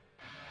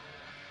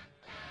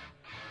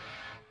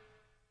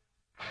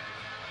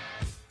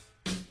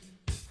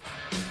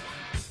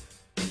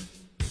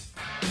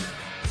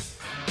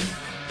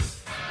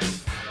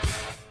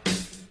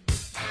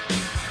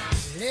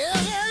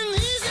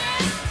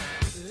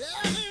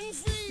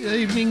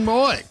Evening,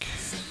 Mike.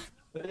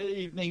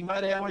 Evening,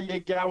 mate. How are you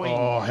going?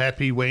 Oh,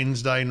 happy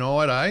Wednesday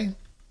night, eh?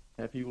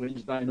 Happy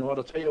Wednesday night.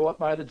 I'll tell you what,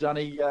 mate, it's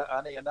only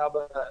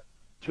another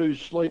 2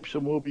 sleeps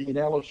and we'll be in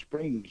Alice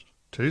Springs.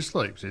 2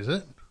 sleeps, is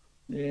it?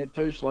 Yeah,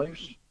 2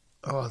 sleeps.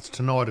 Oh, it's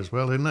tonight as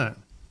well, isn't it?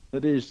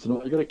 It is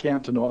tonight. You've got to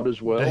count tonight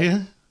as well. Do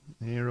you?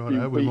 Yeah,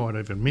 right. We might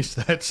even miss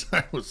that,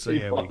 so we'll see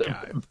how we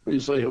go. We'll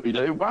see how we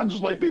do. 1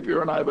 sleep if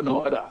you're an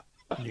overnighter.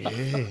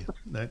 Yeah,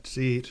 that's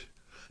it.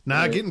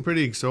 No, getting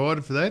pretty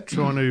excited for that,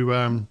 trying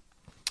to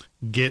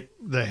get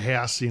the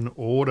house in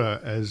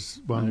order, as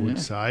one would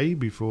say,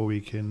 before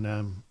we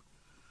can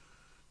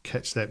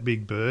catch that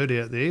big bird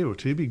out there, or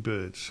 2 big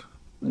birds,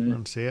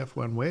 one south,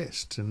 one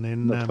west. And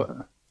then,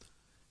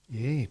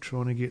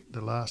 trying to get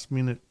the last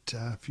minute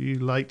few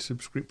late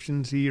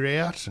subscriptions here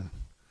out.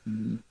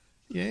 And,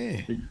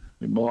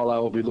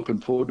 Milo will be looking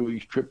forward to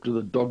his trip to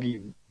the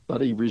doggy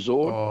buddy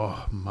resort.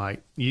 Oh,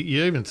 mate,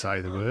 you even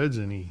say the words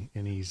and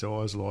his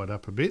eyes light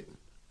up a bit.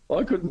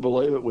 I couldn't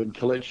believe it when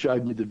Colette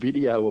showed me the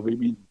video of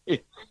him in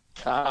the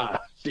car.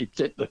 She'd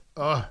set the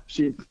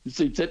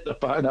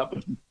phone up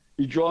and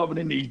he's driving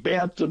in, he's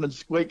bouncing and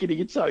squeaking. He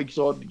gets so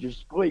excited he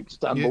just squeaks.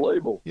 It's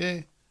unbelievable.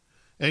 Yeah.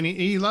 And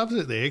he loves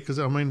it there because,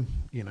 I mean,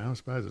 I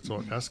suppose it's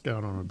like us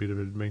going on a bit of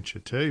an adventure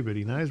too, but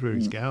he knows where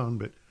he's going.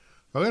 But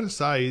I've got to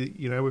say,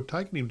 we've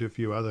taken him to a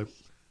few other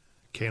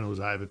kennels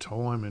over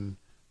time and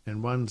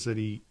ones that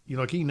he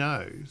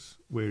knows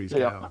where he's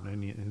going.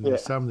 And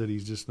there's some that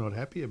he's just not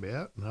happy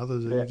about and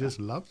others that he just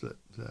loves it.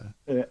 So,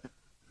 It's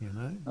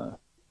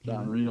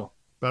unreal.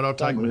 But I'll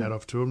take my hat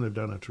off to them. They've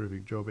done a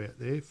terrific job out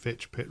there.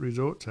 Fetch Pet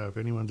Resort. So if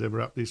anyone's ever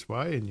up this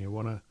way and you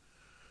want to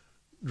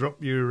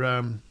drop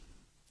your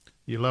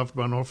loved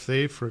one off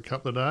there for a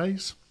couple of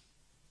days,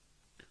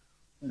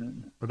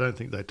 I don't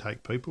think they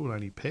take people,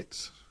 only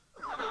pets.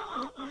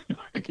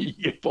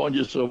 You find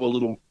yourself a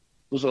little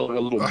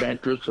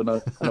mattress and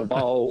a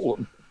bowl.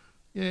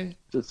 Yeah.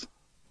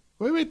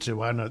 We went to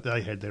one that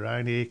they had their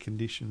own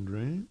air-conditioned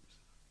rooms.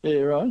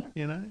 Yeah, right.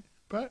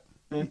 But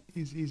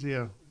he's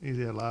our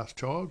last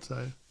child,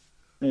 so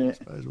I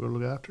suppose we'll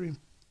look after him.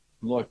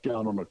 Like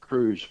going on a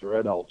cruise for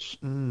adults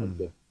at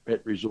the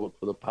pet resort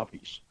for the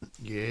puppies.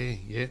 Yeah.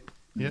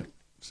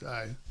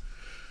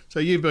 So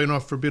you've been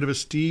off for a bit of a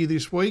steer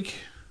this week?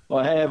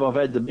 I have. I've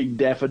had the big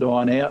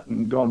daffodine out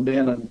and gone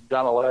down and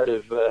done a load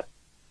of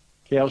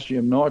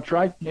calcium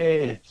nitrate.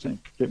 Yeah, so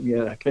keep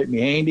me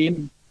hand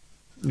in.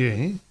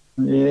 Yeah.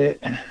 Yeah.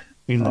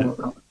 In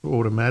the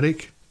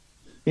automatic?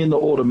 In the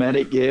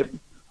automatic, yeah.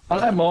 I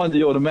don't mind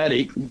the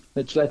automatic.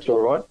 That's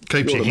all right.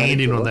 Keeps your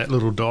hand in on that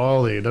little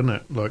dial there, doesn't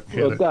it?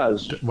 It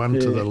does. One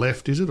to the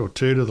left, is it, or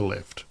 2 to the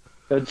left?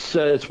 It's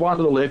 1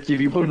 to the left. If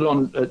you put it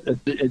on,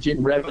 it's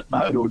in rabbit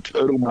mode or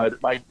turtle mode.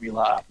 It makes me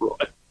laugh,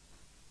 right?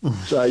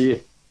 So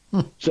you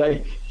can,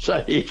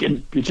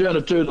 if you turn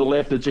it 2 to the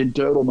left, it's in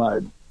turtle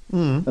mode,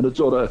 and it's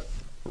sort of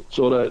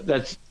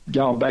that's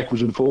going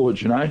backwards and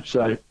forwards,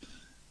 So,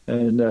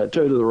 and 2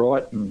 to the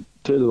right and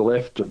 2 to the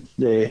left, and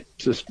it's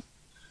just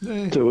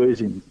too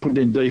easy. Put it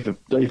in deeper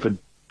drive,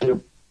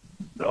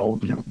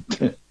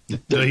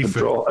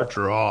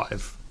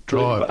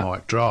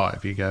 Mike,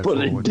 drive. You go put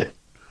forward. It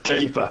in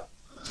deeper,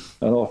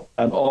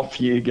 and off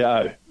you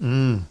go.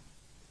 I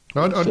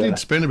did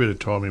spend a bit of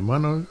time in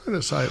one. I've got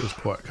to say it was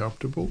quite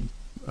comfortable.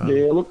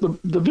 Look,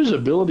 the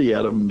visibility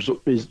out of them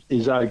is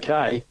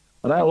okay.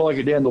 I don't like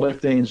it down the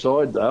left-hand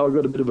side, though. I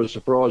got a bit of a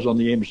surprise on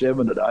the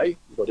M7 today.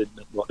 I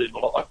didn't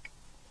like.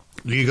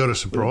 You got a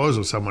surprise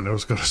or someone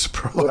else got a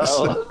surprise?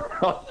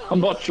 Well,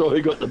 I'm not sure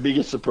who got the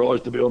biggest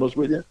surprise, to be honest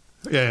with you.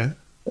 Yeah.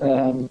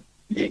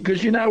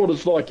 Because you know what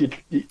it's like.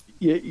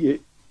 You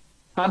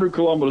 100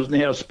 kilometres an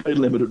hour speed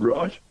limited,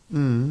 right?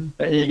 And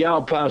you're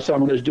going past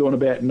someone who's doing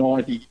about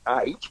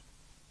 98,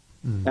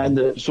 and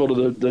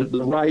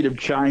the rate of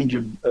change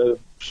of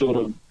sort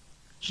of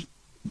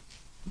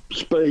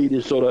speed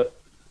is sort of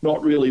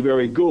not really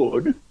very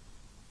good.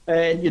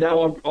 And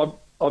I've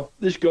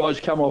this guy's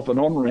come off an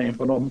on ramp,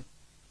 and I'm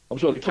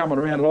sort of coming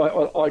around,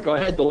 and I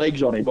had the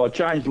legs on him. I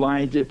changed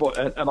lanes, and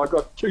I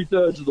got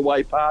 2/3 of the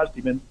way past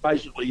him, and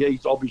basically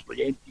he's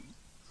obviously empty,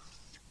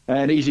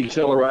 and he's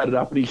accelerated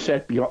up, and he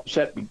sat me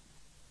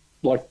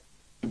like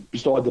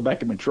beside the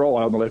back of my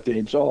trolley on the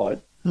left-hand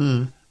side.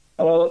 And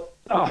I thought,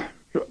 all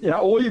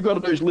you've got to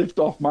do is lift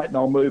off, mate, and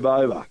I'll move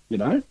over,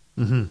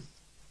 And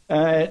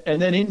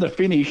then in the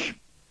finish,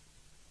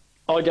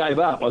 I gave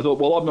up. I thought,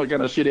 well, I'm not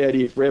going to sit out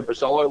here forever,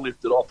 so I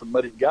lifted off and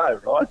let him go,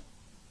 right?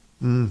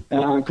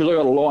 Because I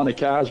got a line of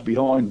cars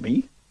behind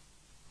me.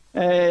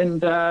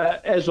 And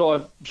as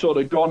I've sort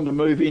of gone to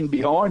move in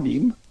behind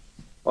him,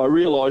 I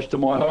realised to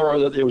my horror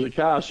that there was a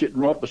car sitting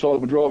right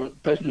beside my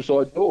passenger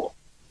side door.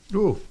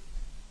 Oh.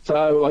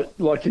 So,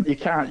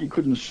 you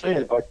couldn't see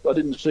it. I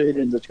didn't see it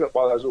it's got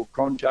one of those little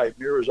concave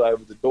mirrors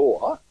over the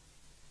door.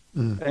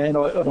 And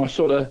I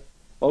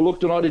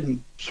looked and I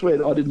didn't see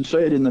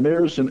it in the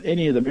mirrors, in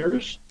any of the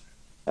mirrors.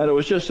 And it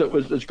was just,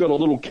 it's got a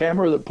little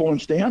camera that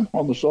points down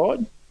on the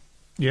side.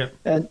 Yeah.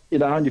 And,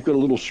 and you've got a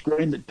little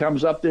screen that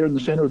comes up there in the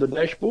centre of the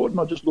dashboard. And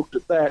I just looked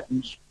at that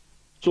and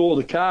saw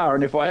the car,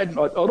 and if I hadn't,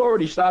 I'd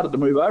already started to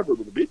move over a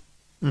little bit.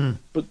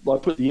 But I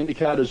put the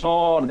indicators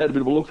on, had a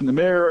bit of a look in the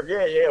mirror.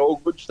 Yeah, all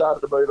good.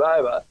 Started to move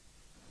over,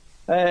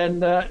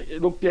 and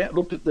looked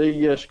at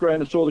the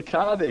screen and saw the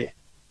car there.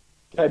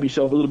 Gave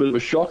myself a little bit of a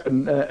shock,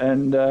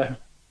 and yeah.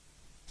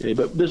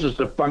 But this is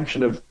the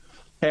function of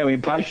how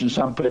impatient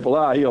some people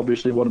are. He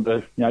obviously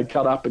wanted to,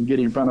 cut up and get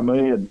in front of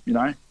me, and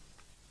got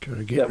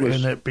to get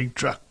around that big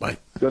truck, mate.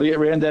 Got to get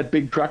around that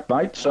big truck,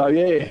 mate. So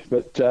yeah,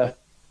 but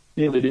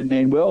nearly didn't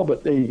end well.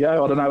 But there you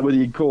go. I don't know whether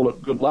you'd call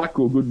it good luck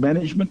or good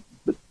management.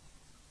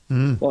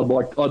 I'd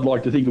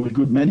like to think it was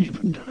good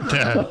management,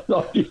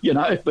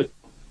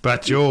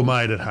 But you all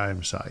made it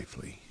home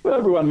safely. Well,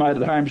 everyone made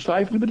it home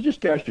safely, but it just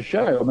goes to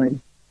show. I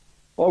mean,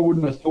 I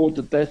wouldn't have thought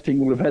that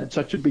thing would have had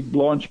such a big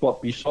blind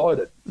spot beside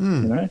it.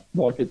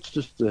 Like it's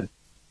just there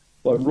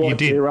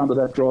under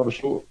that driver's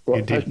door,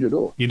 passenger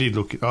door. You did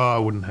look. I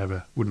wouldn't have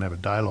a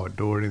daylight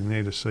door in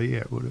there to see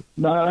out, would it?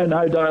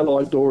 No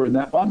daylight door in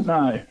that one.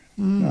 No.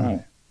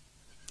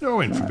 I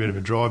went for a bit of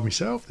a drive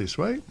myself this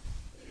week.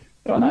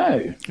 I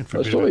know. For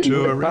a bit of a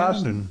tour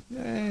around and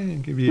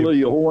give you... Blew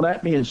your horn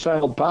at me and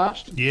sailed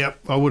past. Yep,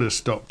 I would have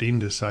stopped in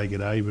to say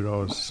good day, but I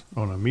was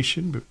on a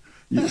mission. But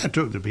I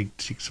took the big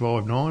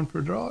 659 for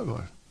a drive.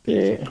 I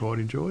quite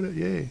enjoyed it,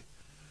 Yeah,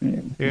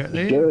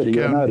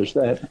 dirty, I noticed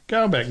that.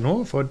 Going back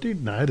north, I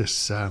did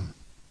notice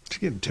it's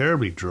getting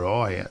terribly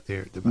dry out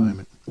there at the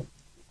moment.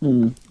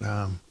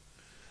 I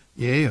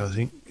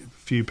think a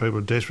few people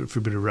are desperate for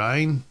a bit of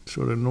rain,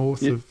 sort of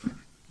north of,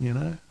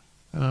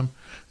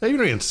 even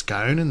around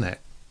Scone and that,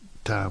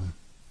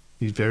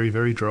 is very,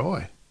 very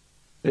dry.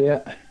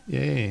 Yeah.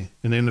 Yeah.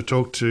 And then I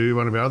talked to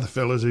one of our other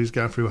fellas who's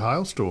going through a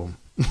hailstorm.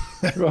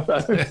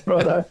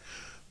 Righto.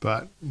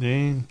 But,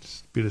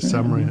 it's a bit of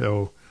summery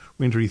or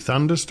wintry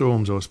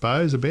thunderstorms, I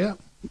suppose, about.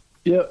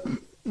 Yep.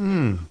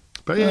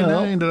 But,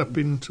 I ended up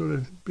in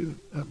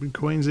up in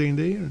Queensland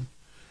here and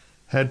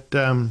had,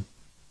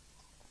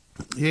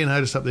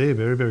 noticed up there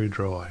very, very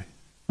dry.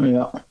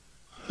 Yeah.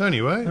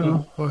 Anyway,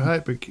 I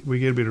hope we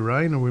get a bit of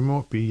rain, or we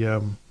might be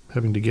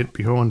having to get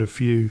behind a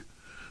few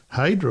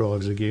hay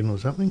drives again or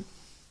something.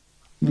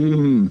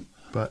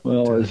 But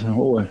that's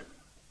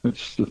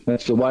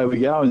the way we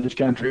go in this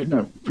country,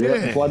 isn't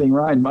it? Flooding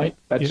rain, mate.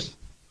 That's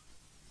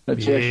how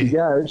she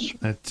goes.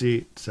 That's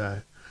it.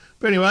 So,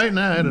 but anyway, I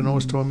had a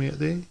nice time out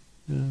there.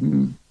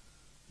 It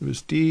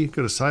was dear.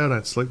 Got to say, I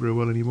don't sleep real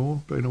well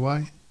anymore. Been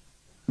away.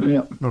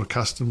 Yeah. Not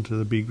accustomed to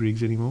the big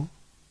rigs anymore.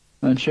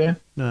 Aren't you?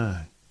 No.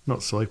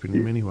 Not sleeping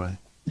them anyway.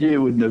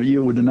 You wouldn't have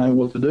known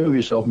what to do with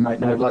yourself, mate.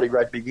 No bloody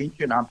great big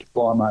engine up to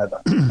climb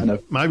over.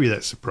 Maybe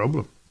that's the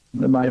problem.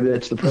 Maybe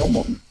that's the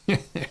problem.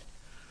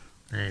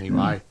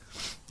 Anyway,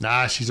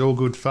 she's all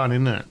good fun,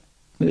 isn't it?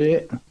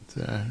 Yeah.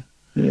 So,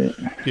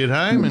 get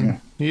home and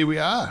here we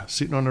are,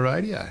 sitting on the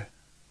radio.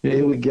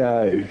 Here we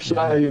go. So,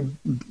 a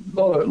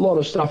lot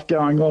of stuff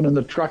going on in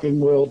the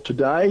trucking world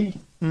today.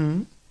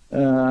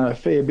 A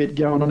fair bit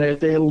going on out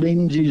there.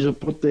 Lindsay's have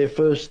put their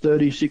first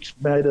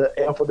 36-metre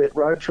alphabet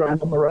road train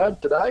on the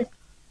road today.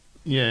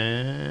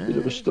 Yeah. Bit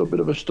of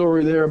a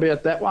story there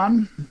about that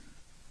one.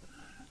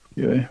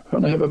 You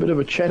want to have a bit of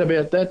a chat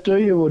about that, do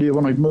you? Or do you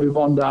want to move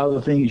on to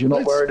other things you're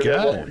not worried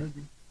about?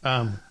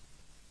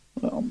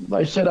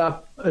 They set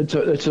up,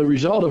 it's a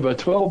result of a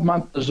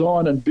 12-month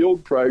design and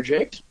build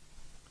project.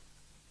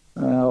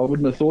 I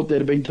wouldn't have thought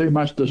there'd have been too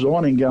much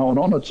designing going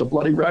on. It's a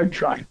bloody road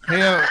train.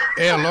 How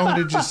long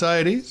did you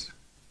say it is?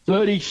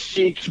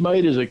 36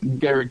 metres. It can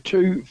carry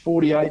two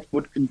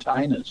 48-foot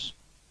containers.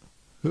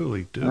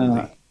 Holy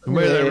dooly. And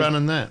where are they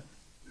running that?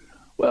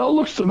 Well, it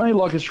looks to me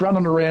like it's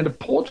running around a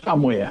port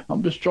somewhere.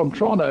 I'm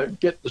trying to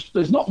get this.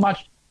 There's not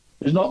much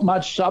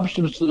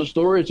substance to the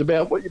story. It's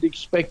about what you'd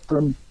expect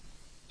from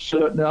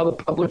certain other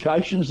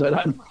publications. They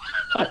don't.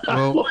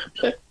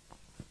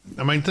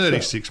 I mean,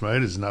 36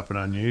 metres is nothing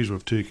unusual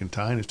with two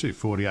containers. Two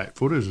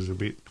 48-footers is a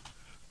bit...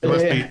 There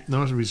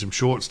must be some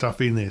short stuff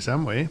in there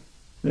somewhere.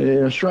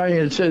 Yeah, they say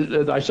it's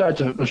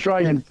an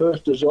Australian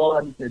first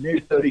design, a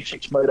new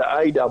 36-metre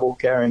A-double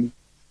carrying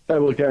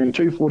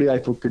two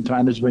 48-foot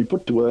containers have been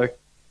put to work.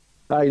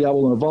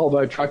 A-double and a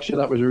Volvo truck set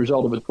up as a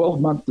result of a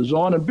 12-month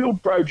design and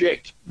build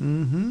project.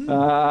 With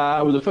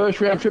the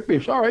first round trip,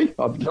 sorry,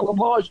 I'm telling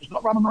lies, it's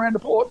not running around the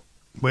port.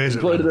 Where's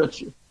it?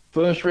 Its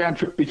first round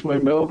trip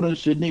between Melbourne and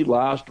Sydney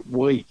last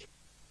week.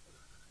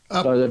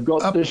 So they've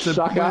got this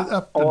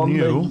sucker on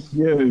the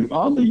U.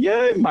 On the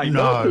U, mate.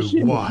 No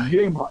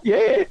way.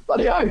 Yeah,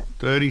 bloody hell.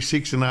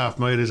 36.5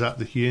 metres up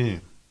the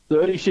Hume.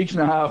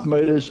 36.5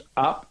 metres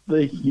up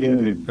the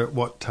Hume. At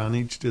what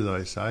tonnage do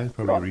they say?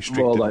 Probably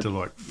restricted to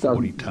like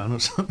 40 tonne or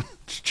something.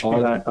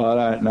 I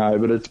don't know,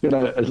 but it's going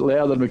to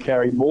allow them to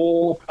carry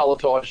more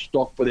palletised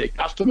stock for their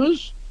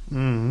customers,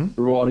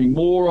 providing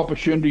more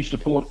opportunities to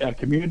support our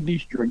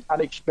communities during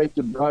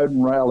unexpected road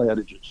and rail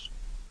outages.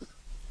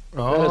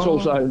 And it's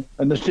also,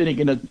 and the cynic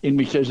in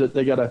me says that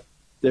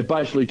they've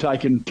basically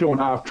taken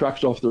 2.5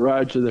 trucks off the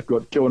road, so they've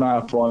got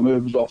 2.5 prime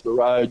movers off the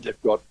road.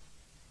 They've got,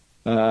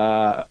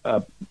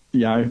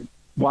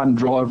 one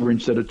driver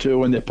instead of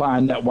two, and they're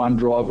paying that one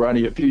driver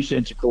only a few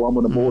cents a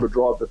kilometre more to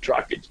drive the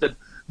truck instead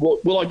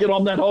Will I get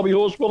on that hobby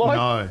horse, will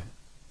I?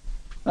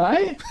 No.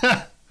 Eh?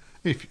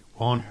 If you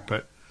want,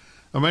 but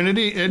I mean,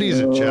 it is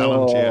a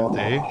challenge out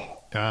there,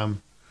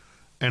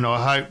 and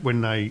I hope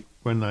when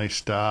they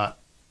start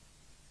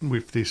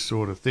with this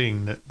sort of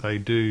thing that they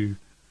do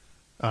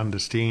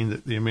understand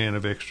that the amount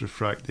of extra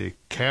freight they're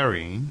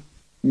carrying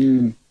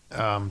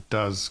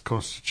does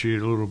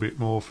constitute a little bit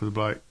more for the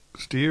bloke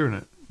steering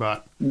it.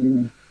 But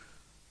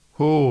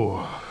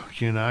whether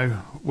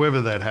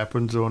that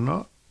happens or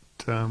not.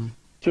 2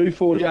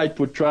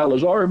 48-foot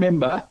trailers. I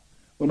remember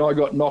when I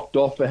got knocked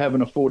off for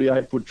having a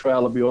 48-foot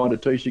trailer behind a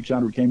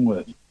T600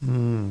 Kenworth.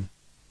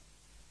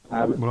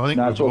 Well, I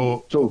think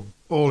we've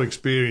all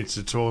experienced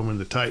the time when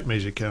the tape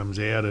measure comes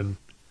out and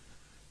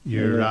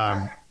you're,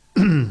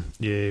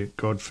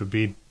 God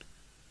forbid,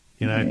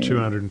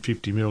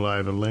 250 mil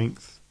over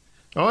length.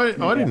 I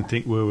didn't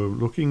think we were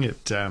looking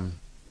at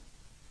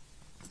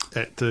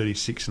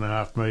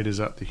 36.5 metres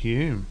up the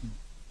Hume.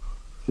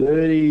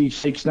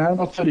 36, no,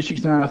 not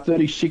 36 and a half,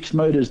 36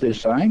 metres they're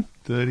saying.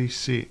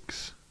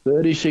 36.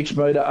 36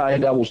 metre A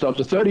double stop.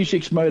 It's a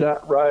 36 metre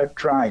road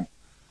train.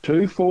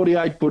 2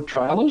 48-foot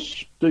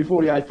trailers, 2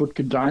 48-foot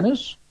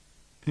containers.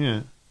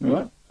 Yeah.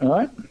 All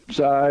right.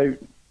 So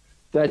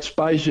that's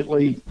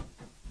basically,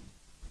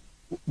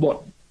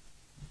 2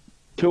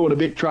 and a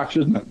bit trucks,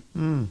 isn't it?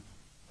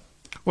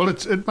 Well,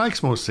 it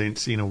makes more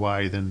sense in a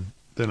way than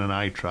an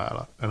A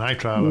trailer. An A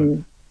trailer,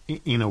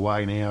 in a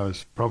way now,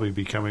 is probably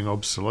becoming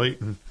obsolete,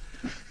 and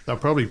they'll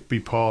probably be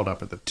piled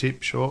up at the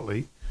tip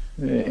shortly.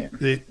 Yeah.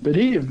 But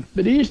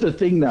here's the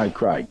thing, though,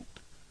 Craig.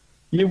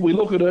 We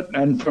look at it,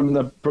 and from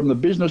the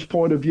business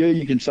point of view,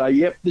 you can say,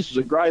 yep, this is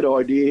a great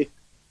idea.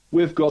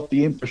 We've got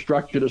the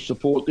infrastructure to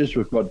support this.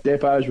 We've got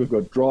depots, we've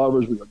got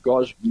drivers, we've got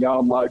guys who can go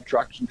and load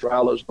trucks and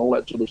trailers and all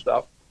that sort of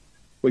stuff.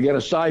 We're going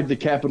to save the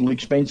capital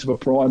expense of a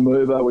prime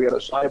mover. We're going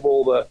to save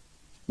all the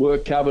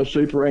work cover,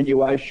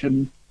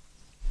 superannuation,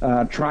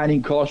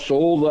 training costs,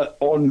 all the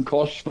on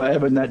costs for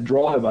having that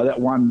driver, that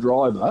one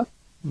driver,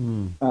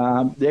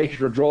 the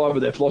extra driver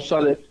they've lost.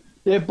 So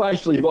they've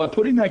basically, by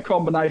putting that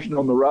combination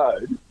on the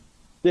road,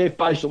 they've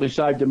basically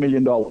saved $1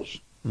 million.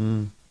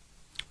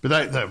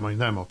 But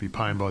they might be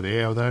paying by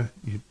the hour though.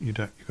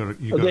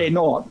 They're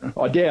not.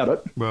 I doubt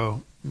it.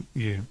 Well,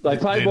 yeah. They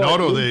pay they're by not,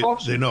 or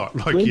they're not.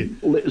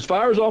 As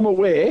far as I'm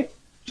aware,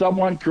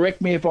 someone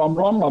correct me if I'm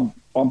wrong.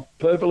 I'm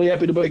perfectly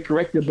happy to be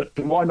corrected, but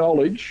to my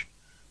knowledge,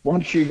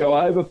 once you go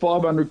over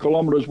 500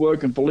 kilometres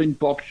working for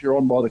Linfox, you're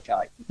on by the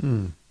Cape.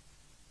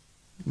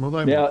 Well,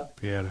 might be able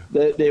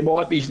to. There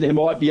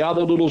might be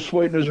other little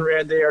sweeteners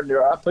around there, and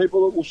there are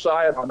people that will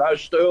say it. I know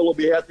Sterl will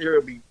be out there.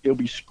 He'll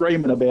be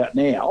screaming about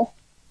now,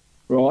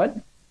 right?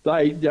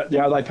 They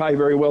pay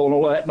very well and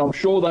all that, and I'm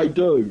sure they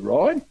do,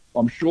 right?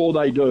 I'm sure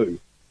they do.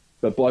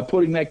 But by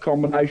putting that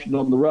combination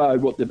on the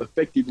road, what they've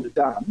effectively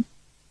done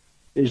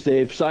is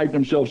they've saved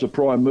themselves a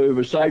prime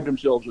mover, saved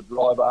themselves a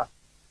driver,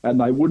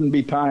 and they wouldn't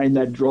be paying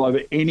that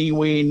driver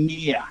anywhere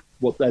near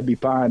what they'd be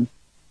paying.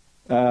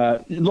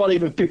 Not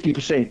even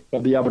 50%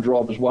 of the other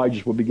driver's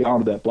wages would be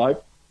going to that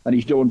bloke, and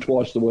he's doing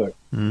twice the work.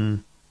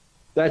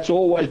 That's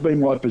always been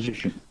my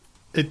position.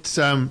 It's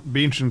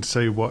be interesting to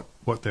see what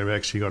they've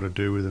actually got to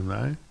do with them,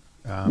 though.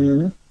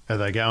 Are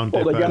they going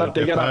depot to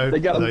depot?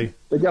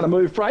 They're going to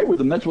move freight with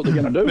them. That's what they're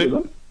going to do with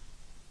them.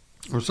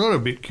 I'm sort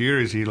of a bit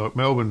curious here, like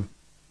Melbourne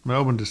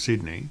to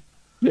Sydney.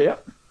 Yeah.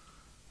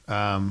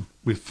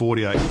 With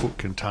 48-foot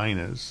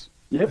containers.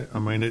 Yep. I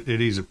mean, it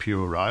is a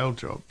pure rail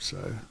job.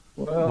 So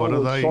well, what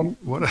are they?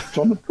 It's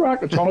on the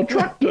truck. It's on a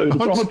truck, dude.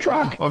 It's on a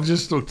truck. I've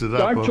just looked it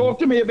up. Don't talk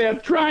to me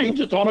about trains.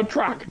 It's on a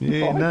truck.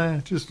 Yeah, right?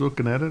 No, just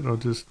looking at it. I'm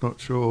just not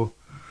sure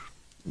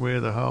where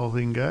the whole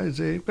thing goes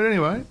there. But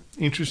anyway,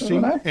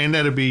 interesting. And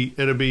that'd be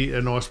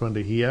a nice one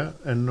to hear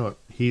and not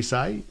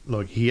hearsay,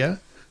 like hear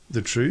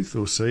the truth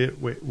or see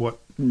it, what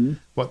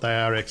they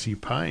are actually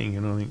paying.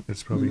 And I think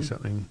that's probably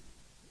something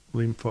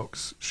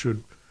Linfox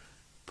should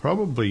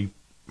probably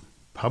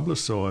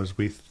publicise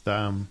with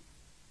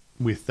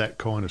that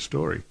kind of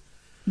story.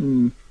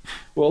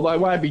 Well, they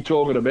won't be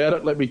talking about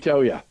it, let me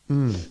tell you.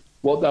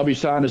 What they'll be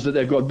saying is that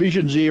they've got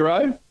Vision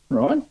Zero,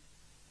 right?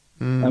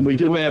 And we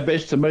do our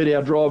best to meet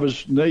our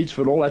drivers' needs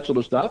for all that sort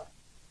of stuff.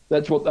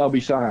 That's what they'll be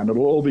saying.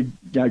 It'll all be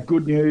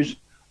good news.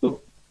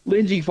 Look,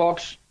 Lindsay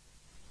Fox,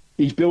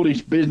 he's built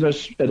his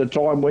business at a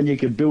time when you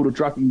could build a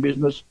trucking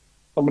business.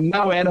 I mean,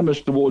 no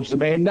animus towards the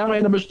man, no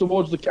animus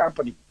towards the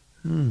company.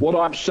 What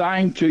I'm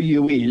saying to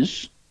you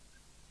is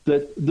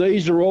that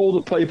these are all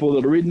the people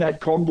that are in that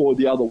convoy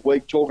the other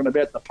week talking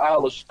about the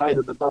parlous state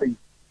of the bloody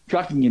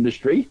trucking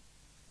industry,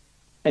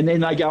 and then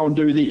they go and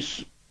do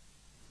this.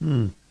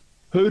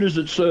 Who does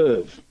it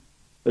serve?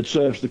 It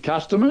serves the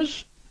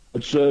customers.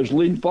 It serves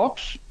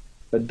Linfox.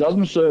 It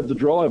doesn't serve the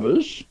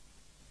drivers,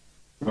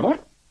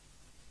 right?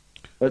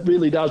 It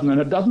really doesn't,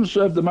 and it doesn't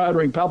serve the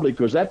motoring public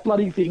because that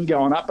bloody thing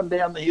going up and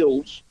down the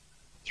hills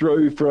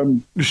through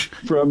from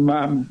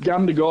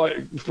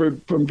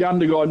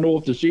Gundagai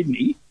north to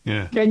Sydney.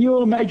 Yeah. Can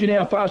you imagine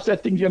how fast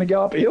that thing's going to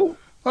go up a hill?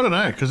 I don't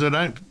know because they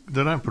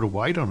don't put a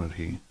weight on it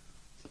here.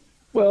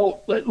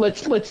 Well,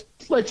 let's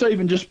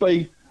even just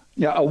be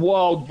a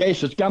wild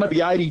guess, it's going to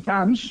be 80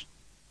 tonnes,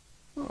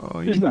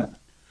 isn't it?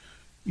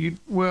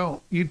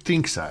 You'd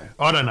think so.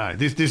 I don't know.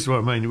 This is what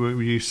I mean.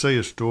 You see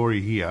a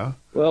story here.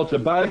 Well, it's a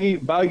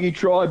bogey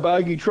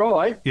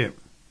try. Yep.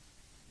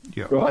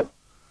 Right.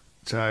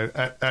 So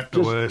at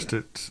the worst,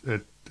 it's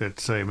at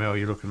CML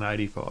you're looking at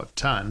 85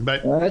 tonne.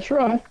 But that's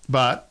right.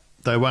 But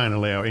they won't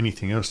allow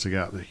anything else to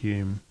go up the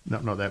Hume.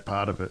 Not that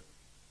part of it.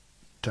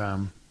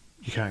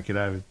 You can't get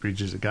over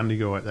bridges at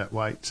Gundagai at that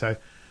weight. So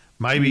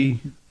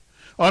maybe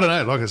I don't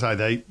know. Like I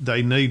say,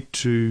 they need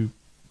to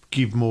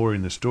give more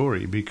in the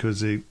story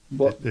because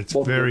what are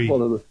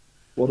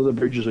the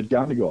bridges at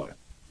Gundagai?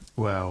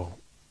 Well,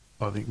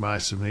 I think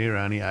most of them here are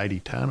only 80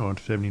 tonne or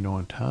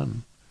 79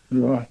 tonne.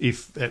 Right.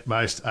 If at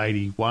most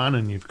 81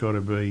 and you've got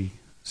to be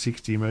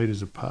 60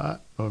 metres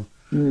apart,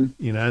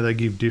 they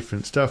give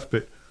different stuff,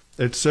 but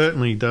it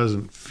certainly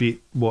doesn't fit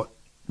what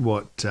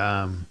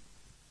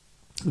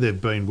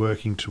they've been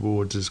working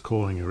towards as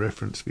calling a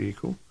reference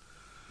vehicle.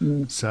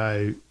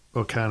 So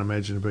I can't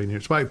imagine it being near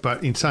its weight.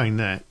 But in saying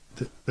that,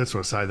 that's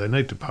what I say. They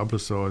need to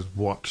publicise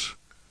what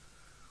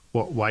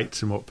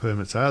weights and what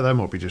permits are. They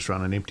might be just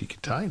running empty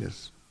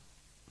containers.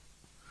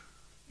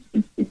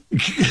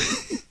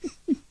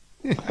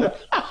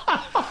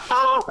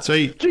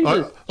 See,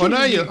 I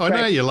know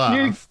you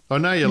laugh.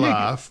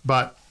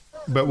 But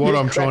what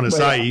I'm trying to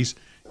say is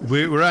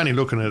we're only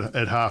looking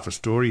at half a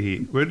story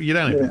here. You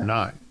don't even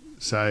know.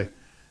 So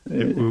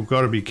we've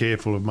got to be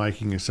careful of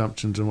making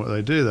assumptions on what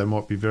they do. They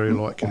might be very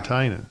light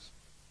containers.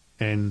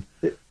 And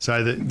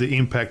so the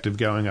impact of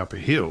going up a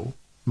hill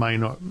may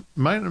not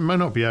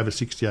be over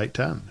 68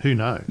 tonne. Who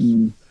knows?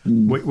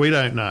 We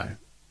don't know.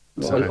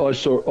 So. I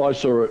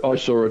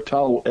saw a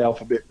toll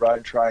alphabet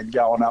road train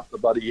going up the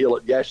bloody hill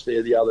at Yass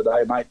there the other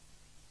day, mate.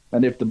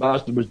 And if the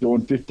bastard was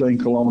doing 15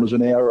 kilometres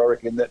an hour, I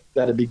reckon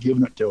that'd be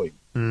giving it to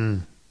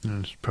him.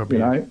 That's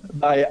probably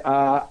they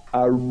are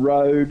a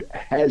road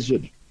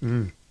hazard.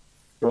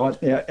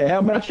 Right now,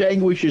 how much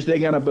anguish is there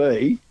going to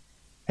be?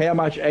 How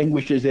much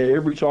anguish is there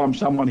every time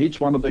someone hits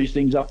one of these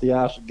things up the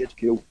arse and gets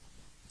killed?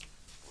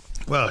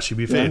 Well, it should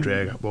be fair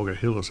drag up Wagga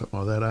Hill or something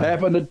like that.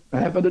 Happened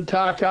at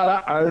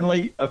Tarcutta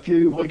only a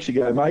few weeks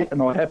ago, mate,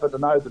 and I happen to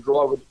know the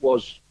driver that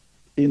was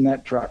in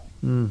that truck.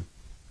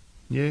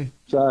 Yeah.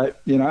 So,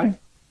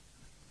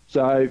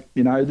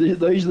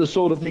 these are the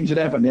sort of things that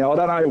happen. Now, I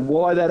don't know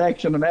why that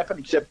accident happened,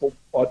 except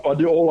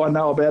all I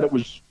know about it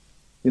was,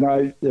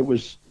 there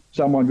was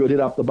someone got hit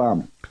up the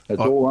bum.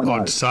 That's all I know.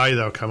 I'd say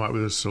they'll come up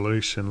with a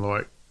solution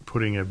like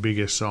putting a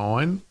bigger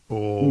sign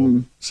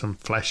or some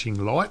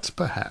flashing lights,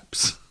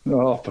 perhaps.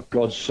 Oh, for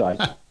God's sake.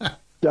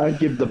 Don't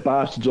give the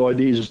bastards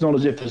ideas. It's not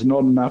as if there's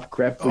not enough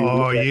crap for you.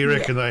 Oh, you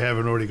reckon they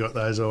haven't already got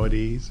those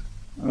ideas?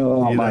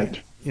 Oh,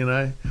 mate.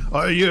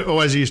 You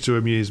always used to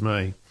amuse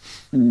me.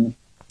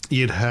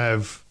 You'd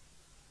have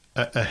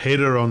a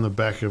header on the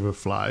back of a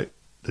float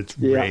that's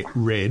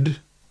red.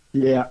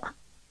 Yeah.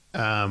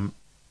 And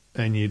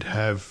you'd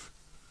have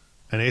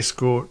an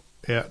escort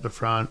out the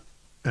front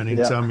and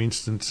in some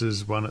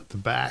instances one at the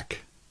back.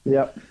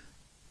 Yep.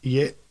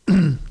 Yet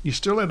you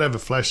still had to have a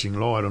flashing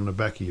light on the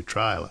back of your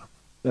trailer.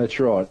 That's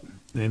right.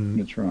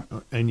 That's right.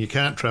 And you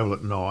can't travel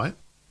at night.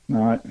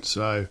 No.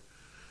 So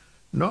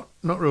not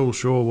real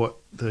sure what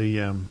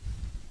the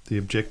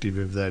objective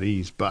of that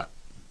is, but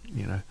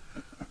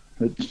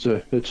it's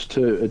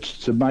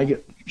to make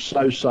it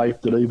so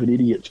safe that even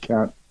idiots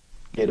can't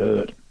get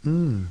hurt.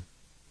 And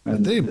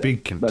they're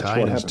big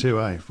containers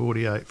too,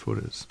 48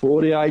 footers.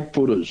 48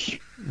 footers.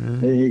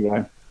 There you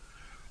go.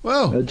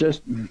 Well, it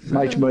just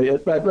makes me.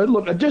 But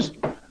look,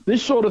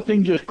 this sort of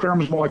thing just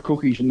crumbs my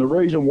cookies, and the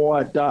reason why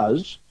it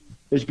does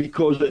is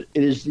because it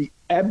is the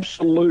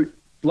absolute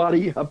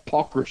bloody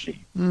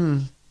hypocrisy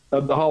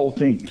of the whole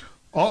thing.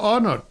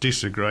 I'm not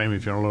disagreeing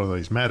with you on a lot of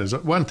these matters.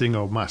 One thing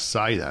I must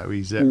say, though,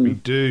 is that we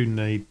do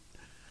need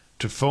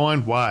to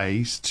find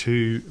ways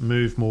to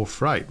move more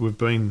freight. We've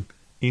been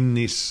in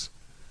this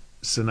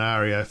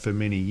scenario for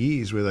many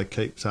years where they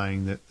keep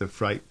saying that the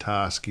freight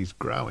task is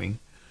growing.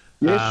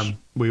 Yes.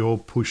 We all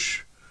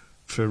push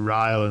for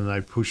rail and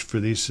they push for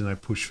this and they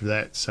push for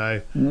that.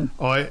 So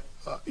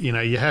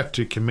you have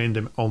to commend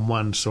them on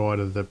one side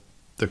of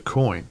the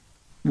coin.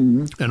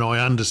 And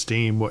I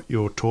understand what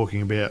you're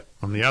talking about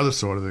on the other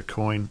side of the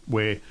coin,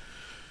 where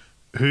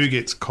who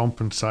gets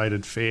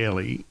compensated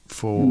fairly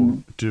for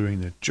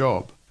doing the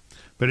job.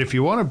 But if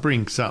you want to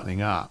bring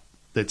something up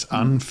that's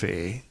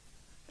unfair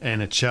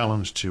and a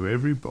challenge to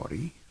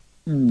everybody,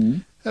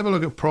 have a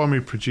look at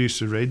primary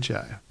producer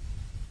Rego.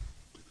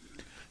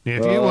 Now,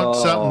 if you want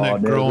something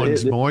that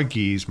grinds my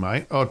gears,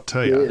 mate, I'll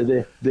tell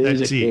you,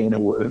 there's a can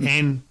of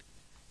worms.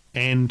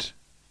 And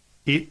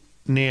it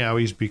now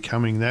is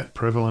becoming that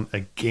prevalent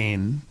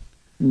again,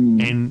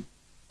 and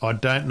I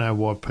don't know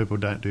why people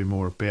don't do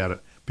more about it,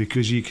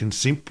 because you can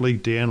simply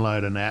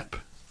download an app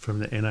from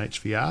the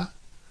NHVR,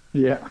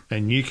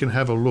 and you can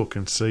have a look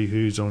and see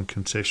who's on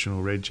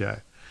concessional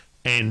Rego.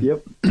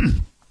 And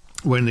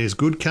when there's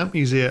good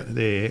companies out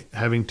there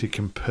having to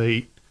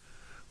compete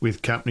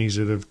with companies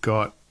that have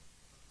got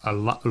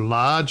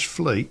large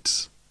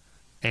fleets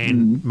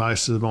and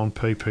most of them on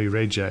PP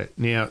Rego.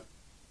 Now,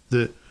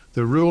 the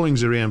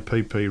rulings around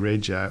PP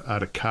Rego are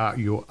to cart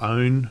your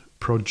own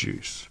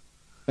produce.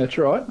 That's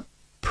right.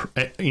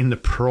 In the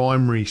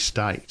primary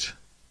state.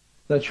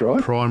 That's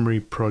right. Primary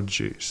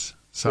produce.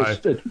 So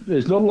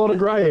there's not a lot of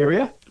grey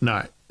area.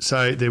 No.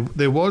 So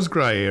there was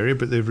grey area,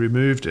 but they've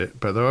removed it.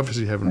 But they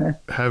obviously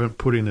haven't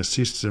put in a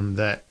system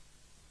that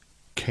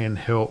can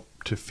help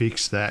to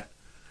fix that.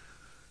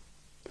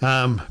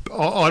 I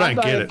don't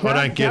get it.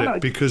 I don't get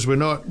it because we're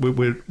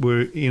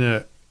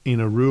in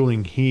a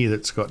ruling here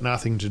that's got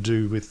nothing to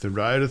do with the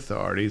road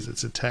authorities.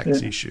 It's a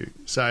tax issue.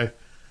 So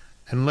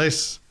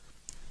unless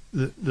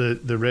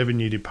the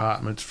revenue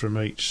departments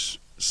from each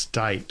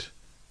state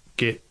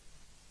get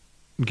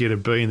a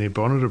bee in their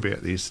bonnet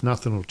about this,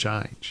 nothing will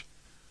change.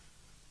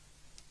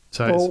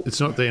 So it's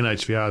not the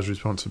NHVR's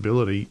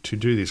responsibility to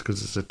do this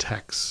because it's a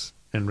tax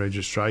and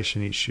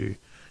registration issue.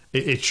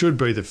 It should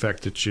be the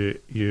fact that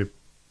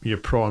your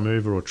prime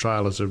mover or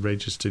trailers are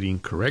registered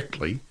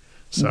incorrectly.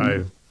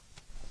 So,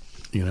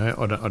 I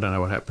don't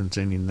know what happens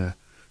then in the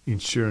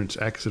insurance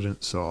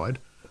accident side.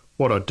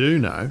 What I do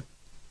know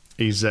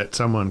is that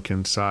someone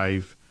can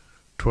save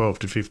 $12,000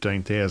 to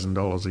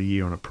 $15,000 a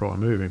year on a prime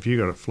mover. If you've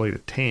got a fleet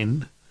of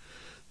 10,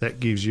 that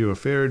gives you a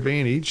fair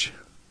advantage.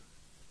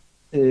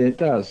 Yeah, it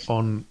does.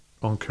 On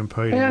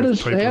competing. How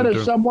does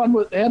someone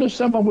with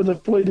a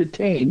fleet of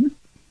 10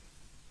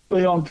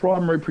 be on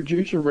primary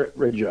producer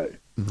rego?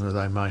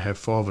 They may have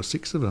 5 or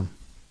 6 of them.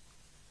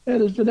 How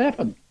does it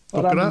happen?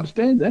 I don't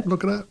understand that.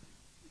 Look it up.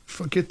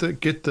 Get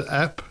the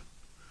app.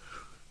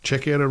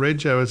 Check out a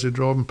rego as they're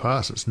driving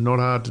past. It's not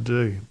hard to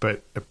do,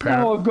 but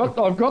apparently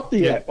I've got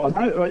the app. I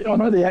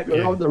know the app.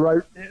 Yeah. On the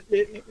road.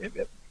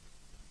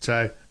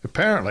 So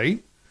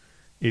apparently,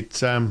 it's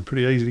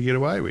pretty easy to get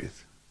away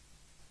with.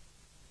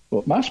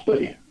 Well, it must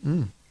be.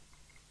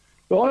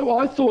 Well,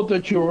 I thought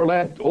that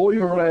all you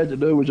were allowed to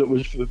do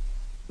was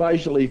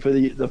basically for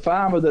the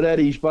farmer that had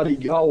his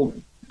bloody old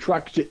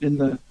truck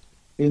sitting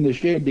in the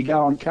shed to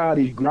go and cart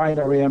his grain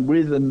around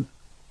with and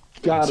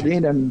cart it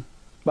in and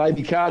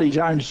maybe cart his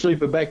own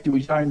super back to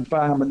his own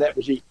farm, and that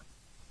was it.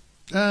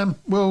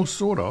 Well,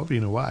 sort of,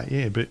 in a way,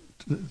 yeah, but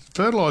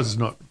fertiliser's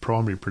not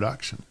primary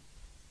production.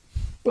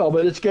 Well,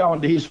 but it's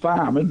going to his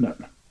farm, isn't it?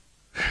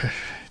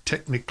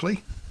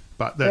 Technically,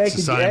 but that's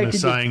the same as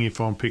saying if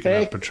I'm picking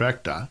up a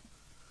tractor,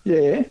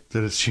 that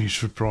it's used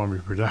for primary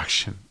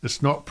production.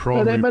 It's not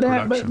primary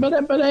production.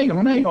 But hang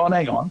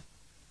on.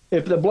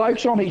 If the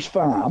bloke's on his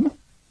farm,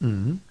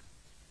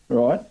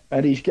 right,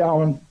 and he's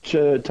going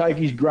to take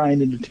his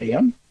grain into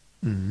town,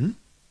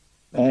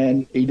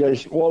 and he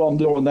does, while I'm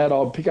doing that,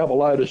 I'll pick up a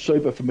load of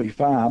super from my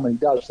farm, and he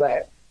does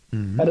that,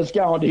 and it's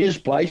going to his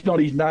place, not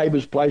his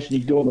neighbour's place, and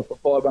he's doing it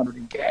for $500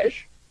 in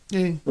cash.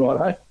 Yeah.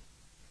 Righto.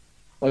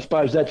 I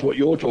suppose that's what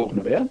you're talking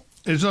about.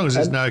 As long as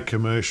there's no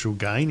commercial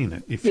gain in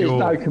it. There's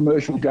no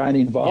commercial gain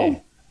involved.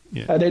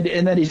 Yeah.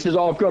 And then he says,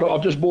 I've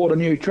just bought a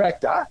new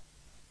tractor,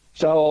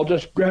 so I'll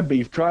just grab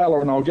my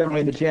trailer and I'll go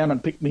into town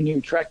and pick my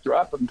new tractor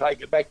up and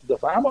take it back to the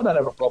farm. I don't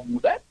have a problem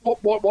with that.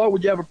 Why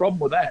would you have a problem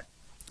with that?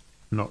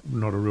 Not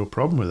a real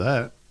problem with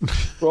that.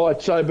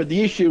 Right. So, but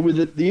the issue with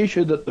it, the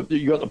issue that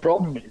you got the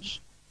problem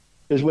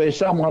is where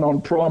someone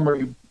on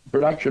primary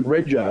production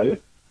rego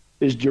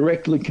is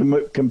directly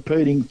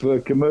competing for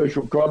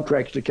commercial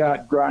contracts to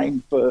cart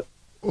grain for.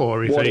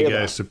 Or if he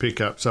goes to pick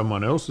up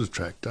someone else's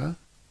tractor.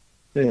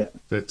 Yeah.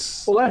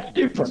 That's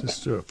different.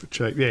 Just do it for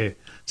cheap. Yeah.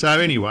 So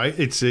anyway,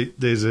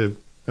 there's and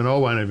I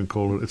won't even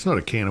call it. It's not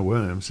a can of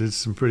worms. It's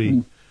some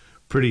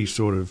pretty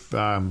sort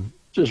of.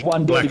 Just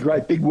one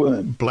great big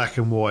worm. Black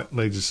and white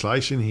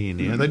legislation here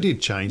now. They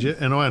did change it,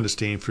 and I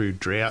understand through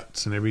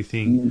droughts and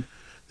everything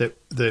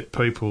that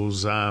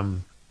people's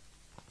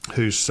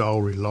whose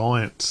sole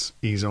reliance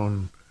is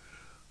on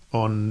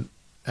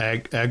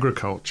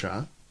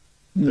agriculture,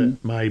 that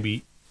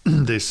maybe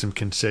there's some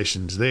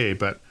concessions there,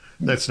 but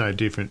that's no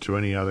different to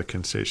any other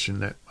concession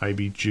that may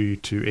be due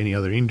to any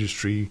other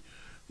industry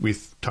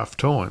with tough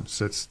times.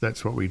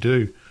 That's what we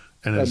do.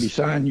 And they'd be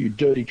saying, you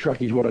dirty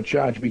truckies want to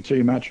charge me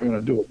too much, I'm going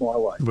to do it my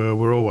way. Well,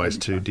 we're always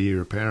too dear,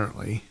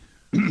 apparently.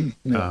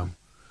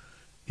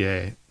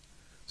 Yeah.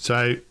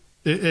 So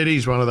it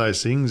is one of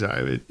those things,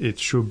 though. It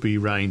should be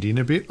reined in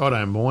a bit. I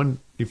don't mind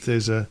if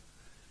there's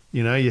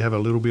you have a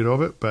little bit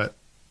of it, but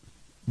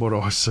what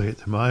I see at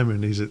the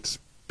moment is it's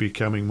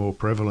becoming more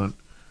prevalent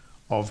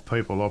of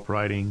people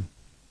operating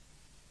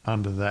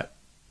under that.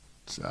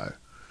 So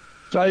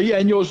yeah,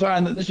 and you're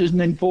saying that this isn't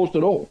enforced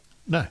at all?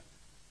 No.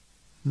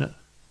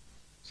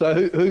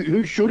 So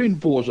who should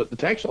enforce it? The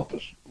tax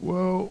office?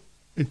 Well,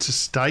 it's a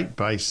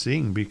state-based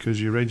thing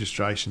because your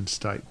registration's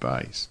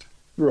state-based.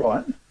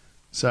 Right.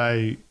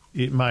 So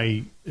it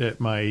may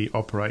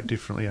operate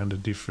differently under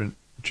different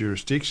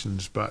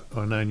jurisdictions, but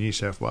I know New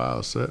South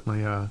Wales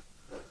certainly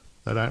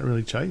they don't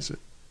really chase it.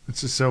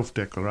 It's a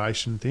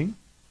self-declaration thing.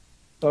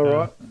 All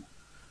right.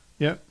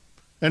 Yep.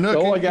 And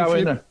look,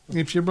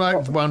 if you're bloke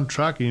with one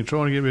truck and you're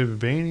trying to get a bit of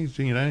advantage,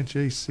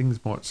 geez,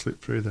 things might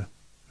slip through the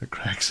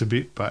cracks a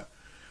bit, but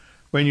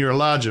when you're a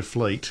larger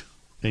fleet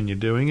and you're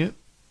doing it,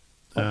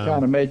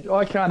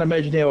 I can't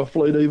imagine how a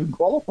fleet even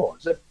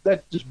qualifies.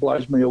 That just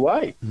blows me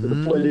away. That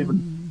a fleet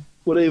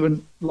would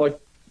even like.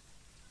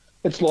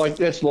 It's like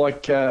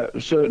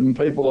certain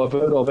people I've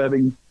heard of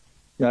having,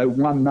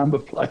 one number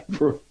plate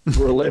for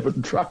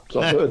 11 trucks.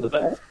 I've heard of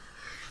that.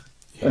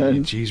 Yeah,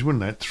 geez,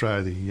 wouldn't that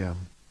throw the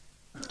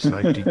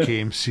safety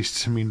cam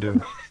system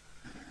into?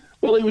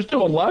 Well, he was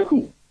doing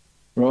local,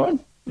 right?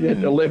 He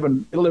had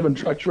 11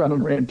 trucks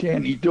running around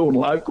town. He's doing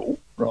local,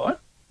 right?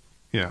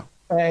 Yeah.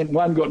 And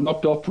one got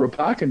knocked off for a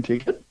parking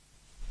ticket,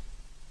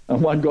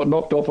 and one got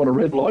knocked off on a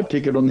red light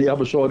ticket on the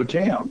other side of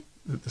town.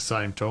 At the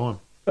same time.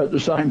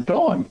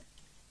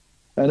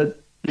 And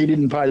he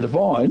didn't pay the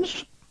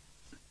fines,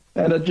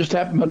 and it just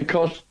happened to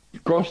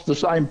cross the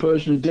same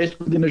person's desk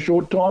within a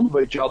short time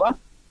of each other.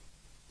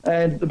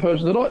 And the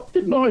person said,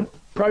 didn't I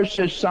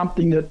process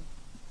something that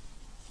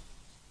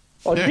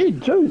I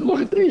did too?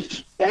 Look at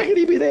this. How can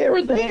he be there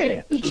and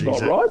there? This is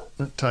not right.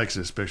 It takes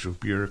a special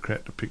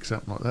bureaucrat to pick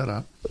something like that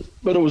up.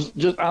 But it was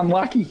just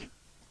unlucky.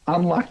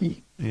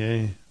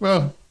 Yeah.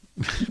 Well,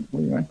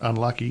 anyway.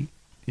 Unlucky.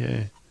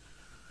 Yeah.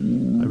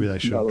 Maybe they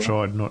should have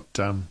tried not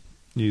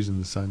using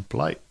the same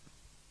plate.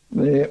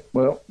 Yeah,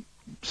 well,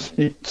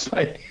 he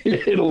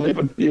had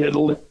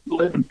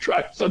 11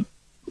 trucks and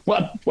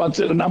one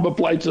set of number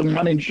plates and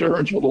one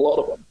insurance for a lot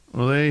of them.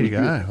 Well, there you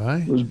go,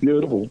 eh? It was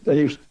beautiful.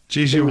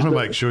 Geez, you want to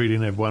make sure you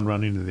didn't have one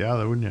run into the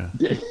other, wouldn't you?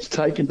 Yeah, he's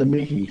taking the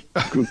mickey.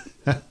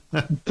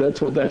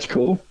 That's what that's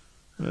called.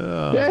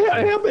 Oh,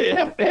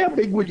 yeah, how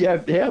big would you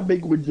have? How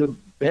big would you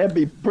have?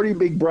 Be pretty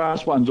big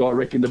brass ones, I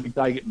reckon, to be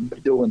taking and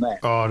be doing that.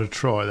 Oh, to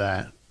try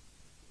that.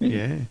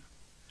 Yeah.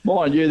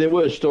 Mind you, there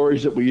were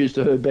stories that we used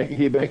to hear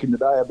back in the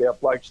day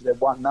about blokes that had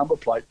one number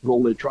plate for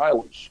all their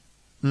trailers.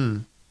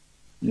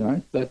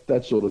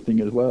 That sort of thing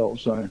as well.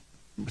 So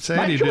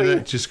how do you do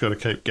that? Just got to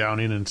keep going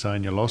in and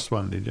saying you lost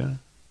one, did you?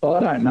 I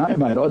don't know,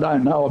 mate. I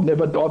don't know. I've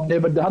never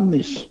done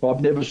this.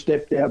 I've never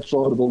stepped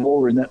outside of the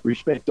law in that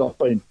respect. I've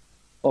been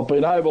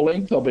over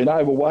length. I've been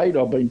overweight.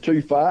 I've been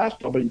too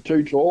fast. I've been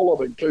too tall. I've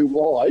been too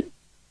wide.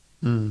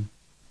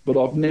 But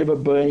I've never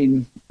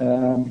been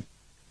like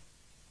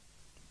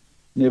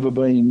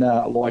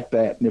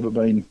that. Never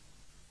been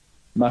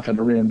mucking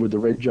around with the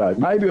red Joe.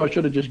 Maybe I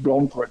should have just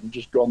gone for it and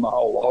just gone the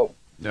whole hog.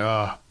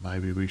 Oh,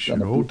 maybe we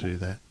should all do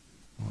that.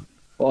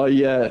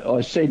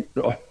 I sent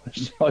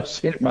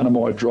one of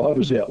my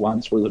drivers out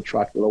once with a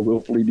truck that I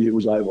willfully knew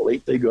was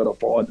overlength. He got a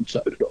fine, and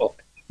so did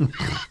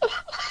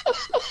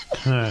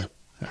I.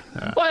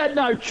 I had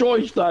no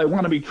choice though.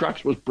 One of my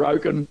trucks was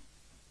broken.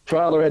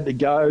 Trailer had to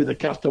go. The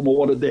customer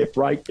wanted their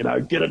freight.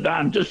 Get it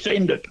done. Just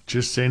send it.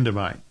 Just send it,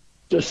 mate.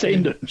 Just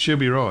send it. She'll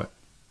be right.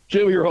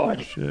 She'll be right.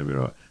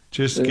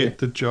 Just get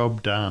the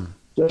job done.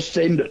 Just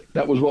send it.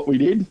 That was what we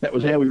did. That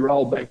was how we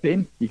rolled back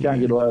then. You can't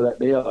get away with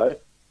that now, though.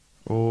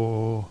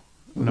 Oh,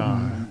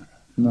 no.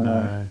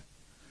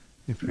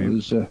 If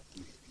you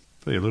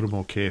be a little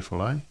more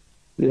careful, eh?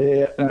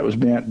 Yeah, that was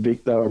Mount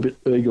Vic. They were a bit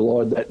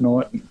eagle-eyed that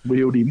night and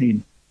wheeled him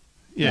in.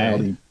 Yeah.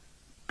 Him.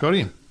 Got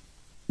him?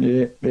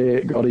 Yeah,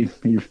 got him.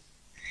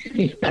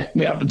 He backed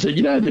me up and said,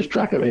 this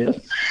truck of ours?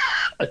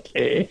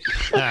 Yeah.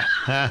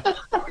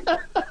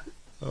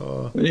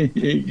 Well,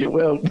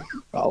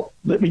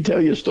 let me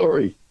tell you a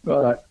story.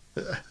 Right.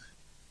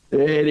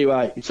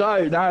 Anyway,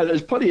 so,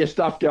 there's plenty of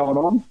stuff going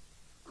on.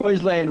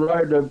 Queensland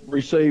Road have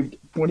received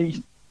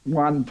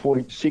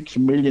 $21.6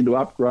 million to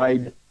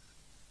upgrade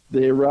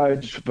their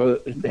roads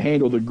to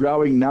handle the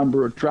growing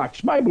number of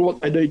trucks. Maybe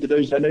what they need to do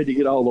is they need to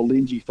get hold of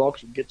Lindsay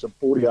Fox and get some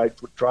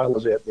 48-foot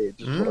trailers out there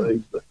just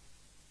to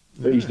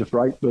ease the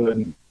freight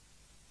burden.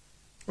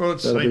 Well,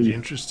 it seems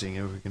interesting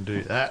if we can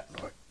do that.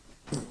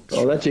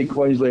 Oh, that's in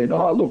Queensland.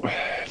 Oh, look,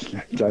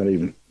 don't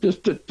even.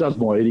 Just it does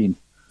my head in.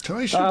 So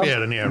we should be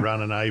able to now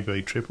run an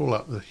AB triple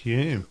up the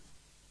Hume.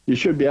 You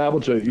should be able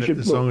to.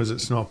 As long as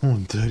it's not more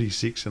than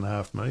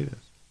 36.5 metres.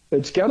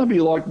 It's going to be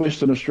like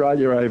Western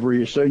Australia over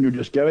here soon. You'll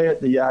just go out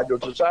in the yard, you'll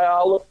just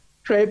say, look,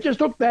 Trev, just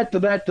hook that to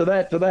that to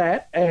that to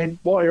that, and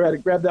while you're at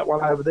it, grab that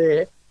one over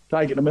there,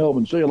 take it to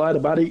Melbourne. See you later,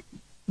 buddy.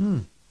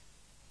 Don't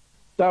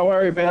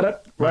worry about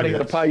it. We're only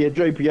going to pay you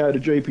GPO to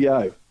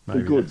GPO.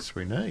 Maybe good. That's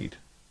what we need.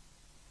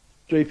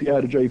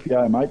 GPO to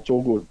GPO, mate. It's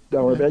all good.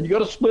 Don't worry about it. You got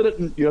to split it,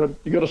 and you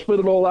got to split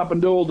it all up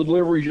and do all the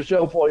deliveries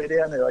yourself while you're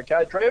down there.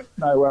 Okay, Trev?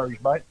 No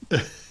worries, mate.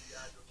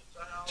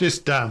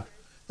 Just that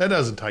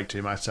doesn't take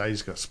too much. So you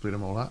just got to split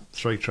them all up.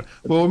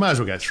 Well, we might as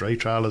well go 3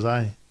 trailers,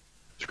 eh?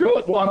 Screw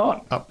it. Why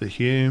not? Up the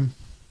Hume.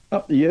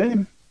 Why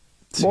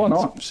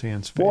not?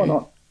 Sounds fair. Why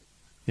not,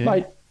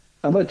 mate?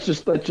 And let's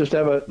just do it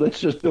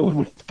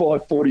with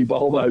 540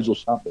 Volvos or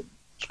something.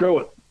 Screw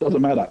it.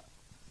 Doesn't matter.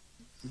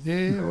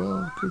 Yeah,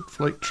 well, good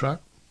fleet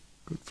truck.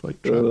 I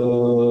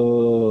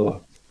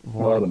don't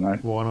know.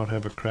 Why not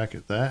have a crack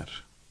at that?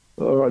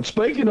 All right.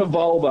 Speaking of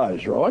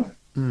Volvos, right?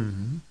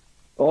 Mm-hmm.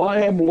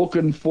 I am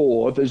looking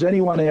for, if there's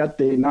anyone out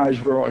there knows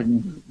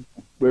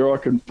where I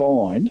can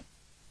find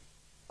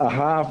a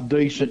half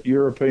decent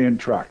European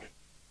truck.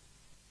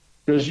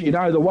 Because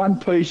the one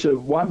piece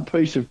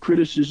of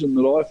criticism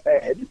that I've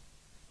had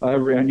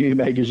over our new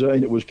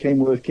magazine, it was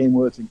Kenworth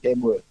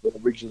for the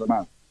rigs of the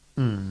month.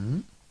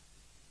 Mm.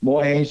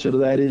 My answer to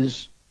that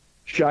is,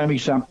 show me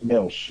something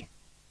else.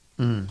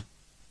 Mm.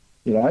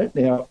 You know,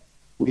 now,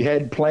 we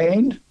had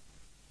planned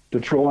to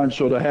try and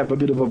sort of have a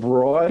bit of a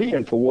variety,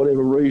 and for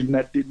whatever reason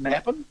that didn't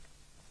happen.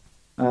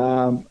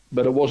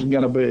 But it wasn't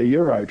going to be a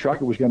Euro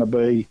truck. It was going to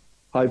be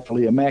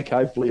hopefully a Mack,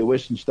 hopefully a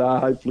Western Star,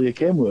 hopefully a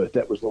Kenworth.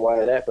 That was the way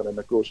it happened. And,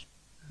 of course,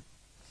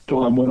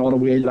 time went on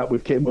and we ended up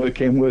with Kenworth.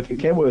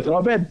 And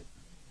I've had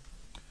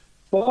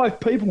 5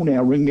 people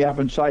now ring me up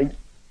and say,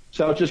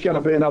 so it's just going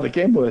to be another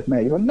Kenworth,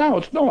 man. Well, no,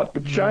 it's not.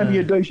 But show me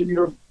a decent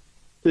Euro.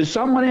 There's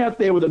someone out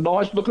there with a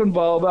nice-looking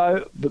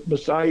Volvo,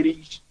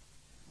 Mercedes,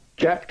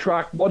 Jap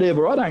truck,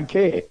 whatever. I don't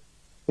care.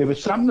 If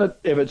it's something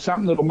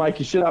that'll make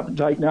you sit up and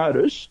take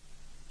notice,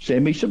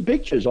 send me some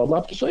pictures. I'd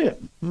love to see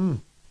it. Mm.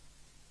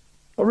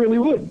 I really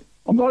would.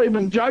 I'm not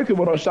even joking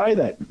when I say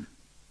that.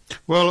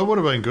 Well, it would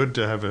have been good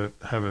to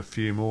have a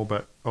few more,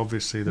 but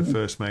obviously the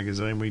first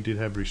magazine we did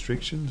have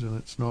restrictions, and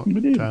it's not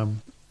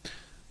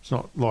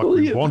like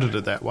we wanted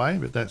it that way,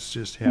 but that's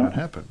just how it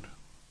happened.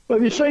 Well,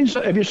 have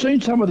you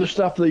seen some of the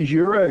stuff these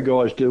Euro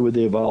guys do with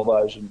their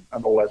Volvos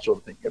and all that sort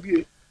of thing? Have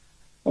you?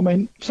 I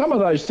mean, some of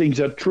those things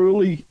are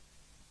truly,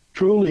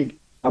 truly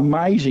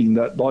amazing.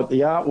 That like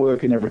the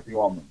artwork and everything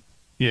on them.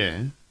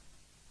 Yeah.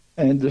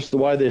 And just the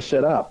way they're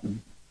set up.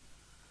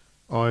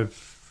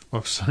 I've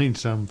seen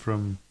some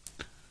from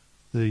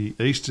the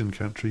eastern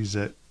countries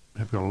that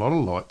have got a lot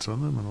of lights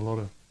on them and a lot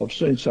of. I've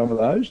seen some of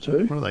those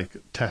too. What are they?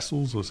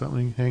 Tassels or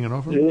something hanging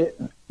off them? Yeah,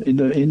 in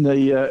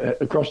the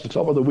across the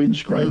top of the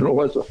windscreen and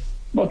all that stuff.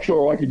 Not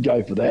sure I could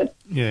go for that.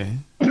 Yeah.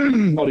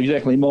 Not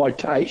exactly my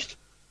taste,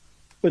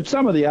 but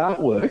some of the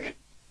artwork,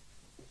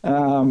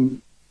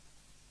 the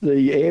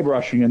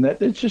airbrushing and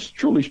that, it's just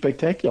truly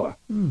spectacular.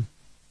 Mm.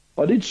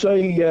 I did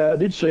see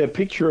a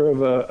picture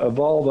of a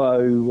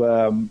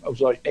Volvo. It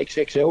was like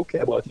XXL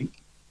cab, I think,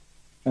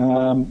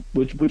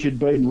 which had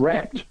been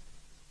wrapped,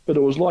 but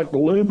it was like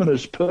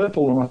luminous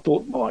purple, and I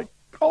thought, my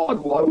God,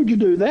 why would you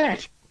do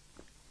that?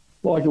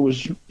 Like it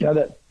was,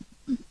 that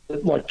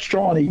like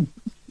shiny,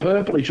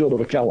 purpley sort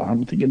of a colour.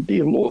 I'm thinking,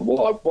 dear Lord,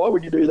 why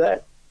would you do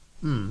that?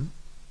 Mm.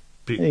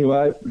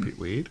 Anyway, bit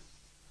weird.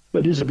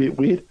 But it is a bit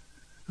weird.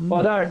 Mm.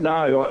 I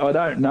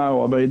don't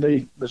know. I mean,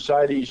 the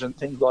Mercedes and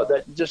things like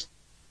that,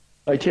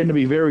 they tend to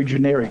be very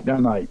generic,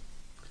 don't they?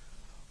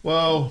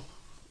 Well,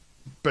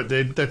 but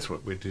that's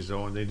what we're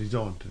designed. They're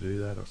designed to do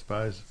that, I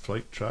suppose.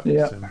 Fleet trucks.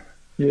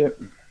 Yeah.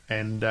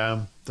 And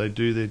they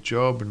do their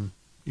job, and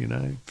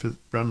for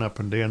running up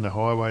and down the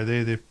highway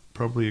they're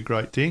probably a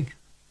great thing.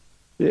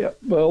 Yeah.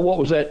 Well, what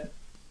was that?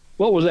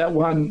 What was that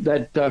one?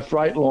 That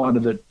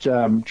Freightliner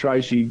that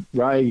Tracy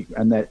Ray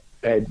and that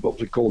had? What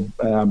was it called?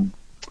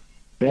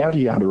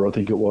 Bounty Hunter, I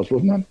think it was,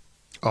 wasn't it?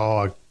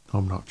 Oh,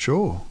 I'm not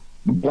sure.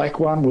 The black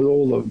one with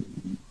all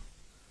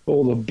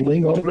the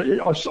bling on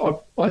it.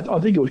 I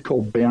think it was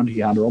called Bounty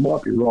Hunter. I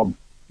might be wrong.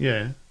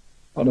 Yeah.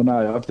 I don't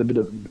know. I have to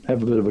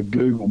have a bit of a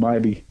Google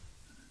maybe.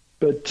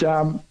 But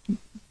that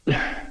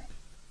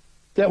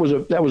was a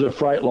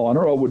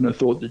Freightliner. I wouldn't have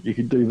thought that you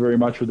could do very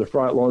much with the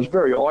Freightliner. It's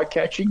very eye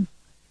catching.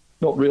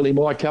 Not really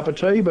my cup of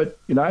tea, but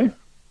And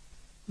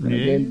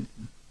again,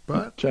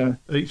 but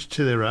each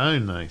to their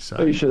own, they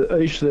say. Each to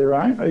their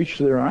own. Each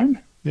to their own.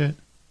 Yeah.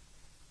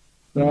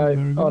 No, I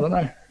don't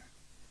know.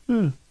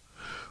 Yeah.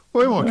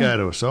 Well, we might go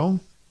to a song.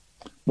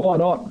 Why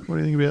not? What do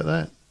you think about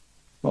that?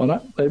 Why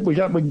not? We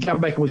can come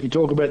back and we can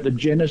talk about the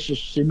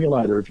Genesis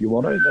simulator if you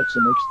want to.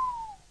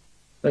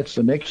 That's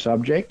the next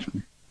subject.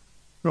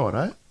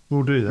 Righto.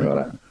 We'll do that.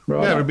 Righto.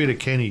 We'll have a bit of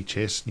Kenny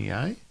Chesney,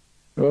 eh?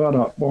 Why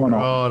not?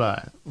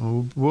 Righto.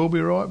 We'll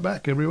be right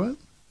back, everyone.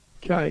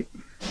 Okay.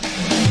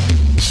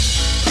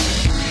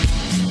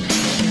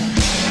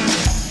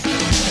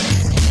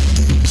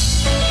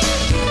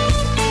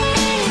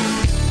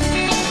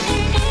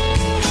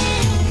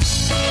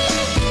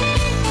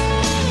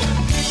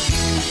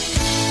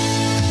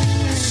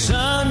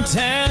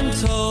 Suntan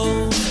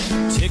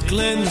toes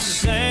tickling the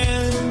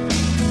sand,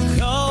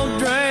 cold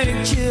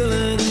drink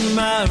chilling in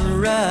my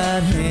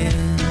right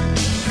hand,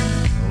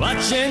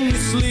 watching you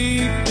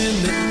sleep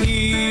in the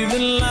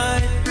evening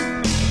light,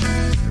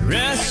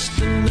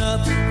 resting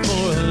up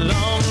for a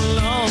long,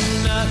 long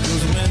night.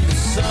 'Cause when the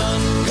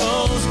sun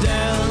goes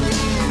down,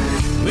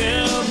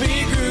 we'll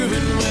be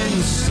grooving when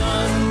the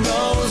sun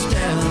goes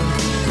down.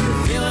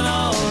 We're feeling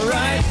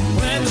alright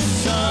when the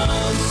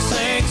sun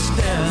sinks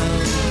down.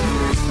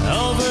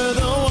 Over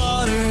the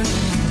water,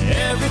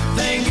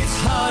 everything gets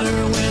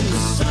hotter when the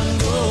sun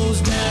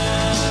goes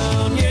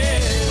down, yeah.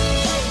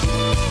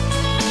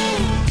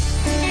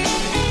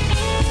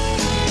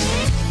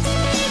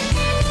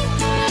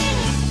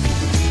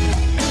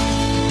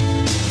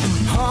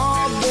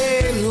 All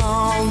day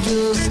long,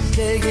 just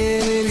taking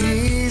it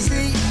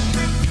easy,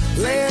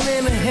 laying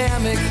in a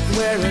hammock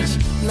where it's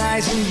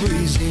nice and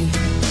breezy,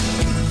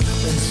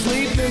 and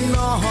sleeping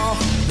off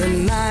the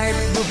night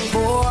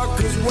before.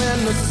 'Cause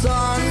when the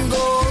sun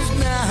goes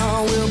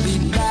down, we'll be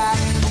back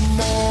for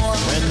more.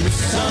 When the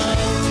sun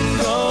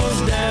goes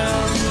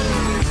down,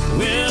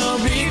 we'll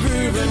be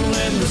grooving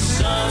when the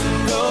sun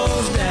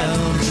goes down.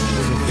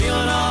 We're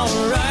feeling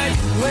alright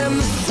when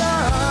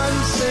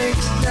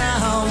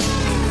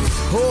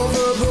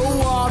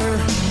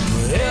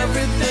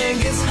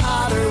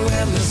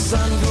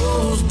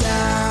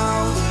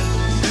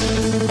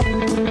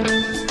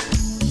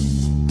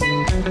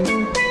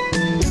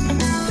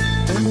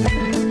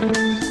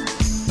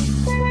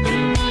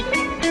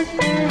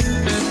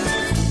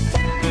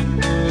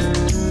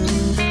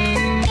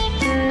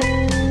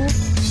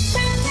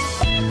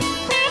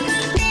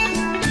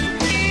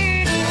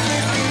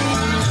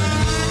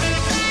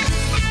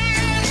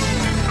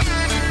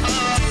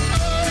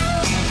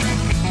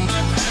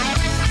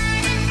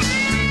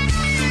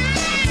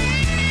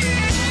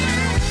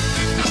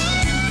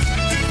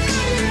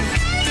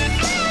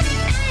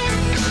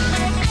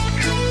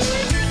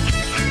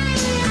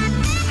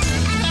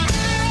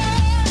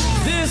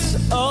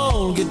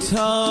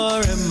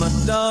guitar and my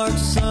dark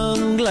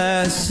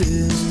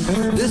sunglasses.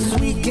 This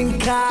sweet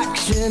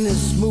concoction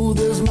is smooth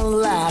as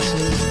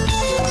molasses.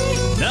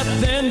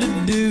 Nothing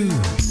to do,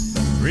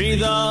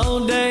 breathe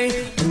all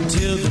day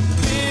until the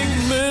big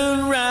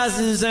moon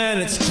rises and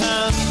it's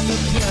time to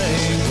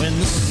play. When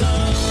the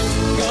sun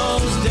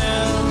goes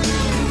down,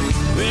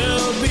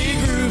 we'll be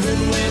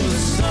grooving. When the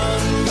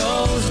sun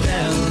goes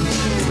down,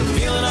 we're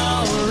feeling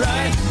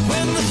alright.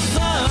 When the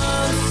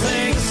sun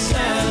sinks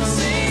down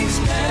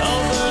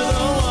over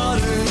the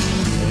water,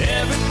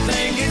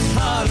 everything gets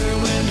hotter.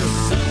 When the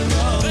sun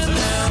goes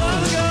down,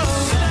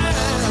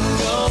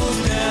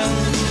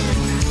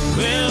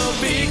 we'll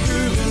be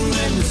grooving.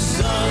 When the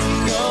sun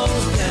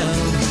goes down,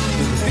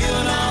 we're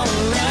feeling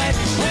alright.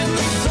 When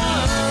the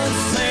sun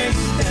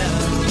sinks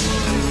down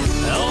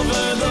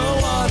over the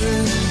water,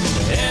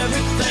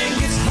 everything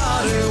gets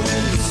hotter.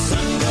 When the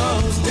sun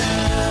goes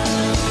down,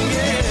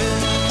 yeah.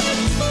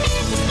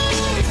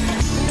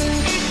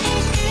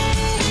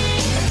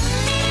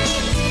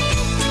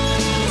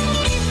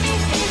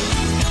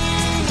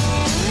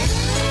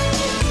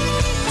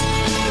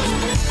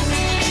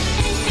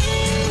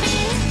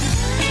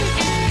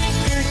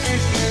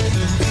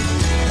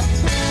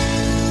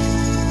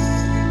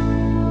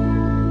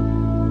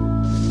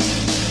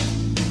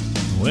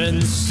 When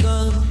the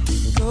sun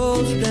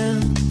goes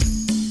down,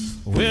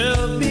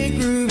 we'll be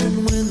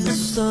grooving. When the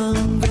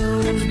sun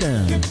goes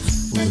down,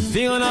 we're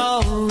feeling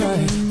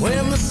alright.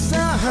 When the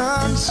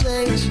sun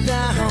sinks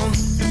down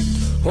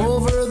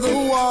over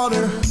the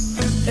water,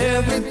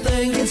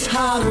 everything gets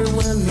hotter.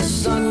 When the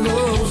sun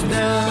goes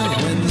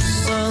down, when the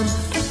sun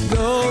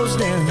goes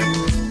down,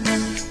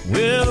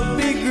 we'll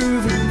be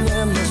grooving.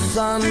 When the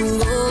sun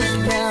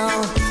goes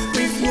down,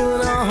 we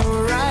feeling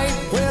alright.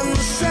 When the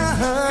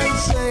sun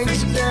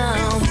sinks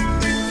down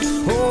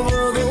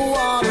over the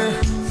water,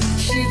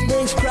 she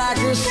thinks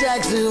crackers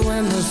sexy.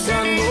 When the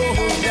sun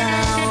goes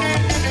down,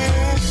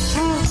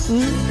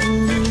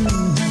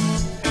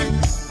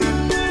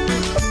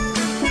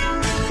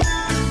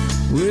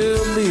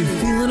 we'll be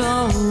feeling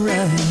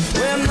alright.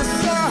 When the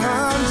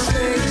sun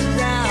sinks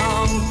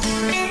down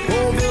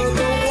over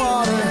the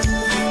water,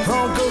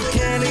 Uncle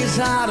Kenny's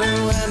hotter.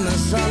 When the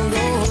sun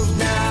goes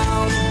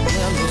down,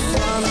 when the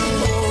sun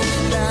goes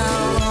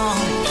down,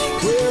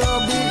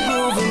 we'll be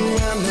grooving.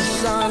 When the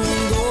sun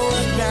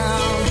goes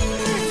down,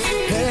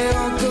 hey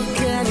Uncle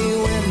Kenny,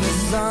 when the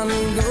sun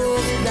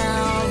goes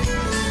down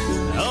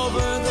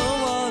over the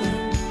water,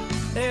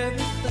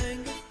 everything.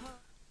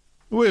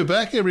 We're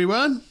back,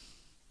 everyone.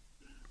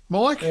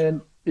 Mike,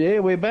 And yeah,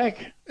 we're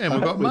back. and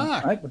we've got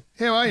Mark.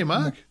 How are you,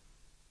 Mark?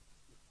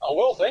 Oh,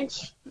 well,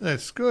 thanks.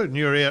 That's good. And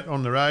you're out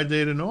on the road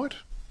there tonight?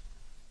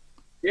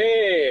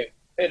 Yeah,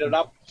 headed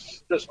up,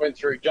 just went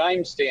through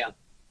Jamestown,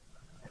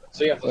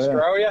 South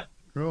Australia.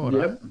 Right.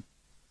 Yep. I'm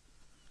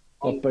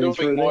I've been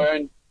through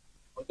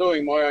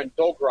doing my own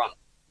dog run.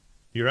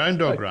 Your own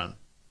dog run.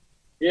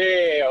 Yeah,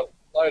 I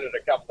loaded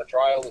a couple of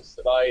trailers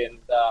today and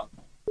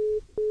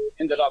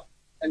ended up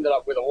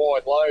with a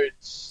wide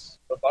loads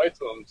for both of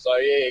them. So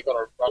yeah, got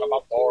to run them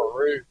up to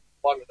Orroroo,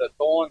 one at a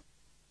time,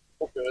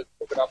 hook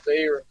it up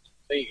there, and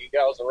then you can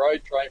go as a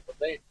road train from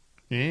there.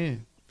 Yeah.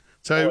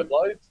 So, Wide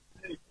loads.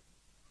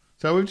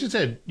 so we've just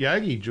had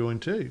Yogi join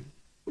too.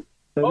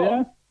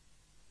 Yeah.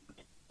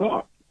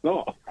 Oh,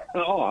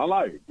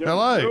 hello.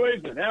 Hello. Good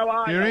evening. How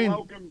are You're you? in.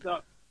 Welcome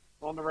to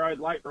On the Road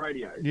Late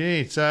Radio.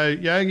 Yeah. So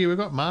Yogi, we've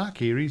got Mark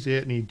here. He's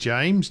out near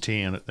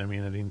Jamestown at the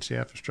minute in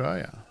South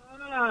Australia.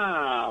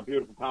 Ah,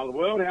 beautiful part of the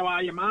world. How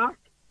are you, Mark?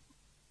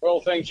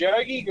 Well, thanks,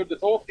 Yogi. Good to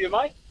talk to you,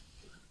 mate.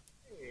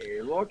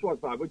 Yeah, likewise,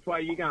 mate. Which way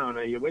are you going?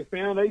 Are you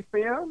westbound,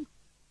 eastbound?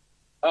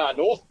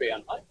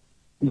 Northbound, mate.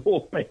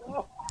 Northbound.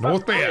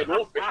 Northbound.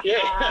 Northbound,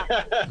 yeah.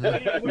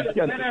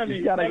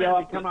 You got to go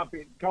up. Come up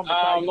in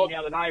conversation the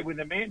other day with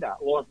Amanda.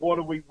 Like, what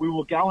are we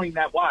were going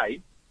that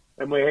way,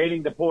 and we're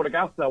heading to Port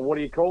Augusta. What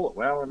do you call it?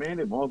 Well,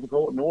 Amanda, might as well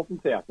call it north and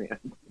south now.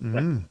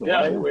 Mm.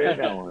 That's the way we're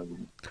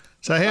going.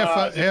 So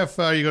how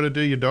far you got to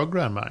do your dog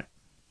run, mate?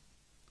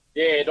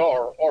 Yeah, to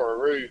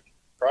Orroroo,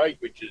 Craig,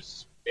 which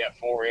is about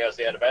 4 hours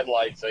out of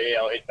Adelaide. So yeah,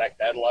 I'll head back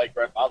to Adelaide,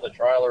 grab my other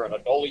trailer and a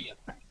dolly,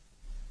 and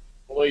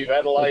leave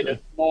Adelaide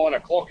at 9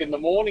 o'clock in the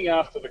morning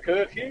after the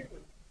curfew.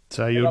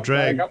 So you'll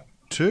drag back up.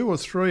 2 or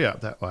 3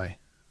 up that way.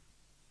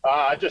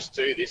 Just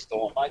 2 this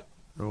time, mate.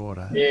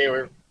 Righto.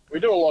 Yeah, we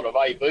do a lot of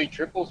AB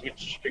triples,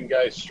 which can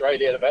go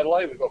straight out of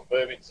Adelaide. We've got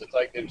permits to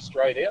take them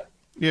straight out.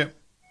 Yep.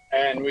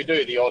 And we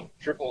do the odd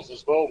triples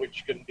as well,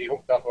 which can be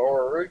hooked up at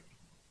Orroroo.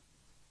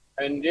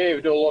 And yeah,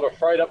 we do a lot of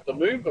freight up the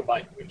Moomba,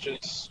 mate, which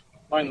is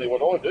mainly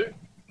what I do.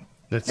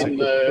 That's in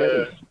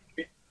it.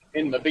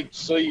 the big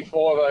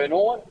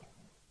C509.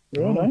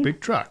 Oh,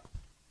 big truck.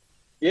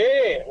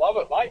 Yeah, love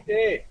it, mate.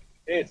 Yeah,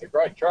 it's a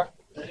great truck.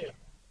 Yeah,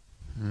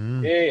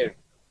 yeah,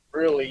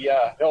 really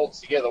holds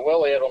together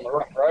well out on the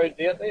rough roads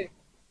out there.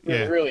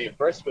 Yeah. Really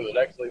impressed with it,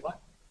 actually, mate.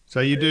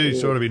 So you do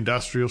sort of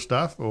industrial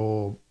stuff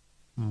or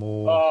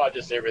more? Oh,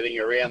 just everything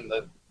around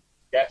the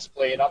gas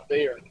plant up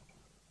there, and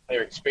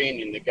they're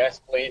expanding the gas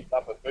plant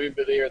up at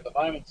Moomba there at the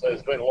moment. So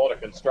there's been a lot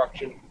of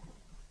construction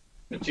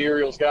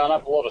materials going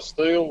up, a lot of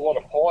steel, a lot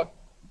of pipe.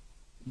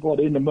 What,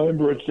 in the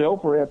Moomba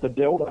itself or out the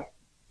Delta?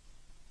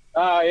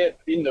 Yeah,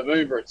 in the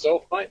Moomba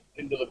itself, mate,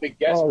 into the big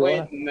gas plant,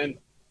 right. And then,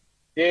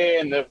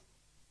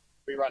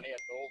 we run out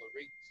to all the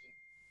rigs,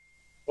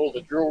 and all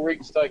the drill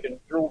rigs, taking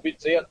drill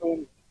bits out to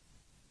them.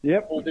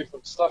 Yep. All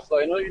different stuff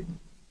they need.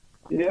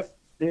 Yep.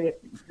 Yeah.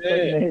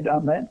 They've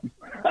done that.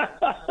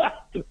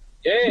 Yeah.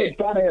 It's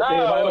fun out there,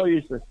 mate. I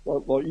used to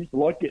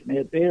like getting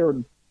out there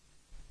and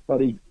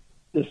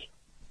just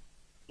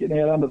getting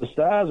out under the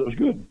stars. It was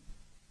good.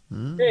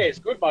 Mm. Yeah, it's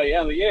good, mate.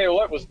 Yeah, well,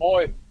 that was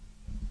all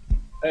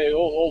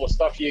the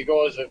stuff you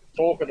guys are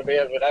talking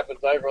about that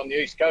happens over on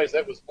the East Coast,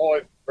 that was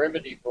my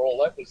remedy for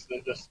all that, was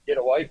to just get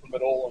away from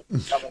it all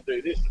and come and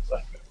do this. So,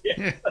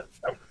 yeah.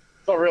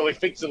 It's not really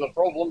fixing the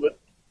problem, but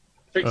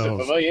fixed it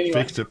for me anyway.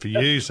 Fixed it for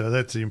you, so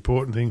that's the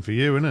important thing for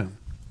you, isn't it?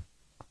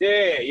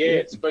 Yeah,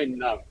 it's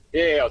been,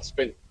 I'd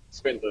spent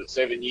the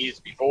 7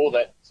 years before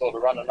that sort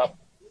of running up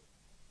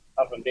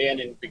and down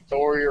in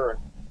Victoria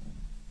and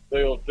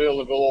dealing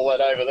with all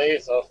that over there,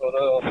 so I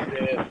thought,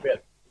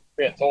 it's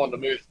about time to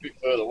move a bit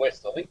further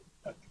west, I think.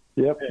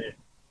 Yep. Yeah.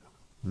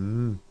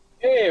 Mm.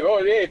 Yeah,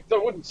 well, yeah, it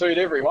wouldn't suit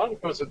everyone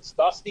because it's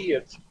dusty,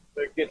 it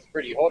gets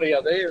pretty hot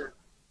out there.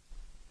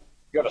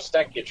 You got to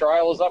stack your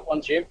trailers up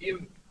once you empty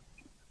them.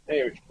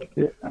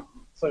 Yeah.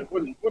 So it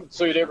wouldn't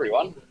suit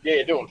everyone.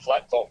 Yeah, doing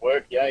flat top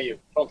work, you're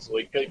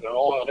constantly keeping an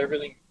eye on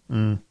everything,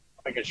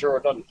 making sure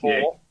it doesn't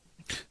fall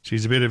off.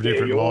 She's a bit of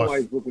different you're life.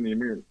 Always looking in the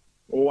mirror.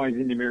 Always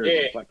in the mirror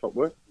flat top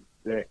work.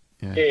 Yeah.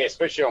 Yeah,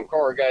 especially on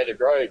corrugated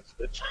roads.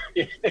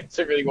 It's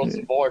everything wants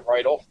to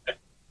vibrate off.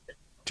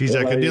 Geez,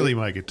 I could nearly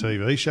make a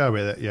TV show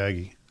about that,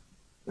 Yogi.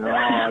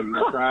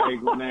 Oh,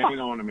 Craig, now hang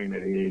on a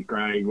minute here,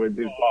 Craig. We'll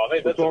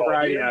talk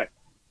radio.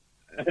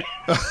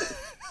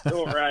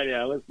 Talk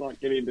radio. Let's not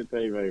get into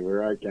TV.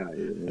 We're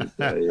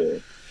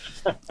okay.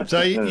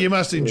 So you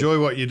must enjoy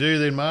what you do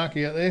then, Mark,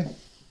 out there?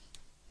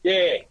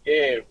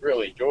 Yeah,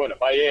 really enjoying it,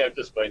 mate. Yeah, I've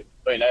just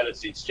been at it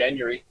since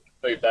January.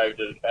 Moved over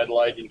to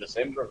Adelaide in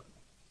December.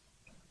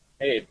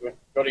 Yeah,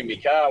 got in my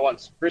car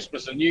once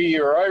Christmas and New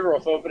Year were over. I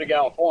thought I'd better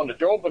go and find a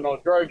job, and I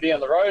drove down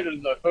the road,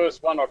 and the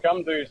first one I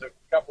come to is a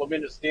couple of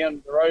minutes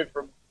down the road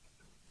from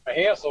my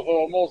house. I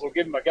thought I might as well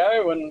give them a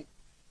go, and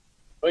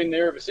been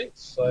there ever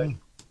since. So,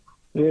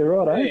 yeah,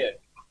 right, eh?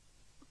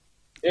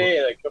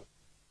 Yeah, they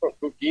got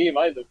good gear,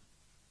 mate. The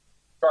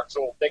truck's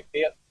all decked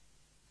out,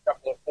 a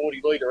couple of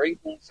 40-litre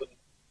equals and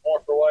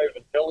microwave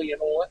and telly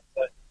and all that.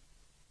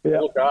 So they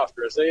look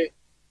after us there.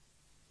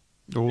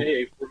 Oh.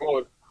 Yeah,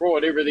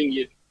 provide everything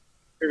you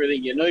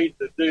need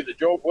to do the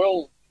job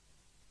well.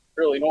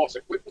 Really nice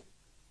equipment.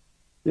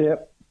 Yeah.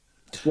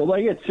 Well,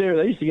 they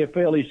used to get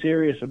fairly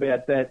serious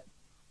about that.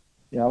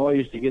 You know, I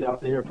used to get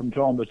up there from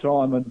time to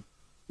time, and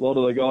a lot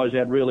of the guys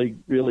had really,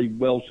 really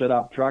well set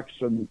up trucks,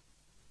 and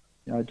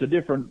you know, it's a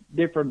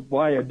different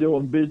way of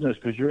doing business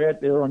because you're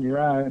out there on your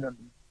own, and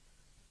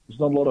there's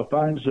not a lot of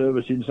phone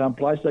service in some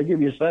place. They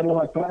give you a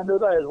satellite phone, do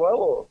they, as well?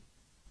 Or?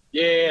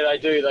 Yeah, they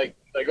do.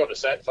 They got a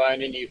sat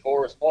phone in here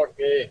for us, Mike.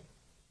 Yeah.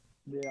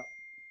 Yeah.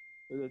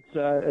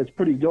 It's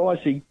pretty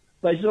dicey.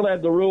 They still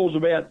have the rules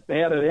about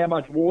how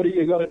much water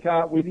you got to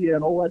cart with you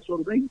and all that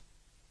sort of thing.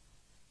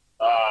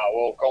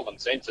 Well, common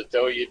sense would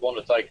tell you you'd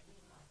want to take.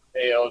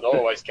 Yeah, I'd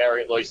always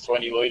carry at least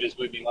 20 litres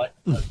with me,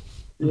 mate.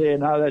 Yeah,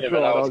 no, that's never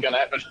right. know what's going to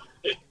happen.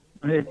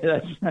 Yeah,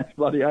 that's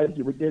bloody oath.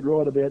 You were dead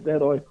right about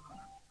that.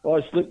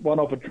 I slipped one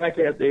off a track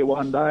out there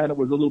one day, and it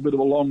was a little bit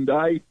of a long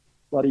day,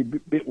 bloody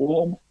bit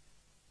warm.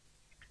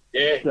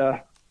 Yeah.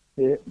 But,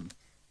 yeah.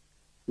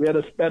 We had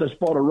a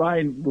spot of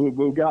rain. We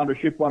were going to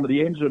ship one of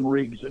the engine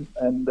rigs,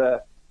 and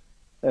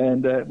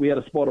we had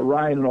a spot of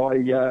rain, and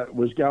I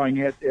was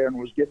going out there, and it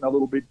was getting a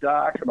little bit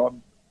dark,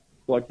 and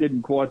I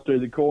didn't quite see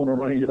the corner,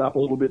 and I ended up a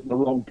little bit in the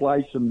wrong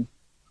place, and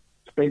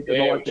spent the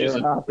night there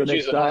and half the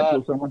next day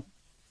until someone.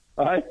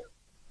 Hey?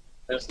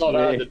 It's not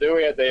hard to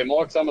do out there,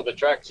 Mike. Some of the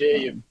tracks,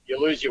 you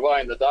lose your way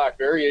in the dark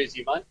very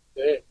easy, mate.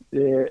 Yeah,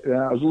 it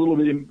was a little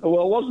bit.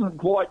 Well, it wasn't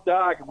quite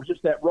dark. It was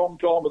just that wrong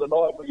time of the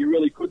night where you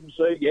really couldn't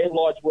see. Your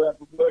headlights weren't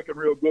working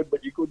real good,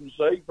 but you couldn't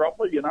see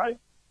properly, you know.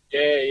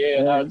 Yeah,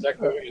 I know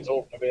exactly what you're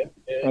talking about.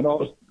 Yeah. And I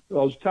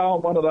was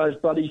towing one of those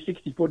bloody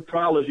 60-foot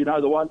trailers, you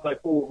know, the ones they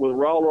pull with a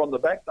roller on the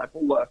back. They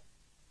pull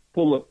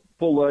the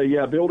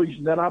buildings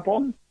and that up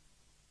on.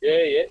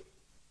 Yeah.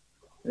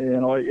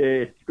 And I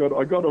got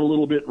it a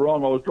little bit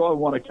wrong. I was driving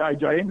one of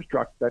KJM's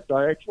trucks that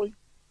day, actually.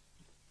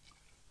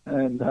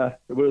 And I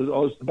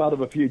was the butt of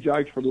a few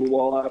jokes for a little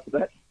while after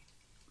that.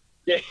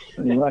 Yeah.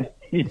 Anyway,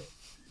 they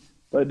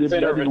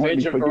didn't let me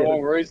attention for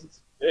wrong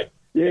reasons. Yeah.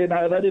 Yeah,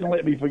 no, they didn't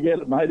let me forget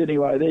it, mate.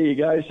 Anyway, there you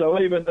go. So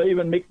even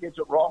Mick gets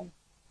it wrong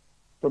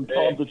from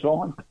time to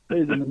time.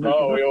 We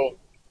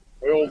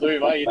all do,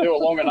 mate. You do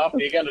it long enough,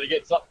 you're going to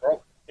get something wrong.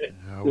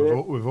 Yeah.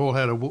 We've all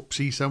had a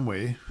whoopsie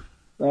somewhere.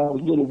 It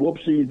was a little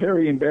whoopsie,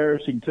 very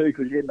embarrassing too,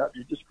 because you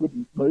just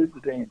couldn't move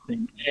the damn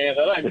thing. Yeah,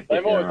 they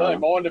don't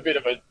mind a bit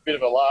of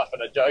a laugh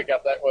and a joke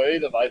up that way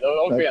either, mate.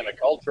 I found a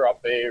culture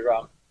up there.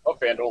 I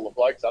found all the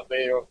blokes up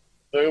there I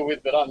deal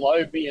with that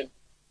unload me, and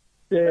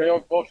Yeah.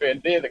 I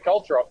found there the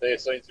culture up there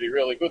seems to be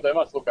really good. They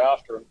must look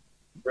after them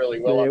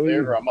really well up there.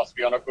 Everyone must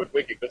be on a good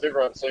wicket because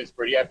everyone seems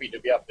pretty happy to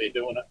be up there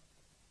doing it.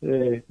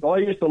 Yeah, I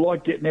used to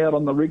like getting out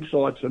on the rig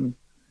sites and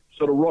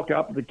sort of rock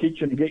up to the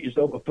kitchen and get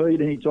yourself a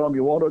feed anytime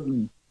you wanted,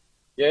 and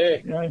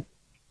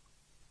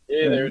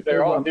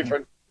they're all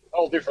different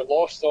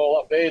lifestyle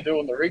up there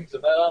doing the rigs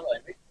and that, aren't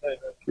they, Mick?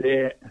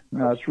 Yeah,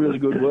 no, it's really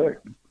good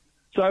work.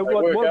 So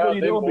what were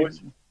you doing?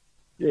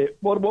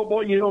 What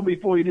were you doing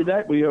before you did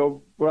that? Were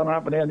you running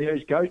up and down the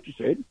east coast? You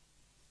said.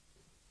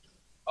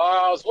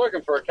 I was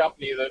working for a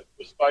company that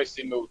was based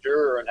in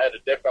Mildura and had a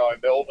depot in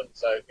Melbourne,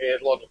 so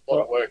had a lot of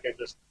work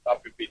just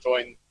up in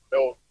between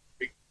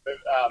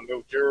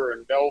Mildura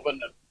and Melbourne,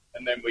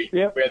 and then we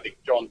had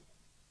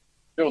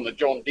doing the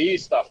John Deere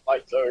stuff,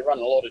 mate. So we run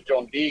a lot of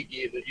John Deere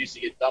gear that used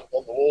to get dumped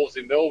on the walls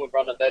in Melbourne,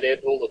 running that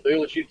out to all the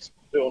dealerships,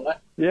 doing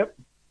that. Yep.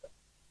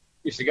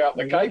 Used to go up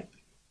the Cape a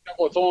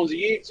couple of times a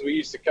year, so we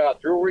used to cart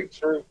drill rigs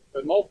through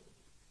the mob.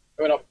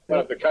 Went up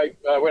the Cape,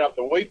 went up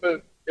to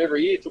Weipa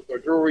every year, took the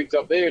drill rigs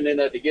up there, and then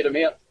had to get them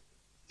out a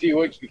few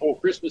weeks before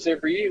Christmas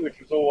every year, which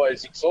was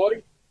always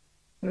exciting.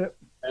 Yep.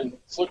 And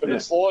slipping and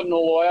sliding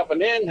all the way up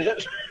and down.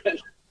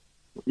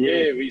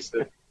 We used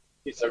to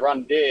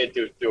run there,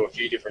 do a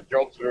few different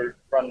jobs. We were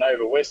running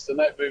over west and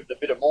that, moved a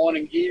bit of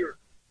mining gear.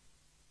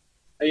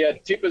 And you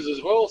had tippers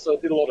as well, so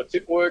I did a lot of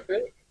tip work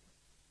there.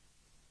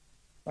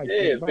 A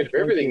bit of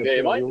everything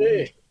there,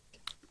 mate.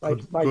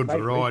 Good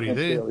variety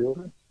there.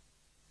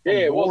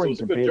 It was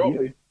a good job.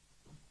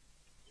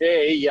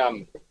 He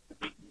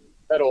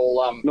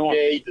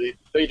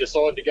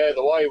decided to go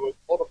the way a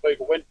lot of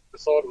people went,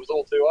 decided it was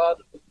all too hard,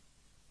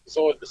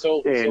 decided to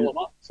sell them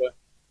up. So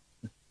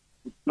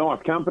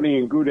nice company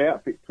and good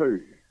outfit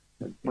too.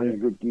 Plenty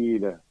of good gear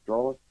to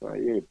drive.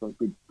 So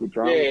good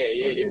drive.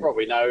 You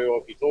probably know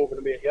what you're talking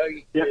about,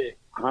 Yogi. Yeah,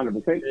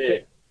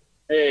 100%.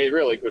 Yeah,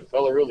 really good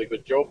fella, really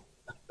good job.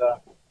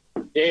 But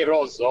I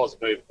was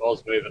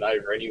moving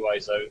over anyway,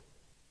 so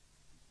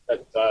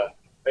that.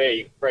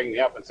 He rang me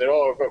up and said,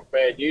 "Oh, I've got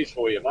bad news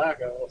for you,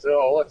 Mark." I said,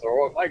 "Oh, that's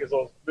all right, mate, because I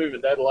was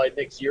moving to Adelaide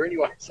next year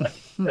anyway." So,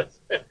 it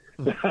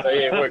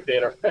worked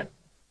out all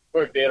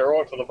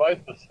right for the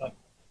both of us. So,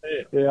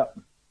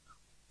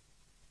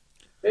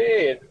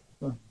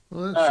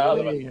 Well,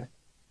 other than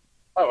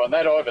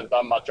that, I haven't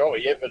done much of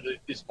it yet, but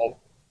this mob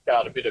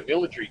got a bit of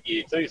military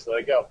gear too, so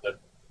they go up to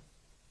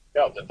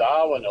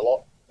Darwin a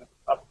lot,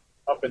 up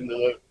into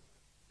the.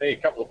 A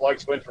couple of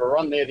blokes went for a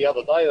run there the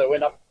other day. They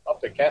went up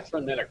to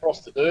Catherine, then across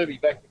to Derby,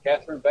 back to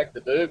Catherine, back to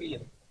Derby,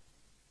 and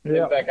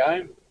then back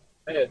home.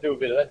 Do a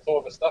bit of that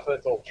type of stuff.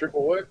 That's all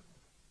triple work.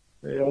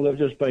 Yeah, well, they've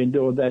just been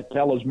doing that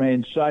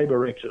talisman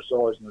sabre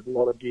exercise, and there's a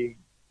lot of gear.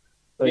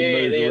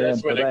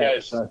 That's when it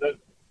goes.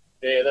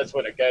 That's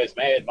when it goes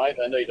mad, mate.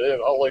 They need to have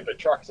a whole heap of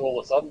trucks all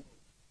of a sudden.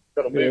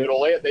 Got to move it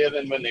all out there.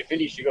 Then when they're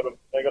finished, they got to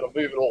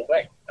move it all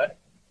back.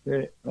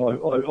 Yeah,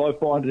 I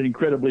find it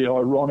incredibly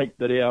ironic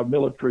that our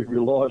military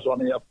relies on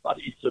our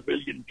bloody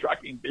civilian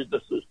trucking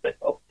businesses to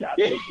help get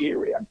their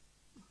gear out.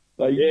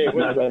 They used to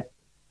have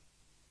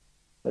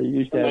they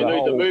need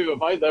to move it,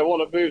 mate. They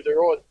want to move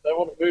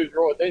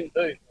right then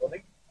too, I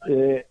think.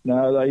 Yeah,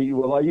 no, they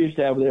used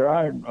to have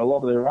a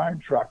lot of their own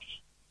trucks,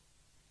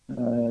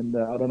 and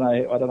I don't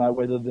know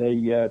whether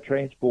the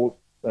transport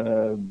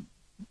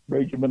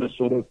regiment is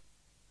sort of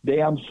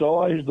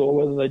downsized or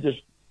whether they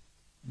just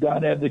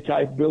don't have the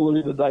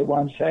capability that they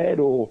once had,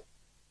 or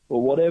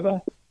whatever.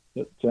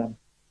 But I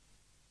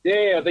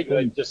think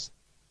they just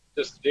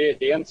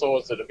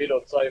downsized it a bit.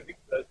 I'd say they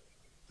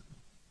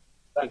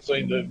don't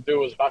seem to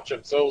do as much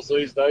themselves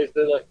these days,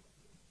 do they?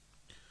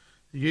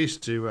 They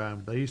used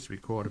to be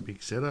quite a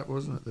big setup,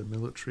 wasn't it? The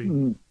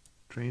military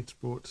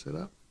transport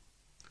setup.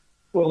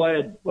 Well,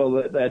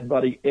 they had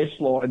bloody S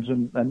lines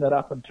and that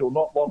up until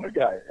not long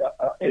ago.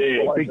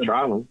 Big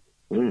trailers.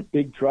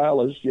 Big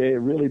trailers,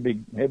 really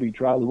big, heavy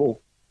trailers. Well,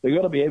 they've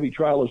got to be heavy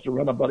trailers to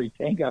run a bloody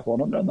tank up on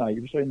them, don't they?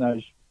 You've seen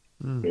those?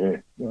 Yeah.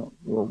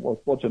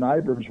 Well, what's an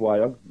Abrams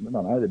weigh? I don't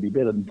know. They'd be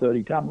better than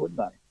 30 tonne, wouldn't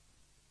they?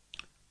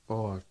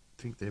 Oh, I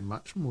think they're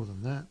much more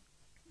than that.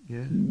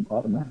 Yeah.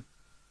 I don't know.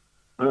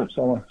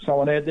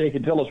 Someone out there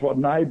can tell us what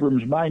an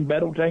Abrams main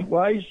battle tank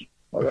weighs?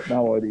 I've got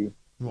no idea.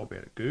 Might be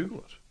able to Google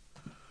it.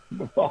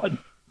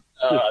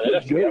 They'd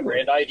have to be up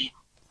around 80.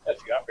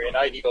 That's up around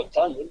 80 odd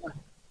tonne, wouldn't they?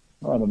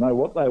 I don't know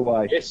what they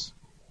weigh. Yes,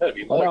 that'd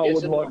be my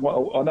guess. I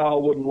know I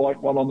wouldn't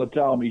like one on the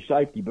tail of my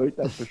safety boot,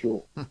 that's for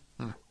sure.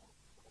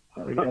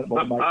 That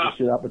might make you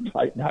sit up and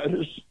take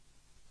notice.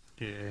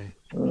 Yeah.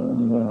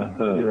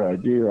 Dear, oh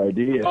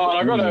dear. Oh,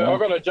 I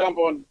got to jump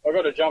on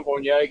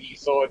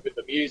Yogi's side with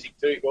the music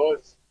too,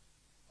 guys.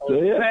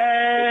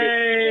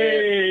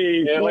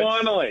 Hey,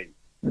 finally.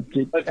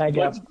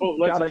 Let's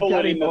pull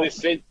it into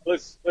this.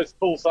 Let's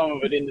pull some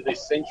of it into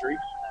this century.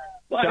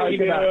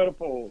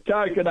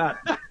 Coconut.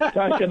 This is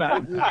working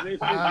out really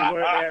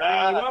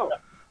well.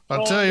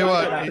 I'll tell you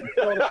what.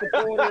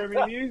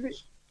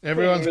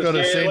 Everyone's got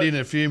to send in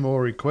a few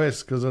more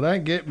requests because I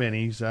don't get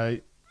many. So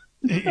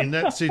in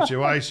that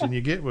situation,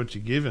 you get what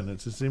you're given.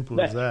 It's as simple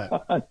as that.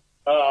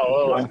 Oh,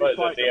 well, I suppose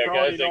that's how it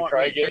goes then,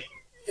 Craig.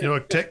 You know,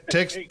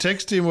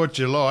 text him what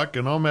you like,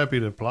 and I'm happy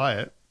to play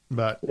it.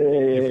 But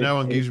if no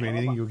one gives me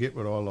anything, you'll get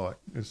what I like.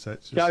 That's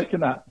just...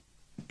 Coconut.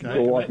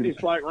 Let this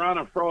bloke run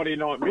a Friday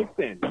night mix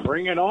then.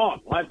 Bring it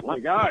on. Let's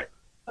go.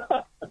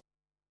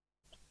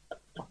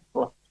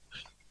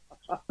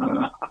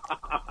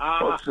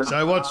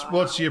 So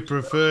what's your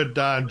preferred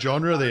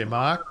genre there,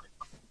 Mark?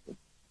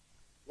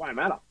 Won't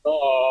matter.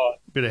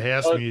 Bit of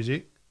house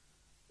music.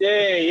 Yeah,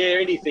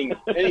 anything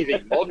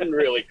modern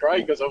really,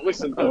 Craig, because I've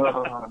listened to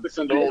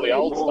all the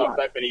old stuff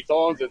that many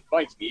times. It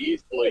makes me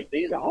ears bleed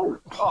in.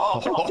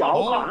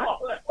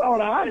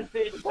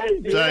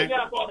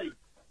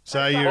 So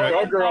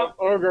I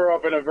grew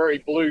up in a very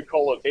blue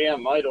collar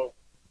town, mate.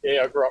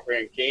 I grew up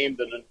around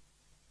Camden, and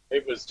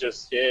it was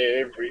just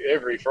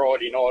every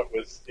Friday night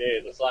was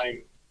the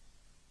same.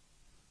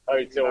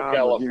 Hotel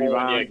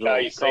California,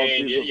 KC,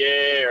 mate,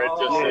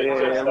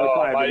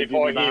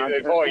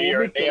 if I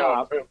hear it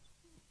now,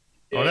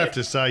 I'd have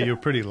to say you're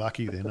pretty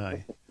lucky then,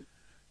 eh?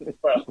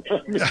 Well,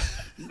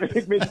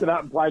 mix it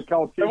up and play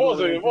cold. It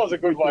was a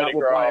good way to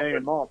grow up.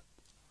 Well,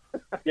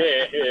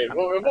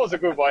 it was a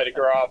good way to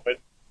grow up, but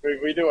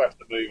we do have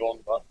to move on.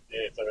 But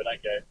so we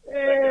don't go.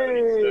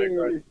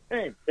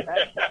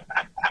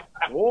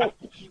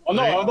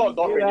 I'm not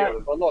knocking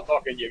you. I'm not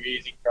knocking your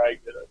music, Craig.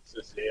 But it's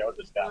just I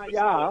just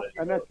can't.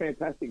 And that's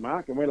fantastic,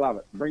 Mark, and we love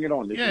it. Bring it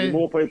on. There's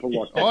more people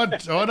like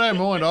that. I don't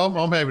mind.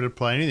 I'm happy to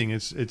play anything.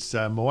 It's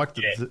Mike.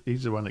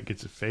 He's the one that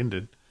gets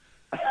offended.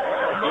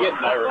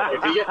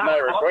 If you get no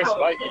request,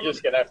 mate, you're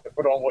just gonna have to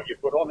put on what you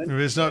put on. If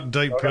it's not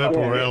Deep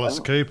Purple or Alice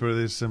Cooper,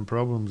 there's some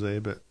problems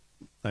there. But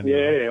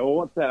anyway. Or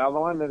what's that other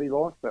one that he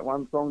likes? That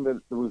one song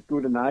that was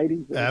good in the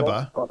 80s.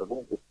 ABBA.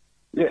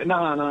 Yeah,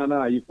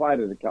 no. You played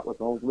it a couple of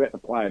times. We had to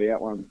play it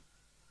out one.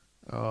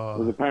 Oh.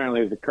 Because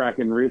apparently it's a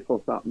cracking riff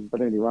or something.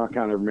 But anyway, I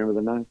can't even remember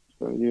the name.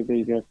 So there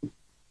you go.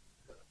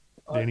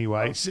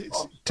 Anyway,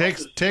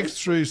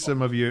 text through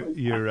some of your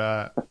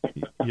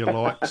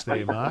likes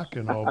there, Mark,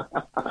 and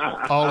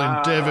I'll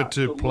endeavour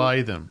to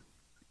play them.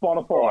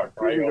 Spotify.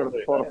 You've got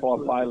a Spotify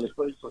playlist.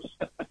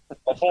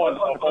 I'll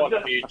find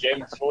a few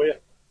gems for you.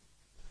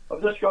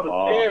 I've just got to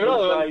but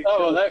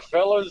other than that,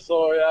 fellas,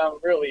 I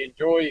really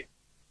enjoy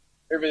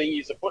everything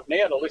you're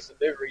putting out. I listen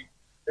to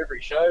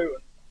every show.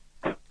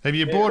 Have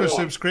you bought a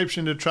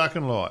subscription to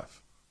Truckin'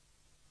 Life?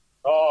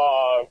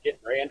 Oh,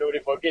 getting around to it.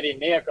 If I get in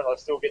now, can I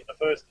still get the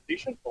first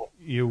edition?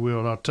 You will.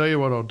 And I'll tell you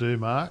what I'll do,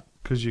 Mark,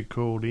 because you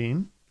called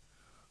in.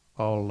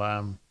 I'll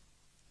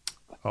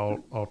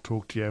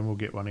talk to you and we'll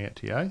get one out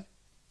to you.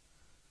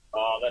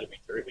 Oh, that'd be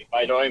terrific,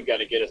 mate. I am going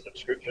to get a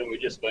subscription.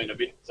 We've just been a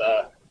bit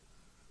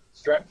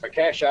strapped for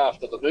cash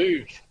after the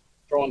move,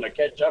 trying to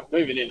catch up.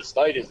 Moving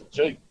interstate isn't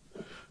cheap.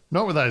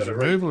 Not with those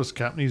removalist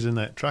companies in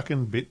that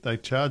trucking bit. They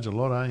charge a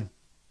lot, eh?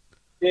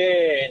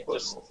 Yeah,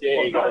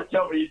 you got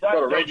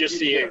to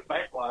register you.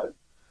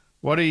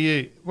 What are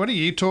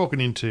you talking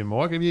into,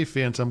 Mike? Have you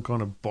found some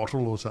kind of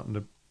bottle or something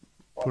to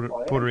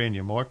put around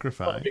your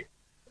microphone?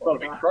 Got a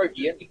bit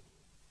croaky, hasn't it?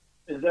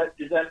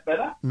 Is that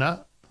better?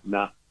 No.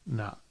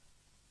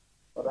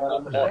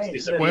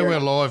 When we're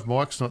live,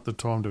 Mike's not the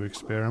time to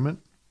experiment.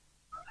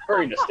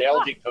 Very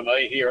nostalgic for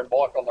me hearing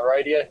Mike on the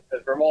radio.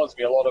 It reminds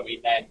me a lot of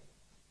me nan.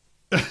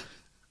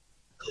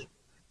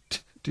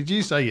 Did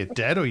you say your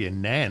dad or your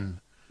nan?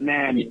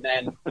 Nan. Your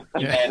nan.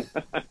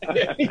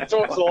 He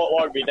talks a lot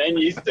like me nan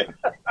used to.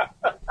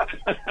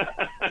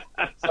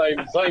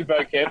 Same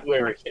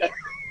vocabulary.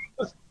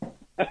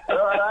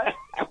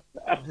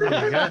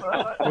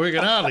 We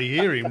can hardly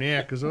hear him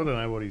now because I don't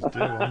know what he's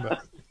doing.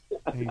 But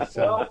he's,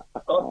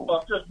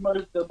 I've just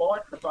moved the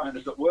microphone.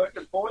 Is it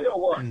working for you or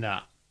what?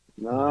 Nah.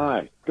 No,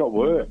 it's got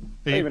work.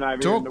 Even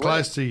over talk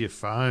close to your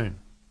phone.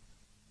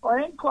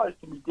 I am close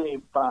to my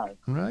damn phone.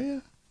 Are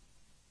you?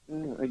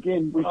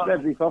 Again, we should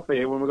have this off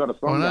here when we've got a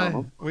song going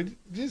on. We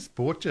just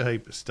bought you a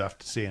heap of stuff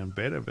to sound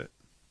better, but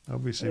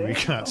obviously we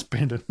can't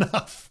spend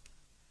enough.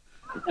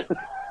 I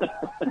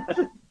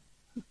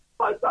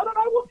don't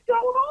know what's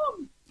going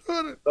on.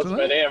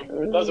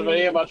 Doesn't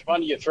matter how much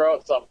money you throw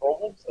at some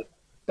problems. It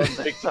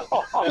doesn't fix it.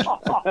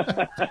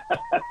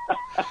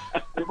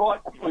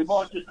 we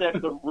might just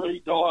have to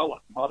redial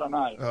it. I don't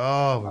know.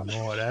 Oh, we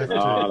might have to.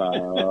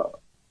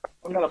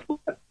 I'm going to put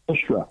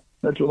extra.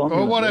 That's what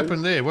I'm what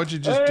happened there? What did you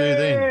just do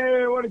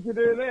then? What did you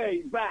do there?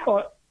 He's back.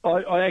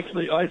 I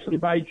actually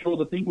made sure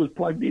the thing was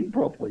plugged in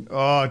properly.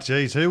 Oh,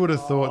 geez. Who would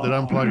have thought that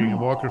unplugging a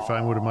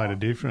microphone would have made a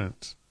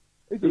difference?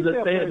 Does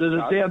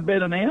it sound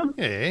better now?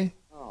 Yeah.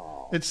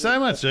 It's so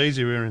much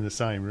easier when we're in the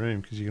same room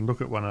because you can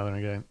look at one another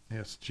and go,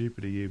 how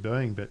stupid are you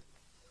being? But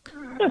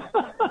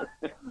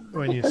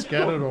when you're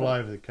scattered all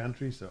over the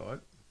countryside,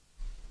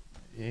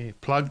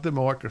 plug the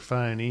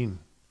microphone in.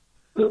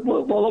 Well,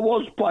 it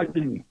was plugged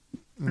in.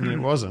 It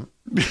wasn't.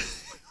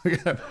 We're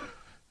gonna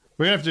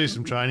have to do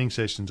some training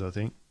sessions, I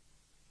think.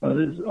 I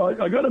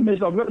got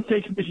I've got a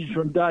text message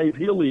from Dave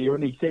Hill here,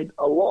 and he said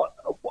a lot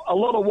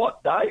of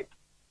what, Dave?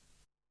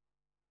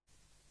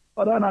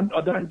 I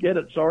don't get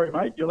it. Sorry,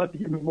 mate. You'll have to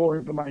give me more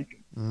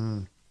information.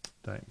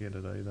 Don't get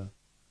it either.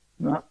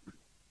 No.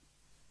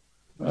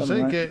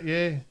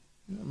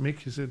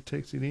 Mick has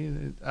texted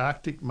in.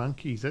 Arctic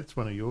monkeys. That's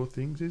one of your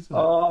things, isn't it?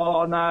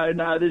 Oh,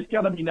 no. There's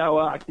going to be no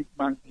Arctic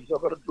monkeys.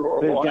 I've got to draw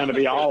a line. There's going to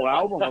be a whole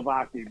album of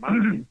Arctic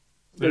monkeys.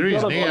 There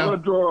is now.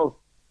 I've got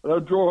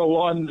to draw a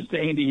line in the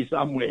sand here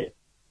somewhere.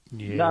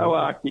 Yeah. No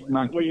Arctic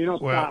monkeys. Well, you're not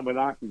starting with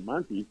Arctic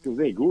monkeys because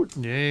they're good.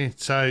 Yeah,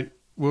 so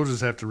we'll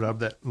just have to rub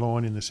that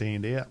line in the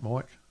sand out,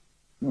 Mike.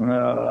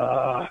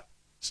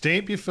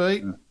 Stamp your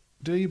feet.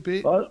 Do your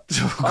bit. I'm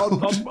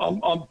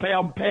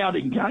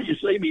pounding. Can't you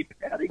see me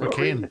pounding?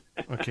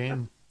 I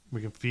can.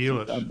 We can feel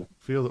it.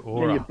 Feel the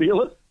aura. Can you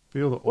feel it?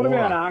 Feel the What aura.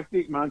 about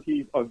Arctic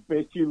monkeys? I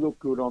bet you look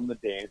good on the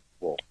dance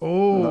floor.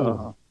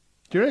 Oh.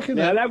 Do you reckon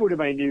Now, that would have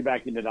been you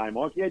back in the day,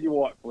 Mike. You had your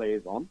white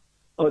flares on.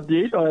 I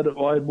did. I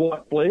had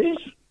white flares.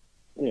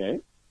 Yeah.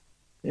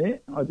 Yeah,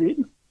 I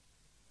did.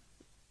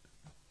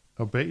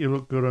 I bet you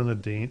look good on the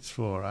dance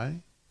floor, eh?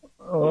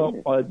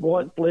 I had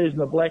white flares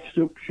and a black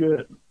silk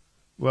shirt.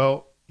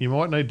 Well, you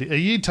might need to... Are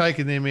you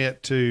taking them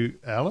out to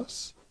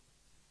Alice?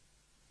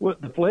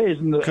 What, the flares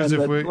and the, Because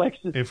black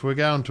silk? if we're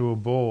going to a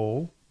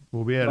ball,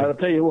 we'll be able I'll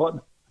tell you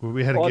what. we'll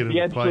be able to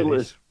get them to play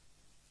this.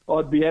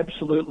 I'd be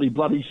absolutely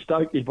bloody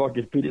stoked if I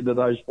could fit into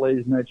those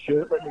flares and that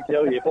shirt. Let me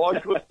tell you, if I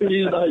could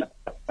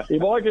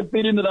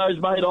fit into those,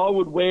 mate, I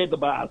would wear the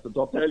bastards.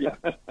 I'll tell you.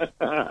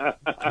 Right.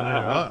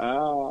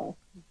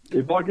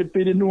 If I could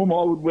fit into them,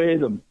 I would wear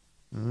them.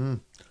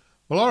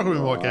 Well, I reckon we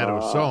might go to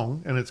a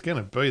song, and it's going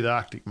to be the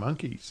Arctic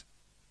Monkeys.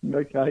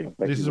 Okay.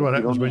 This is what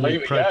happens when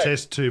you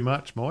protest too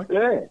much, Mike.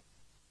 Yeah.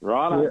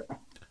 Right. Yeah.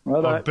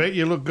 Right. I bet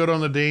you look good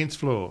on the dance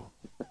floor.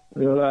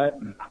 Right.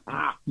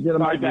 You got to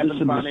make me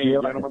listen to this,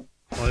 gentlemen.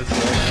 Let's go.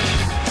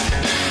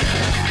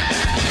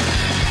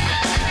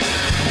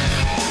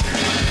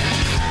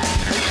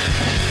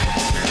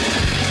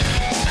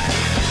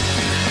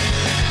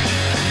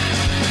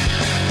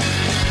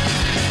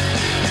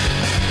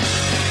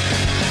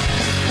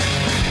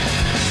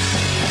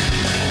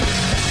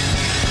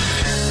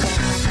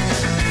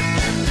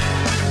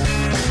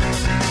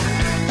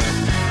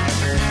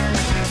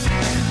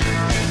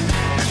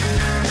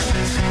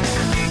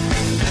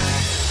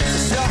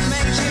 Stop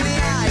making the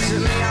eyes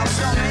at me, I'll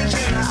stop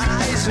making the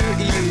eyes at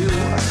you.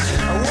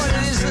 What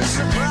it is that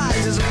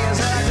surprises me is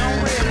that I don't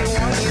really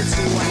want you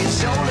to. When your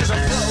shoulders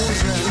are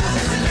frozen,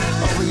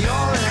 oh,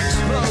 you're an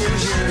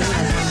explosion.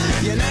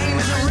 Your name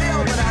isn't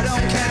real, but I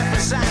don't care for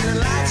sign. The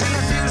lights in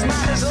the fuse,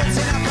 my results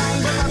in a bang,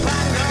 but my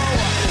bango.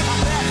 I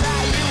bet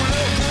that you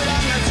look good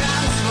on the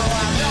dance floor.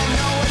 I don't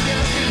know if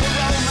you're looking for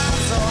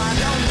romance, or I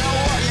don't know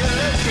what you're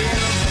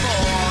looking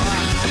for.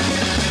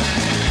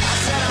 I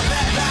said I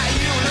bet that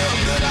you look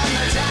good on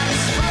the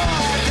dance floor.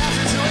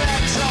 Dancing to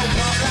electro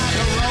pop like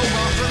a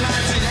robot from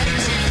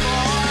 1984.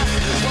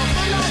 Well,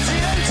 from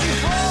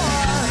 1984.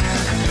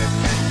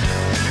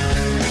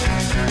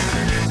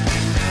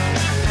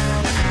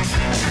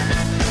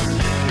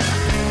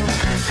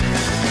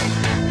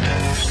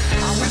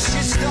 I wish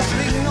you'd stop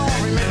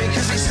ignoring me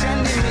because it's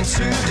sending me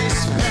to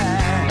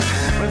despair.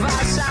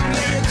 Without sound,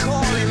 yeah, you're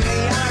calling me,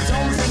 and I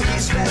don't think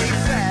it's very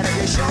fair that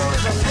your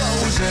shoulders are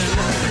frozen.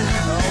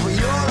 Oh, but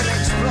you're an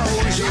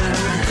explosion.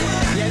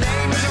 Your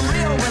name isn't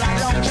real, but I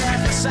don't care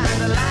for sign.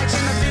 The lights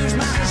in the fuse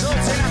might result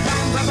in a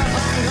bang, bang, bang,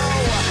 bang. Oh,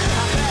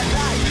 I bet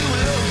that you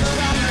look good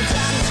on the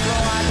dance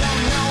floor. I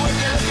don't know if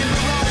you're looking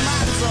for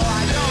romance, or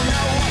I don't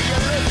know what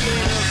you're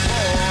looking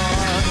for.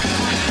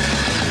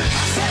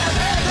 I said I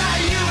bet that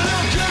you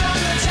look good on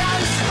the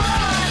dance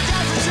floor.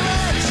 Dancing to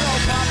electro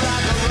pop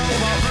like a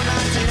robot from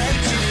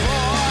 1984.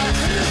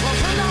 Well,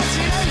 from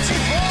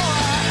 1984.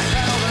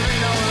 Hell, there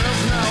ain't no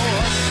enough, no.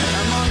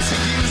 And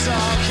Montague's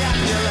all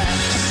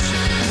Capulets.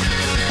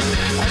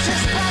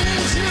 Just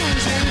banging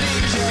tunes in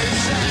DJ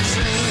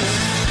sections.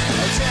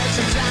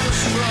 Dirty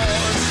dance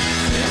floors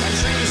and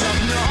dreams of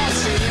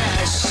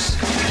naughtiness.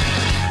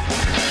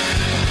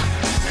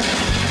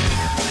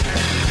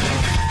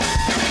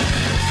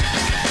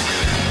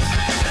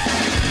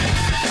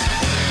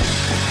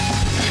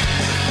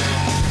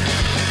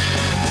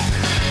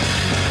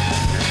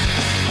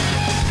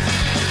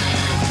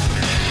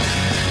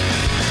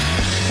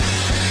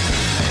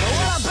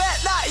 Well, I bet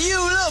that you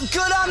look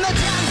good on the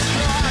dance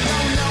floor. I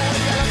don't know if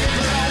you're looking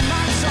for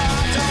romance, or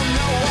I don't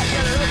know what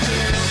you're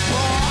looking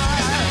for.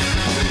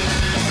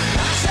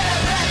 I said I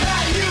bet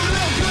that you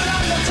look good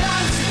on the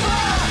dance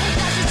floor.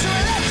 Dancing to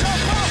electro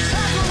pop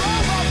like a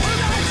robot from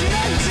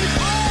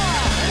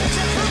 1984.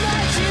 Just from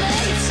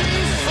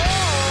 1984.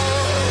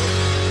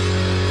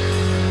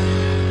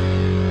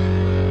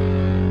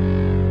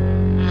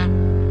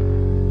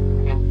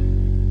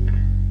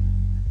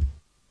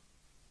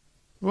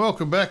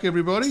 Welcome back,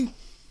 everybody.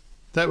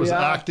 That was We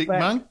are Arctic back.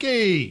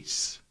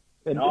 Monkeys.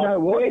 And you know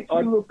what?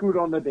 You look good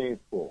on the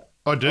dance floor.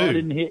 I do. I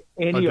didn't hear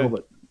any I of do.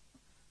 it.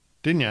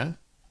 Didn't you?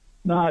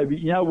 No, but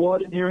you know why I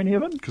didn't hear any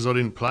of it? Because I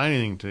didn't play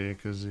anything to you,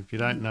 because if you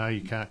don't know,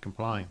 you can't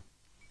complain.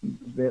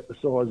 About the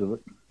size of it.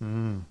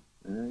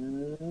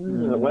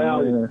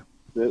 Well,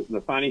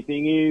 the funny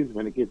thing is,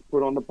 when it gets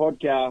put on the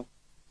podcast,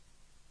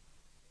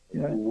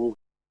 Yeah. we'll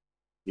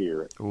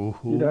hear it. Ooh.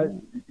 You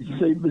know,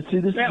 see, this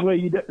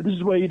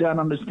is where you don't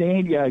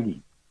understand,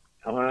 Yogi.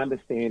 I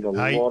understand a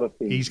Hey, lot of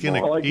things. he's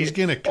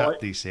gonna cut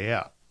this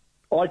out.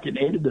 I can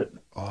edit it.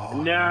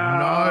 Oh, No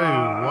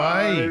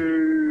way.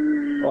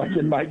 I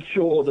can make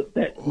sure that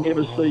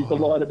never sees the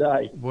light of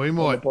day. We on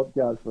might the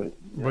podcast feed.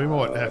 we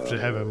might have to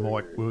have a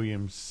Mike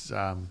Williams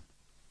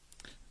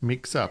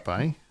mix up,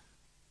 eh?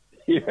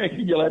 You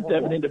reckon you'll have to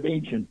have an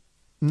intervention?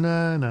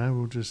 No,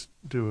 we'll just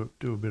do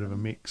a bit of a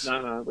mix.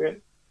 No,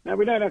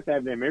 we don't have to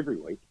have them every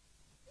week.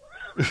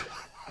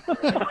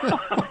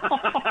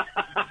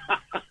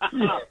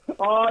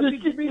 Oh,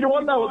 you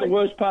want to know what the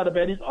worst part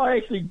about it is? I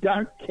actually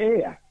don't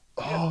care.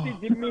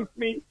 Did you miss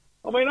me?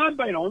 I mean, I've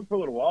been on for a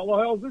little while.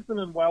 I was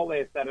listening well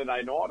there Saturday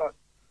night.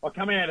 I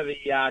come out of the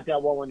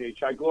Dalwalla News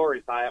Show,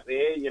 glorious day up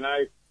there, you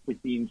know,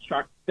 with the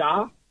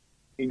instructor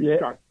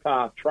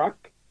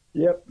truck.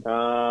 Yep.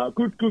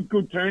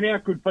 Good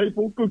turnout, good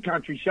people, good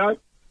country show.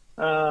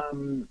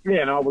 And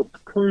I was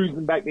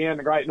cruising back down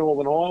the Great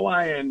Northern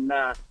Highway, and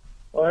I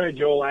heard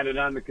you all had it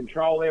under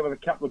control there with a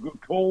couple of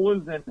good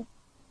callers and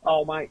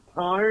old mate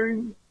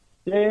Tone.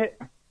 Yeah.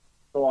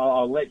 So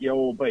I'll let you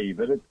all be,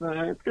 but it's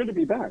good to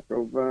be back.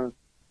 I've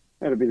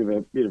had a bit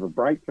of a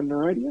break from the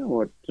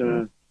radio,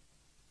 due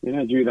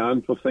to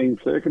unforeseen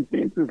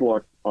circumstances,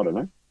 like, I don't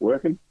know,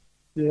 working.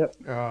 Yep.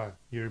 Oh,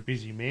 you're a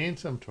busy man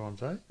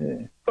sometimes, eh?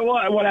 Yeah. So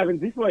what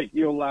happens this week?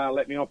 You'll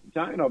let me off the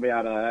chain. I'll be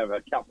able to have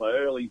a couple of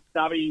early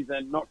stubbies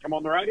and not come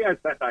on the radio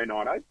Saturday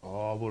night, eh?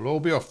 Oh, we'll all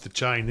be off the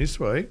chain this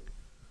week.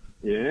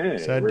 Yeah.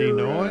 Saturday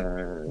night,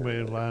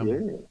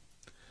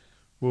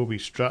 we'll be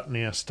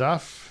strutting our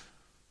stuff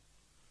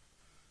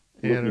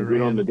out Looking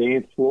good on the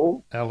dance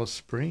floor. Alice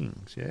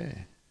Springs,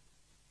 yeah.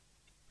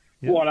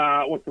 Yep.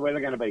 What's the weather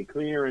going to be?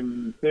 Clear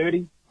and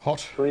 30?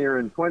 Hot. Clear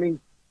and 20?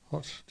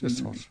 Hot,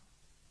 just hot.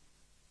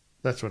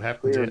 That's what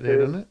happens Clear out there,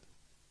 doesn't it?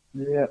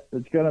 Yeah,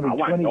 it's going to be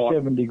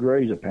 27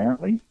 degrees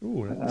apparently.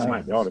 Ooh, It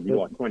might be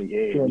like 20,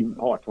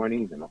 high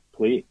 20s and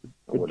clear.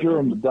 But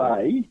during the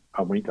day,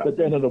 but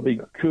then it'll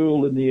be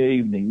cool in the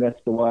evening. That's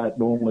the way it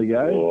normally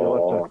goes.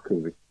 Oh, a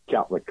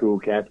couple of cool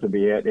cats will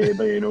be out there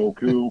being all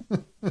cool.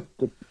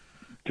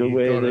 to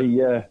wear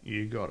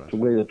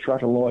the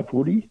trucker life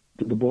hoodie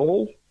to the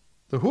ball.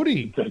 The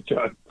hoodie.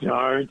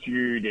 Don't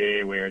you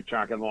dare wear a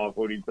truck and life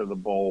hoodie to the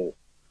ball.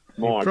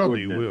 You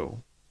probably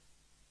will.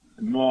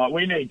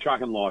 We need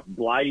truck and life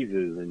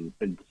blazers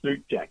and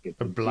suit jackets.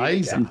 A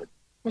blazer?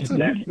 What's a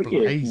blazer?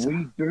 Yes,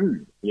 we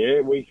do.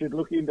 Yeah, we should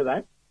look into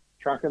that.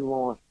 Truck and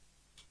life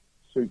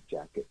suit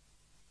jacket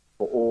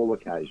for all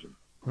occasions.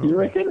 You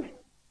reckon?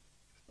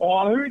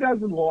 Oh, who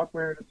doesn't like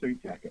wearing a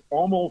suit jacket?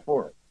 I'm all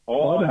for it.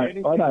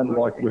 I don't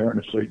like wearing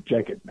a suit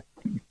jacket.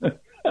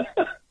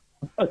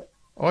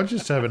 I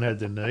just haven't had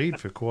the need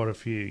for quite a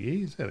few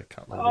years. Had a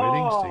couple of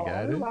weddings to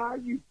go to. Who are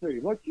you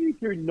two? Like, you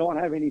two not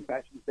have any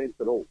fashion sense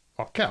at all.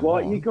 Oh, come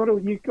on. You got.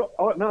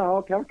 Oh no,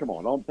 okay, come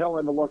on. I'm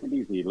telling them like it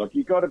is here. Like,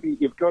 you've got to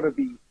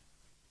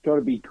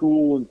be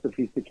cool and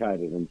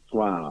sophisticated and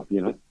suave.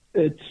 You know.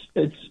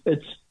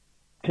 It's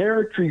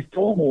territory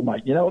formal,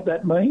 mate. You know what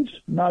that means?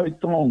 No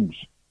thongs.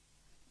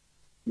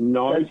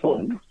 No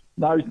thongs.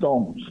 No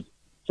thongs.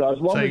 So as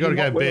long as you got to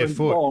go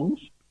barefoot. Thongs,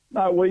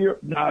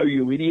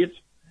 you idiots.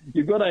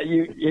 You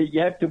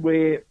have to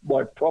wear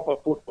like proper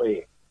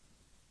footwear.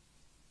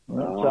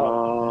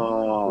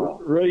 So,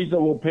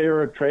 reasonable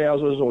pair of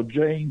trousers or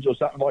jeans or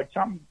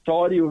something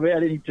tidy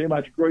without any too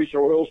much grease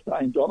or oil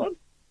stains on it.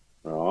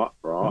 Right.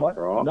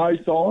 No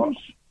thongs,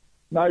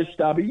 no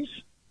stubbies,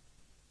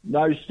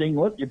 no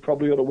singlet. You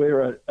probably ought to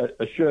wear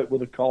a shirt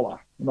with a collar,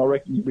 and I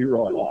reckon you'll be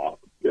right. Oh,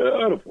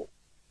 beautiful.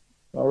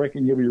 I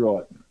reckon you'll be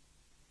right.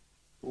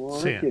 Well,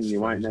 I reckon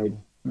you won't need.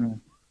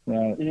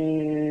 Right.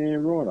 Yeah,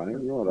 right. I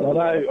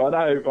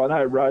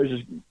know.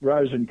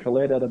 Rose and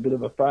Colette had a bit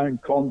of a phone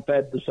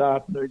confab this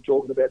afternoon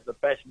talking about the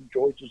fashion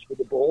choices for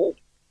the ball.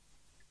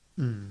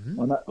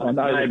 Mm-hmm. I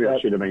know. Maybe I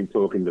should have been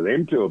talking to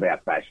them too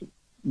about fashion.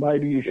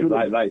 Maybe you should.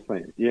 They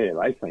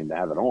seem to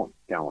have it on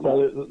going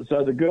on.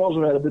 So the girls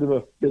have had a bit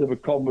of a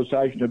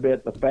conversation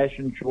about the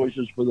fashion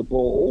choices for the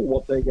ball,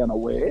 what they're going to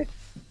wear,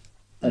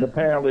 and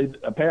apparently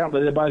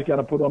they're both going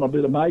to put on a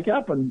bit of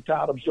makeup and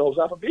tar themselves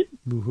up a bit.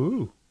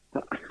 Woohoo!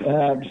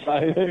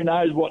 So who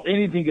knows what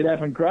anything could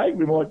happen, Craig?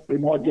 We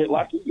might get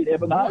lucky. You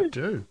never know. I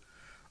do.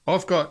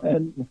 I've got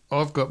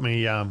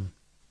me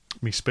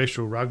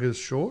special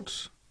ruggers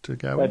shorts to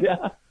go with.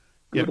 Yeah.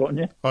 Good on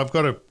you. I've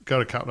got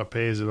a couple of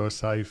pairs that I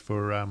saved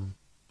for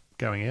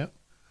going out.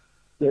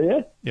 Do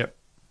you? Yep.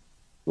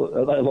 Well,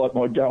 are they like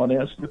my going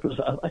out slippers,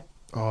 are they?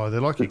 Oh,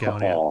 they're like your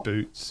going out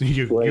boots.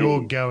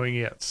 You're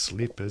going out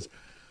slippers.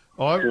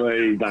 I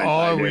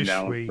wish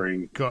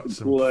we got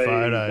some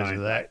photos of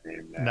that.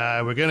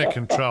 No, we're going to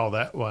control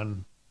that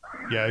one,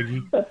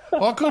 Yogi.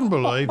 I couldn't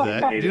believe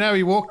that. You know,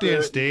 he walked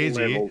downstairs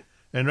here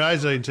and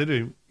Rosine said to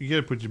him, "You got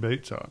to put your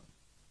boots on."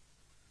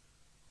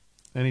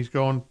 And he's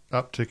gone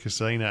up to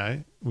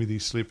casino with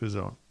his slippers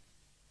on.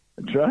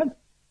 That's right.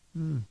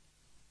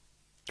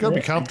 Got to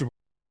be comfortable,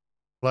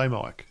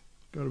 Mike.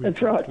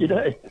 That's right. You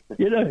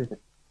do.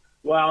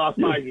 Well, I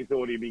suppose he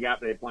thought he'd be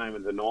up there playing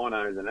with the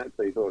 9-0s and that,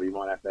 so he thought he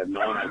might have to have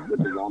 9-0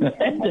 slippers on.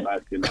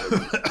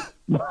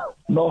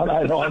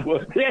 909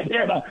 work.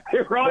 Yeah,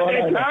 you're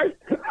right there,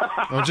 Coach.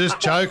 I'm just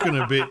choking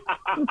a bit.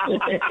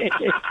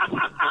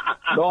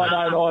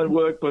 909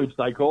 work boots,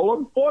 they call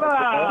them.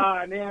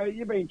 Now,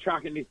 you've been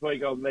trucking this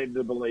week, I'm led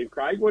to believe,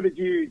 Craig. What did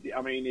you,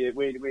 I mean,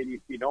 where do you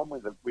fit on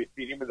with fit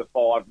in with the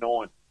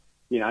 5'9"?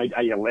 You know,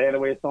 are you allowed to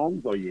wear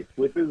thongs or you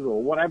slippers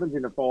or what happens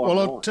in the 5'9"? Well,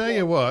 I'll tell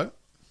you what,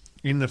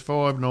 in the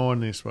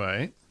 5'9" this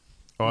way,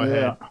 I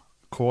had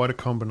quite a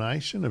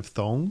combination of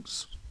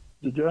thongs,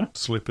 Did you?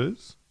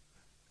 slippers,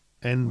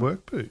 and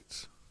work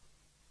boots.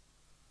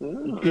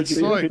 It's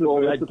like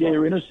all that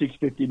gear in a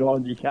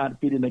 659, you can't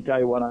fit in a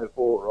K104,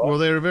 right? Well,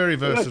 they're a very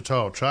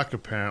versatile truck,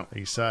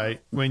 apparently. So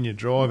when you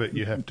drive it,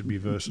 you have to be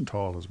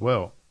versatile as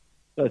well.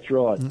 That's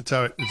right.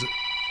 So it's a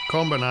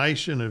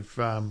combination of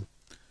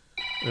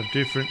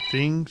different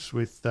things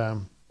with.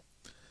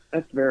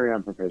 That's very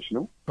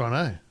unprofessional. I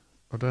know.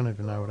 I don't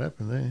even know what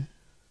happened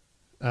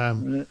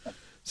there.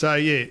 So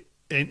yeah,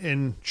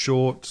 and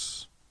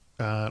shorts,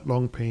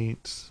 long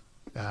pants.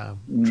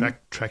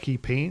 Tracky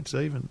pants,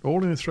 even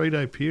all in a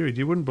 3-day period.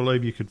 You wouldn't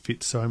believe you could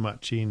fit so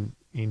much in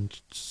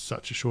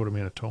such a short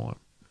amount of time.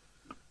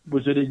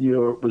 Was it in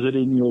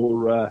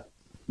your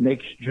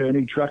next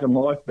journey truck and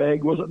life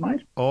bag? Was it,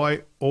 mate?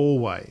 I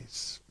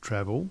always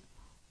travel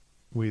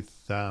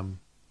with it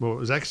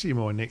was actually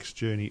my next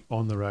journey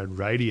on the road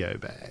radio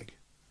bag.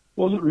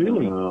 Was it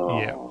really?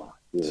 Yeah.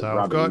 So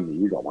I've got.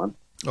 You got one.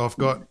 I've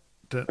got.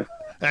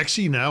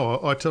 Actually, no.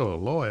 I tell a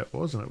lie. It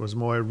wasn't. It was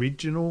my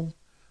original.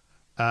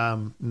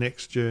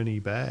 Next journey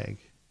bag.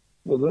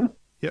 Was it?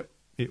 Yep,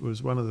 it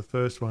was one of the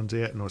first ones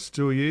out, and I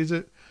still use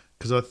it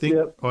because I think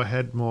I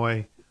had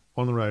my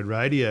on the road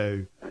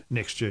radio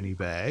next journey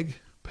bag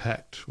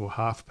packed or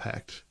half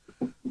packed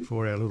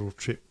for our little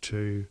trip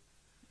to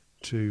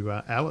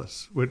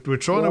Alice. We're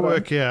trying to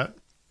work out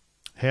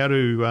how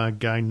to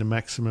gain the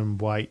maximum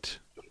weight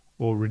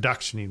or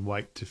reduction in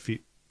weight to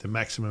fit the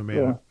maximum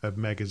amount of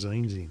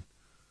magazines in.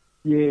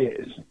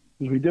 Yes,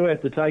 because we do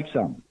have to take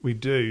some. We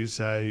do,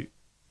 so.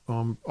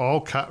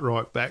 I'll cut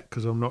right back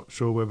because I'm not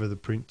sure whether the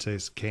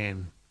princess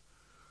can.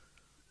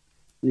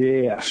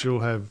 Yeah. She'll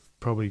have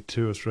probably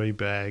 2 or 3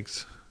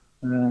 bags.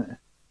 But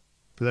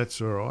that's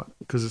all right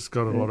because it's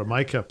got a lot of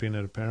makeup in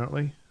it,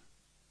 apparently.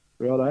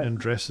 Righto. And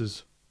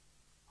dresses.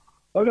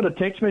 I got a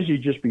text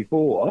message just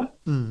before.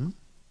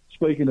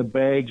 Speaking of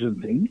bags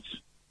and things,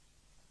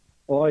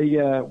 you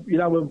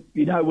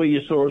know where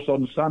you saw us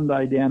on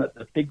Sunday down at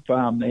the fig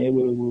farm there,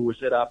 where we were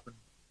set up.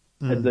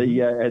 Had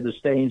the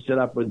stand set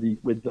up with the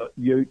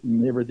ute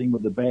and everything,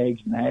 with the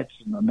bags and hats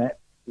and the mat,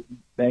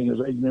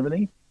 magazines and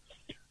everything.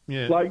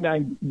 Yeah.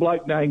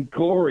 Bloke named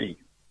Corey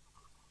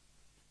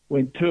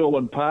went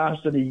tooling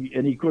past and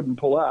he couldn't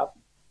pull up,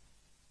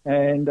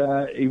 and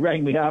he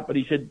rang me up and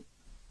he said,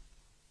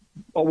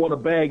 "I want a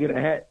bag and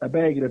a hat, a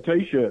bag and a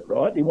t-shirt."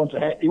 Right? He wants a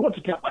hat. He wants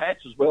a couple of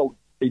hats as well,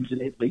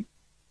 incidentally.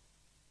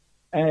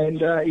 And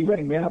he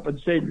rang me up and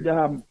said,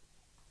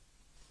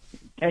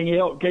 "Can you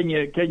help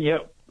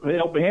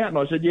me out?" And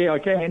I said, "Yeah, I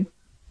can."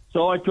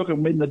 So I took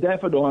him in the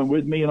daffodine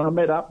with me, and I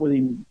met up with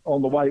him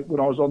on the way when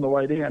I was on the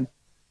way down.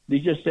 He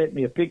just sent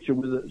me a picture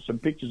with some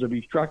pictures of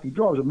his truck. He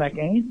drives a Mack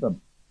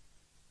Anthem,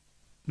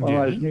 one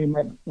of those new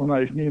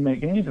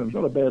Mack Anthems.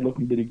 Not a bad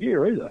looking bit of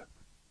gear either.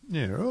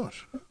 Yeah, right.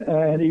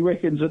 And he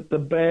reckons that the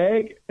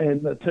bag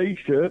and the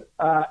t-shirt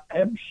are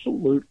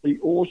absolutely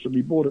awesome.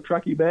 He bought a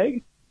truckie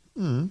bag.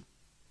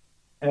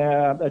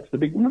 That's the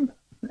big one,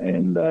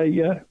 and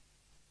a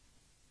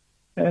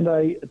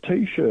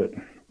t-shirt.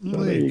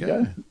 So there you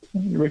go.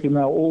 You reckon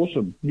they're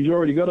awesome. He's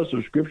already got a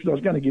subscription. I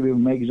was going to give him a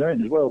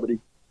magazine as well, but he's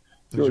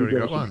already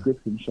got a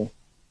subscription. So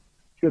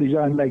he's got his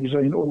own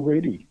magazine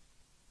already.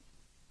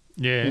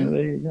 Yeah. So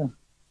there you go.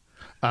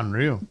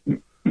 Unreal.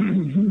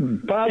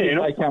 Father's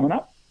Day coming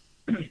up.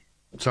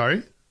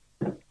 Sorry?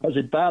 I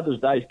said Father's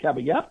Day's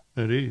coming up.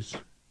 It is.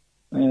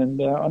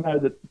 And I know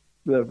that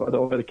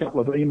I've had a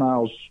couple of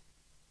emails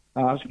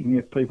asking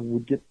if people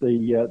would get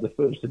the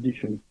first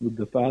edition with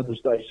the Father's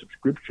Day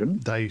subscription.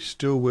 They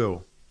still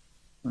will.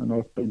 And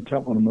I've been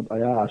telling them that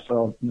they are,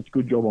 so it's a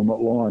good job I'm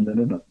not lying then,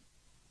 isn't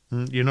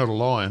it? You're not a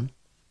lion.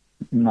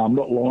 No, I'm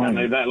not lying. Can't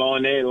leave that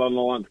line there, a lot of the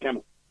lines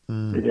coming.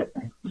 Yeah,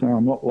 so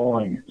I'm not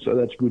lying, so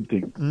that's a good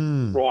thing.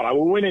 Right,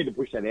 well, we need to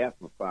push that out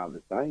for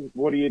Father's Day.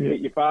 What do you get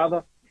your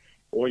father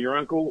or your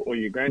uncle or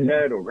your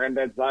granddad or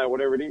granddad's day or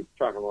whatever it is?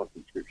 Truck and life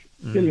subscription.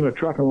 Get him a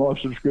truck and life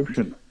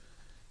subscription.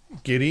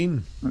 Get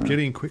in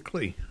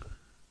quickly.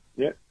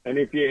 Yeah, and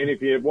if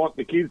you want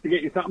the kids to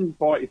get you something,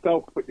 buy it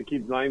yourself, put the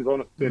kids' names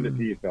on it, send it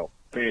to yourself.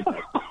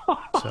 Fantastic.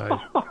 So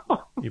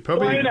you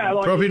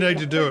probably need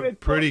to do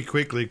it pretty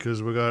quickly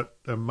because we've got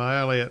a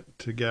mail out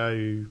to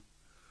go.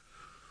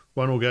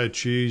 One will go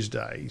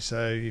Tuesday,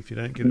 so if you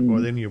don't get it by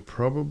then, you'll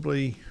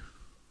probably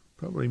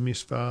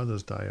miss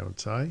Father's Day, I would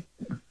say.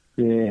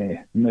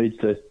 Yeah, needs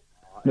to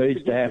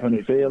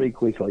happen fairly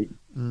quickly.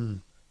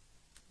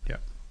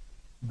 Yep.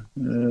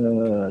 Dear,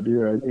 oh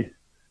dear.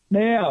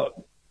 Now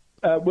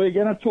we're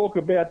going to talk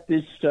about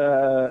this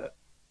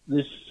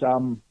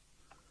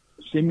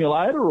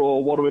simulator,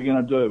 or what are we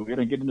going to do? We're going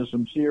to get into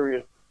some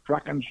serious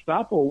trucking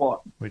stuff or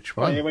what? Which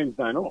Oh, one? yeah,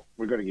 Wednesday night.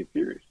 We've got to get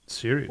serious.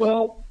 Serious.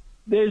 Well,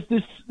 there's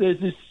this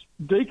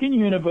Deakin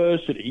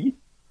University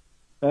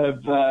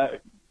have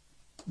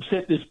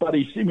set this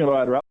buddy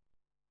simulator up.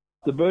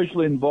 The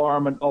virtual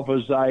environment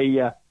offers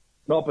an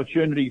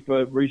opportunity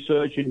for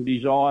research and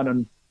design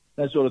and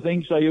that sort of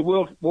thing. So you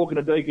walk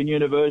into Deakin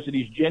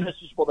University's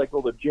Genesis, what they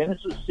call the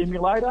Genesis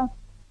simulator,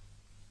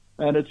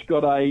 and it's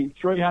got a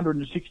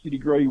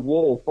 360-degree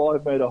wall,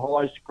 5-metre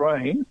high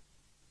screen,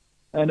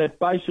 and it's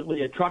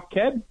basically a truck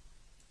cab,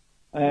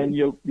 and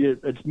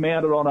it's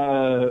mounted on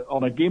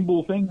a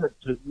gimbal thing that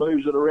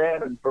moves it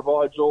around and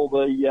provides all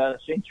the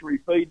sensory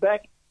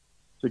feedback.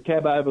 It's a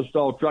cab-over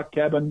style truck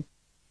cabin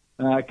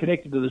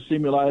connected to the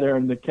simulator,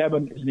 and the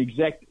cabin is an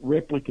exact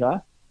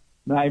replica,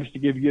 aims to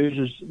give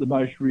users the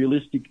most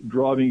realistic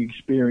driving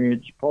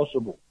experience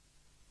possible.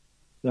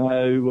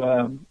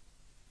 So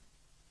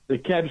the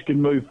cabs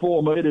can move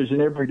 4 metres in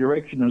every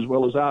direction as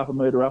well as half a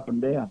metre up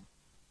and down.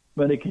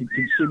 But it can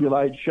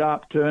simulate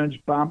sharp turns,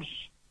 bumps,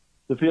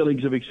 the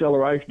feelings of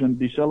acceleration and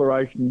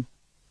deceleration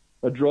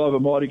a driver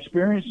might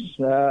experience.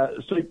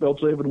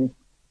 Seatbelts even will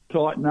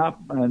tighten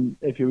up, and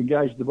if you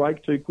engage the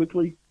brake too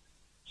quickly.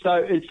 So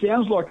it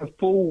sounds like a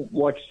full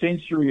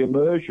sensory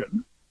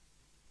immersion.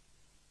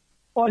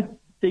 I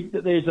think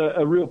that there's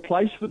a real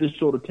place for this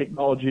sort of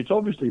technology. It's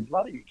obviously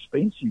bloody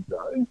expensive,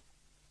 though.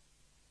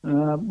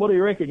 What do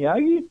you reckon,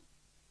 Yogi?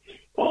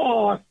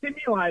 Oh,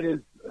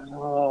 simulators.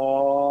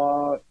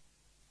 Oh,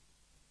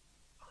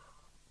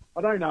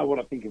 I don't know what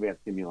I think about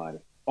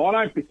simulators. I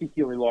don't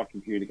particularly like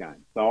computer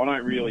games, so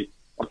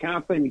I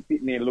can't see me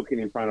sitting there looking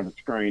in front of a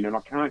screen, and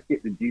I can't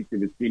get the gist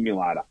of a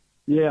simulator.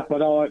 Yeah.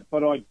 But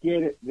I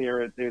get it.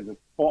 There's a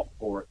spot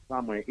for it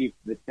somewhere if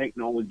the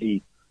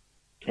technology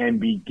can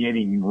be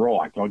getting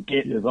right. I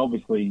get there's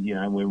obviously,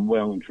 we're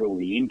well and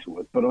truly into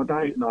it, but I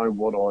don't know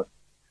what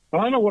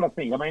I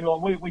think. I mean,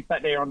 like we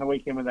sat there on the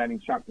weekend with that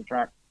instructor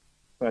truck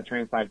for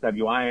Transsafe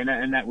WA,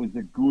 and that was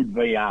a good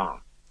VR.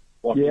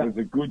 It was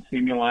a good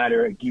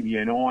simulator. It gave you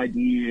an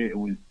idea. It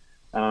was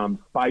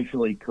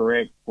spatially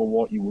correct for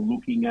what you were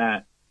looking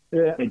at.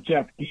 Yeah. It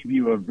just gives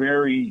you a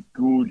very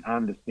good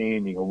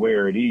understanding of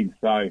where it is,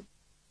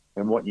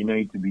 and what you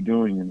need to be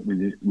doing and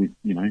with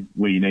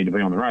where you need to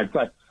be on the road.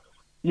 So,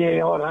 yeah,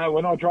 I don't know.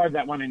 When I drove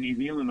that one in New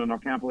Zealand, and I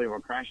can't believe I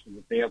crashed it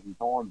 1,000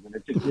 times, and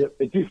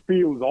it just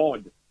feels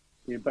odd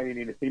being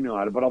in a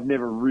simulator. But I've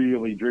never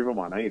really driven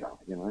one either.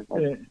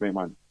 I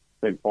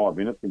spent 5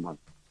 minutes in one.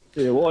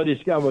 Yeah, well, I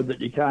discovered that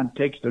you can't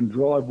text and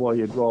drive while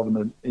you're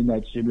driving in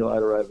that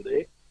simulator over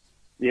there.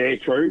 Yeah,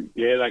 true.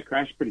 Yeah, they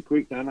crash pretty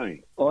quick, don't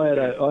they? I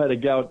had a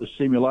go at the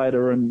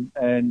simulator, and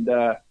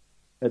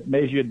it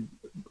measured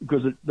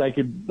because they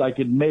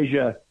could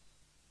measure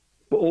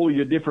all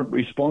your different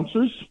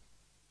responses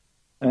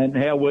and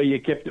how well you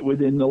kept it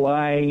within the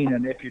lane,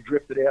 and if you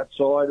drifted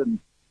outside, and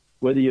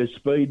whether your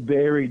speed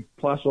varied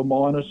plus or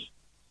minus.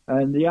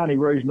 And the only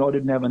reason I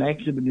didn't have an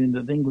accident in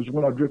the thing was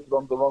when I drifted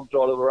onto the wrong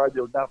side of the road,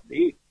 there was nothing to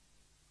hit.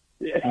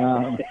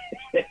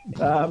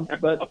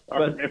 But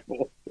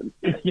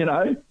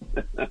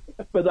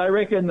but they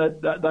reckon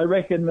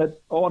that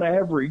on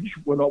average,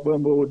 when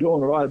we were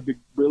doing it, I had a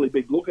really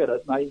big look at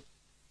it. And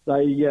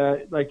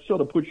they sort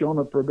of put you on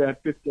it for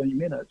about 15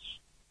 minutes,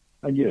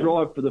 and you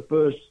drive for the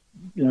first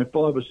 5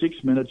 or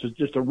 6 minutes as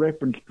just a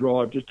reference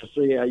drive, just to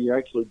see how you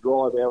actually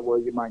drive, how well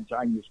you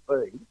maintain your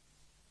speed,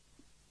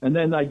 and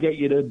then they get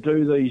you to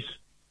do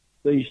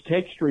these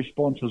text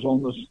responses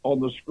on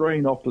the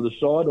screen off to the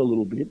side a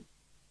little bit,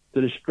 to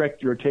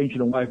distract your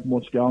attention away from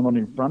what's going on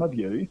in front of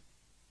you.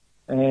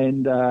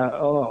 And I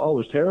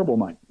was terrible,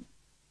 mate.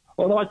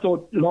 Well, I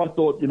thought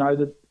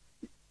that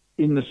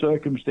in the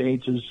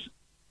circumstances,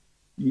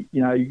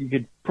 you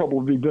could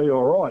probably be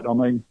all right. I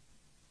mean,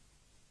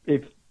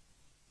 if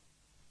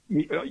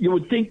you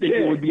would think that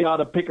you would be able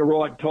to pick a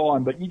right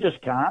time, but you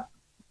just can't.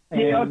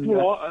 Yeah,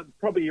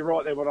 probably you're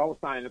right there. What I was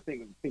saying,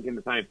 thinking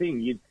the same thing.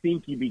 You'd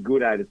think you'd be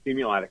good at a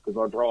simulator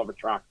because I drive a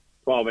truck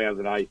 12 hours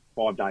a day,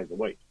 5 days a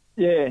week.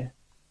 Yeah.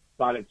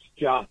 But it's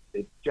just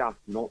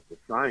not the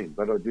same.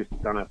 But I just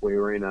don't know if we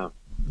were in a.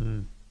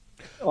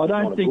 I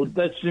don't think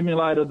that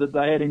simulator that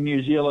they had in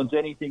New Zealand's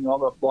anything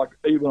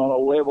even on a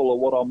level of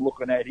what I'm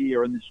looking at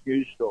here in this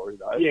news story,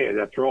 though. Yeah,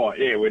 that's right.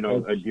 Yeah, we're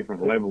not a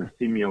different level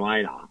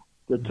simulator.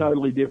 It's a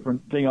totally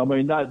different thing. I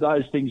mean,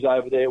 those things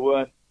over there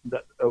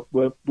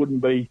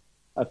wouldn't be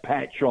a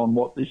patch on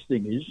what this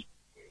thing is,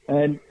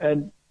 and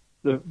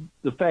the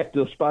fact,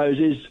 I suppose,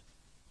 is.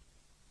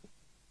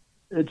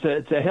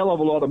 It's a hell of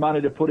a lot of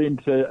money to put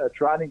into a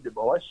training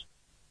device,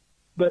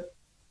 but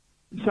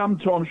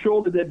sometimes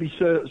surely there'd be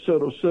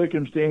sort of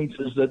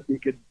circumstances that you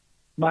could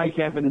make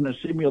happen in a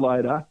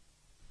simulator,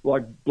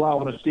 like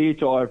blowing a steer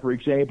tyre, for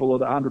example,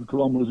 at 100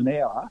 kilometres an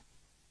hour.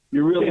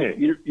 You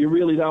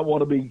really don't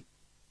want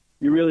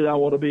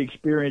to be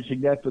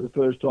experiencing that for the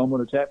first time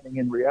when it's happening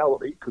in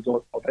reality, because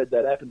I've had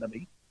that happen to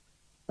me.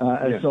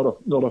 It's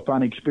not a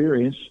fun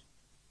experience.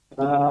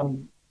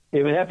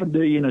 If it happened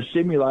to you in a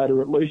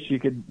simulator, at least you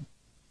could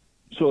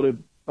sort of,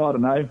 I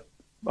don't know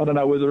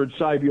whether it'd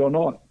save you or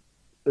not.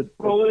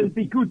 Well, it'd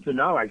be good to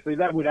know, actually.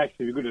 That would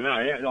actually be good to know.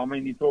 Yeah, I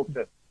mean, you talk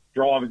to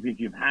drivers if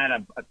you've had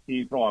a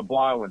steer tyre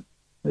blow, and,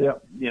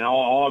 you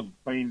know, I've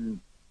been,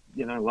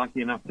 you know,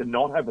 lucky enough to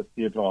not have a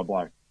steer tyre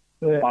blow.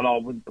 Yeah. But I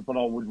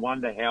would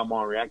wonder how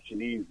my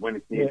reaction is when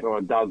a steer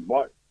tyre does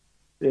blow.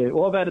 Yeah,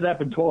 well, I've had it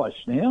happen twice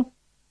now.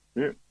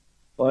 Yeah.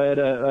 I had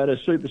a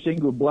super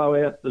single blow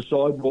out the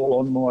sidewall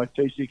on my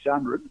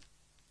T600.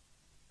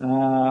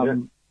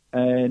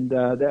 And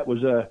that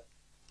was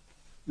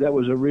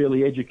a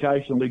really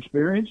educational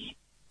experience.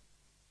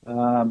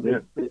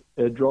 A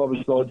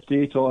driver's side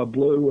steer tyre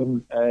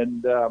blew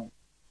and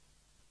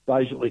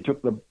basically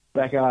took the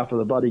back half of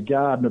the bloody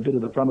guard and a bit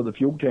of the front of the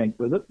fuel tank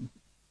with it.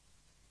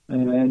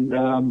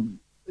 And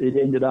it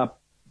ended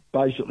up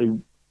basically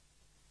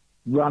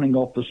running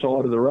off the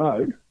side of the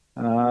road.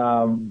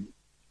 And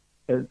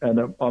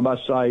I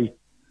must say,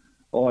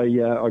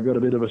 I got a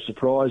bit of a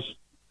surprise.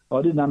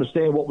 I didn't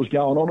understand what was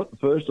going on at the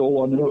first.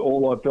 All I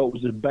felt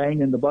was a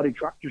bang, and the bloody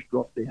truck just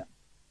dropped down.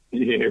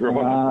 Yeah,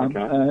 right. Okay.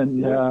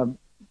 And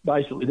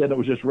basically, then it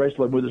was just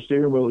wrestling with the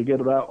steering wheel to get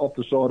it out off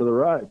the side of the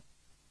road.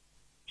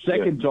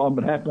 Second time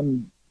it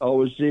happened, I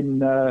was in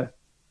the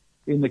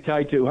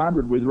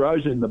K200 with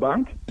Rose in the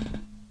bunk.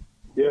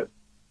 Yeah.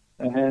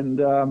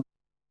 And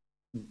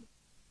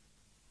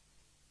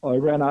I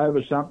ran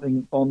over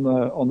something on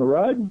the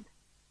road.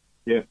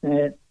 Yeah.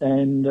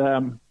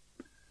 And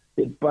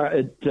it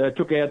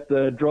took out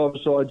the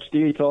driver's side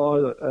steer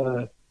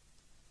tyre,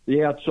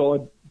 the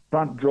outside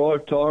front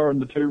drive tyre, and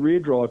the two rear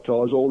drive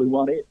tyres all in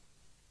one hit.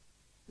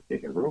 Yeah,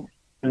 right.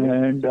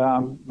 And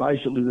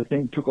basically the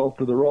thing took off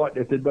to the right.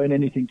 If there'd been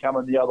anything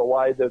coming the other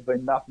way, there'd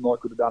been nothing I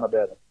could have done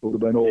about it. It would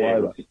have been all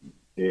over.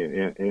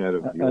 Yeah, out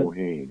of your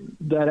hand.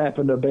 That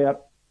happened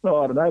about, I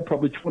don't know,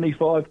 probably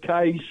 25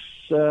 k's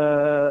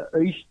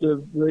east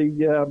of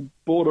the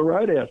Border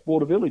Roadhouse,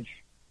 Border Village.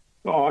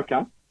 Oh,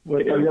 okay.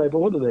 Where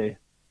Border there.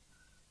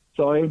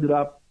 So I ended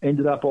up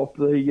off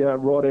the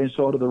right-hand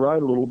side of the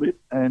road a little bit,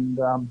 and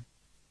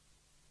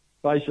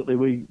basically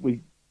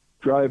we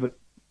drove it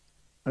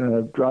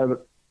to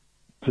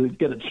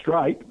get it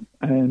straight,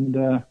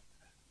 and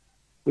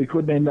we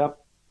couldn't end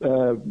up.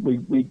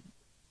 We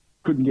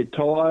couldn't get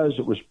tyres.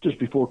 It was just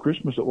before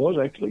Christmas. It was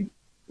actually.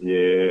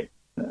 Yeah.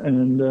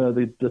 And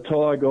the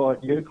tyre guy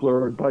at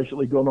Euclid had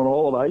basically gone on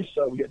holiday,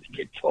 so we had to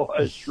get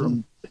tyres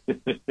from. I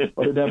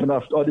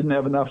didn't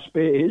have enough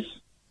spares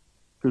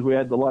because we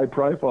had the low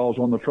profiles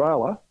on the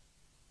trailers.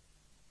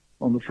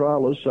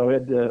 So I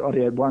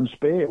only had one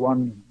spare,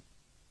 one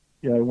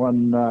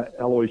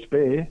alloy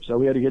spare. So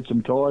we had to get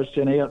some tyres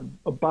sent out.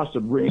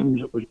 Busted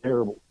rims. It was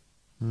terrible.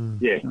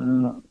 Yeah. It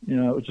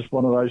was just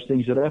one of those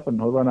things that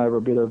happened. I ran over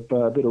a bit of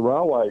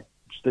railway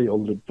steel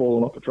that had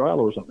fallen off a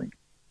trailer or something.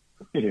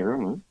 Yeah,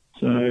 right.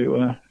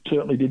 So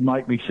certainly did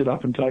make me sit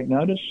up and take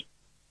notice.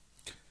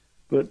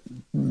 But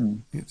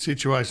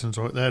situations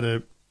like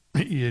that,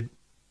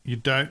 you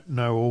don't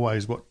know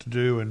always what to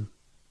do, and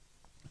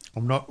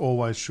I'm not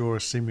always sure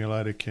a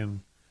simulator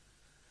can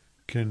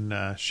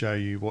show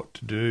you what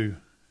to do.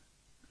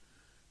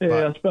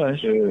 Yeah, I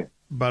suppose. Yeah.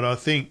 But I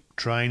think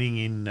training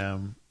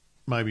in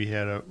maybe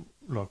how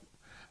to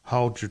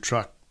hold your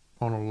truck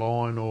on a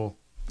line or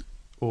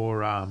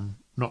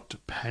not to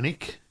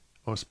panic,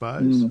 I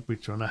suppose,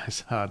 which I know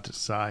is hard to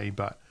say,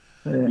 but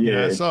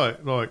it's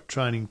like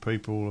training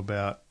people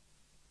about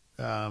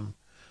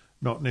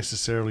not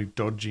necessarily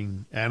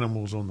dodging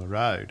animals on the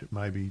road. It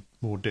may be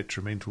more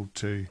detrimental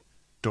to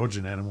dodge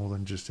an animal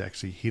than just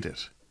actually hit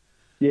it.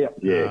 Yeah.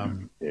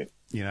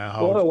 I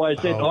always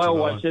said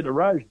to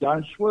Rose,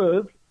 don't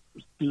swerve,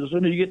 because as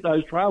soon as you get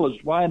those trailers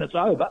swaying, it's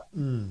over.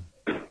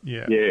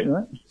 Yeah. You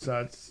know?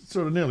 So it's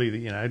sort of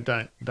nearly,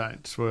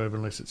 don't swerve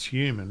unless it's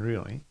human,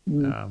 really.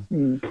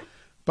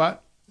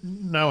 But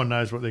no one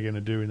knows what they're going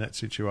to do in that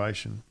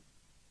situation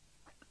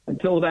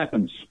until it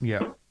happens.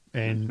 Yeah.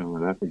 And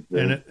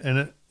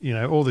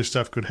all this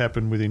stuff could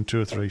happen within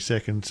 2 or 3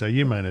 seconds, so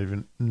you may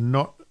even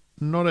not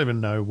even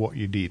know what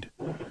you did.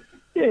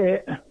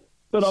 Yeah,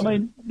 but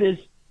we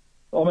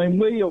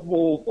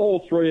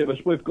all three of us,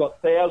 we've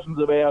got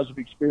thousands of hours of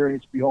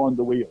experience behind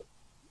the wheel.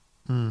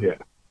 Yeah,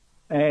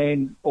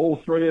 and all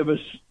three of us,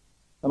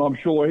 and I'm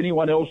sure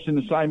anyone else in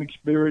the same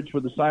experience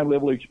with the same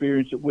level of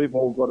experience that we've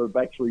all got of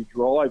actually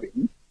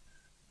driving,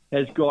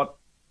 has got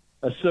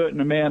a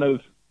certain amount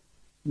of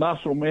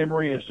muscle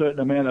memory, a certain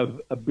amount of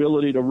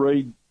ability to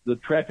read the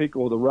traffic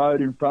or the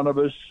road in front of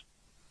us,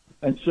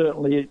 and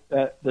certainly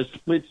at the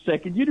split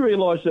second. You'd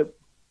realise that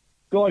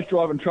guys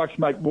driving trucks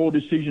make more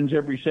decisions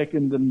every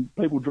second than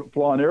people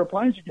flying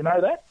aeroplanes. Did you know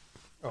that?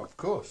 Oh, of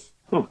course.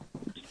 Well,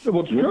 it's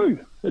true.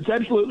 It's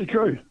absolutely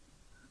true,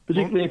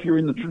 particularly if you're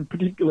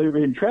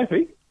in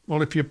traffic.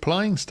 Well, if your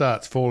plane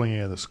starts falling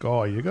out of the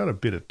sky, you've got a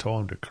bit of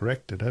time to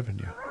correct it, haven't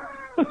you?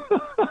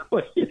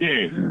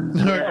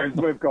 Yeah.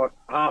 We've got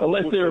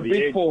unless they're a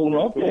bit falling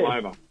off.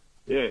 Over.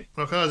 Yeah.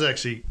 Look, I was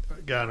actually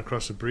going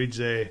across the bridge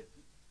there.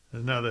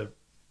 Another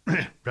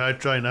road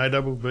train, A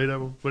double, B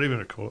double, whatever you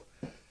want to call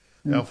it,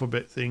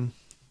 alphabet thing,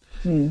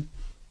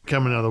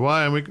 coming another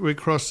way, and we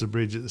crossed the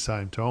bridge at the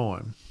same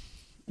time.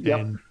 Yep.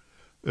 And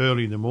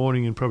early in the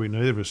morning, and probably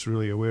neither of us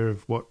really aware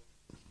of what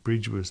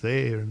bridge was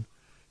there. And,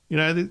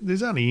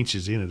 there's only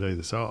inches in at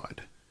either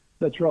side.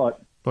 That's right.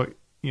 Like,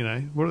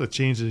 what are the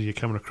chances of you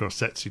coming across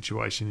that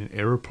situation in an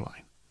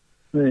aeroplane?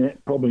 Yeah,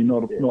 probably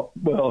not.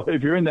 Well,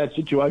 if you're in that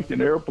situation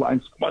in an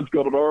aeroplane, someone's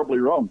got it horribly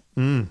wrong.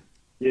 Mm.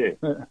 Yeah.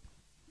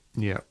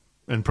 Yeah,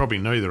 and probably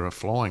neither are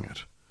flying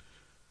it.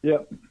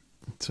 Yep.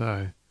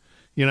 So,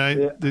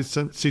 there's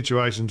some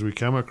situations we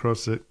come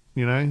across that,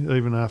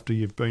 even after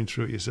you've been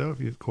through it yourself,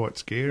 you're quite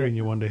scary and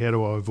you wonder, how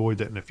do I avoid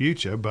that in the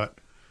future? But,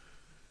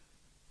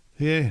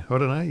 yeah, I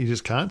don't know. You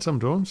just can't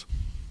sometimes.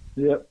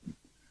 Yep.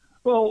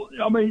 Well,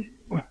 I mean,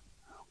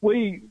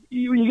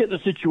 you get the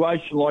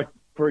situation like,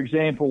 for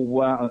example,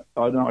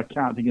 I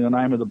can't think of the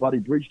name of the bloody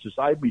bridge to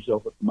save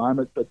myself at the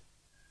moment, but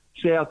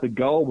south of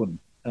Goulburn.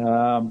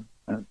 And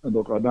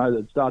look, I know that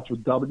it starts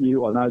with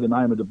W. I know the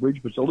name of the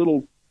bridge, but it's a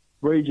little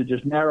bridge that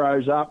just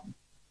narrows up.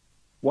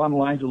 One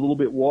lane's a little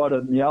bit wider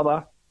than the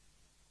other.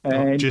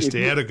 And just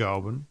out of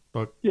Goulburn?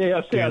 Like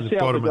down the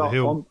bottom of the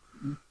hill?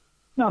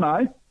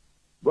 No.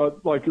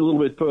 But like a little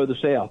bit further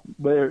south,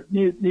 where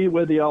near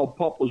where the old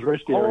Poplars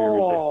rest area is.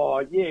 Oh,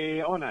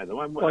 yeah, I know the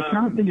one. I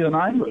can't think of the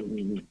name of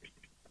it.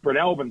 Brett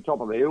Albin,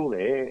 top of the hill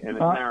there, and it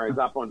narrows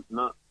up on...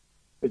 No,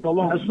 it's a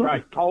long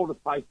straight,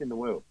 coldest place in the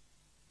world.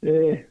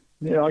 Yeah.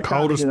 I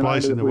coldest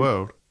place in the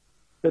world?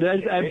 It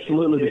is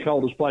absolutely the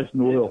coldest place in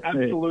the world.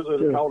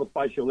 Absolutely the coldest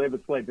place you'll ever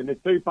sleep. And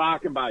there's 2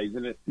 parking bays,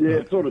 and it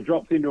sort of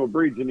drops into a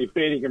bridge, and you're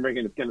fair you can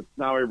reckon it's going to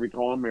snow every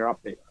time we're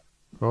up there.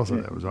 I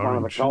thought that was orange. One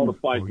of the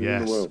coldest places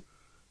in the world.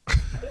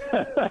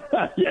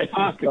 Yes,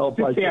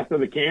 just south of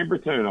the Canberra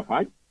turn-off,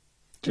 eh?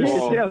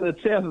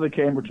 It's south of the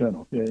Canberra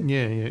turn-off,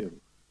 Yeah.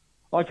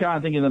 I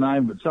can't think of the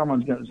name, but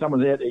someone's out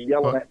there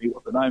yelling at me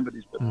what the name of it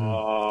is. But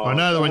I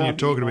know the one you're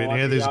talking about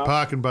now. There's a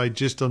parking bay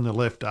just on the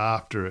left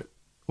after it,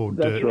 or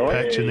dirt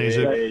patch, and there's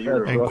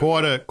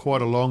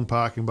quite a long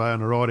parking bay on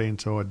the right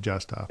hand side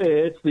just after.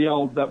 Yeah, it's the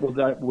old that was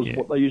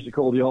what they used to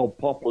call the old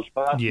Poplars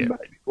parking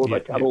bay before they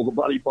cut all the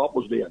bloody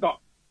poplars down.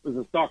 There's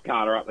a stock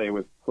carter up there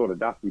with sort of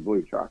dusty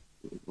blue truck.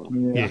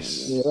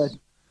 Yes. Yeah,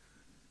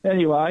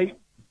 anyway,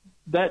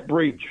 that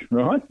bridge,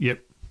 right? Yep.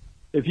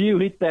 If you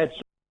hit that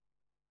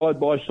side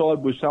by side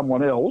with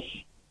someone else,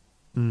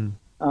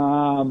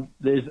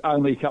 there's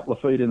only a couple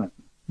of feet in it,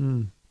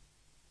 and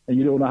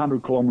you're doing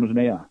 100 kilometres an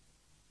hour.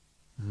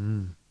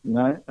 And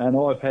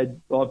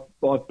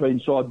I've been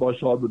side by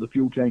side with a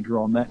fuel tanker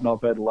on that, and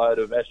I've had a load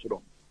of acid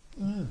on.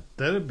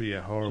 That'd be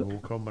a horrible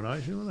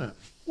combination, wouldn't it?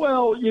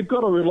 Well, you've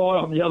got to rely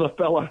on the other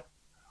fella.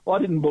 I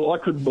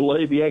couldn't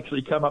believe he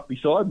actually come up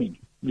beside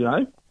me.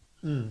 That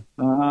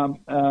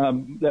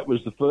was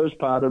the first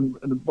part,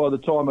 and by the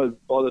time I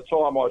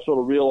sort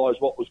of realised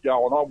what was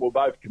going on, we were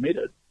both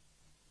committed.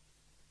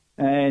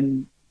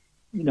 And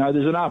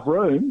there's enough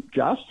room,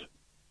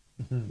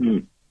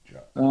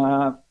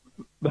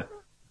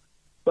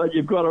 but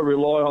you've got to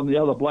rely on the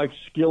other bloke's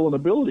skill and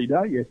ability,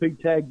 don't you? If he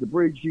tagged the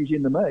bridge, he's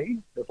into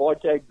me. If I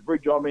tag the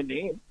bridge, I'm into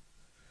him.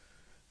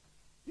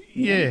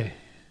 Yeah,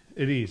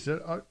 it is.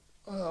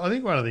 I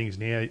think one of the things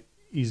now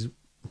is,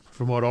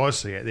 from what I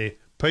see out there,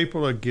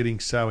 people are getting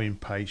so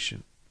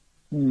impatient.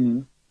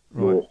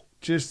 Right,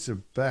 just to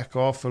back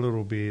off a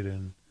little bit.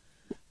 And,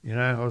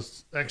 I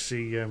was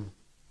actually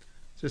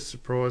just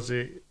surprised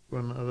there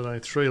when, I don't know,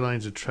 3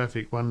 lanes of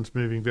traffic, one's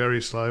moving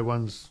very slow,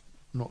 one's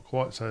not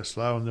quite so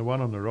slow, and the one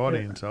on the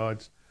right-hand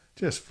side's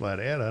just flat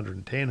out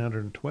 110,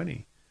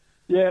 120.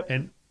 Yeah.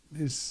 And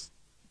there's,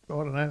 I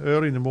don't know,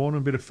 early in the morning,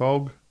 a bit of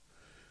fog.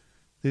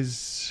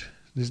 There's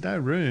no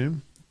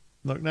room,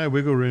 like no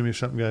wiggle room if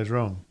something goes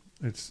wrong.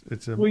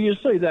 Well, you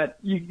see that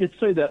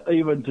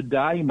even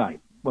today,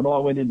 mate. When I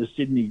went into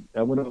Sydney,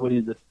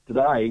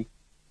 today,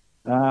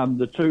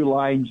 the 2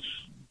 lanes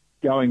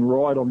going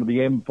right onto the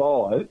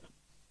M5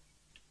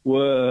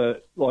 were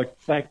like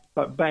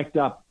backed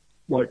up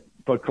like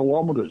for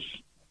kilometres,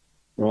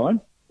 right?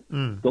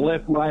 The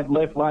left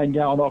lane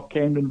going off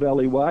Camden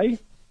Valley Way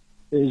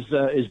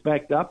is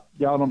backed up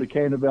going onto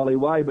Camden Valley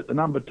Way, but the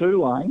number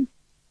 2 lane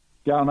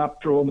going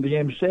up through onto the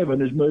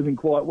M7 is moving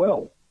quite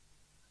well.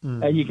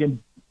 And you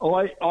can.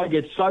 I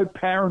get so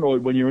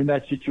paranoid when you're in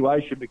that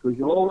situation because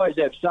you'll always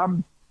have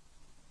some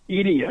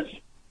idiot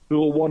who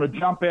will want to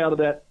jump out of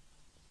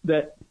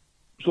that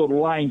sort of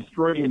lane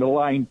 3 into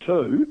lane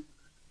 2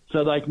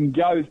 so they can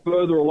go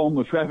further along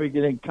the traffic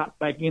and then cut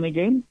back in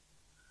again.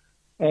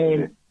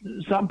 And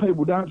some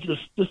people don't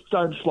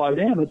don't slow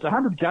down. It's a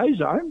 100k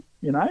zone,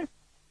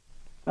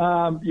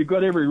 You've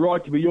got every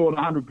right to be doing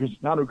 100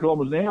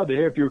 kilometres an hour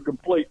there. If you're a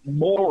complete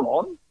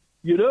moron,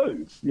 you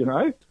do,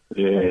 Yeah.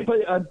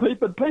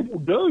 But people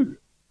do.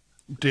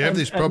 Do you have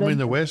this problem in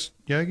the West,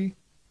 Yogi?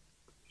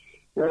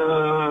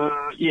 Yeah,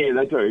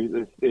 they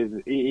do.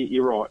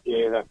 You're right.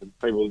 Yeah,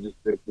 people just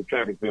the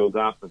traffic builds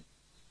up, but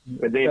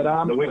then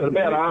about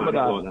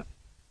Armidale.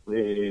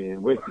 Yeah,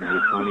 West is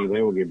just funny.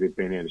 They all get a bit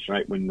bent out of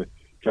shape when the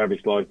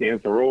traffic slows down.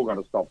 So we're all got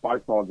to stop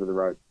both sides of the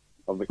road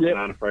of the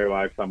Banana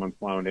Freeway. If someone's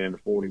slowing down to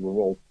 40, we'll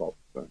all stop.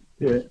 So,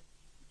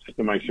 just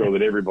to make sure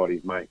that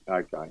everybody's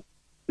okay.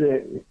 Yeah.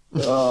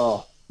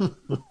 Oh.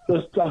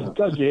 Just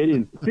does your head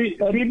in.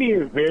 Sydney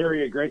are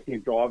very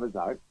aggressive drivers,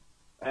 though.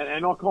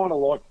 And I kind of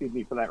like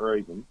Sydney for that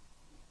reason.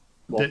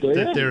 That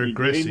they're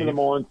aggressive. Get into the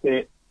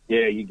mindset.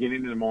 Yeah, you get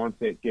into the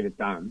mindset, get it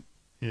done.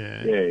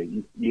 Yeah.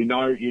 Yeah, you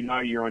know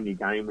you're on your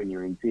game when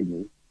you're in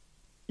Sydney.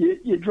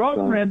 You're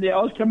driving around there.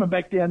 I was coming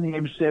back down the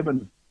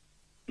M7,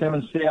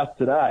 coming south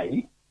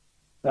today,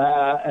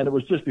 and it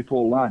was just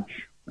before lunch.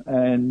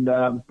 And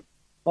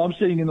I'm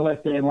sitting in the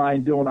left-hand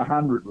lane doing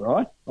 100,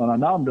 right? And I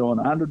know I'm doing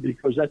 100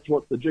 because that's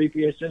what the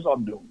GPS says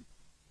I'm doing.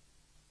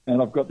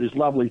 And I've got this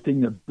lovely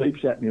thing that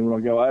beeps at me when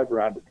I go over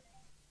 100.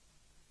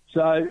 So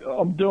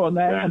I'm doing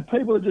that, and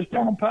people are just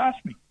going past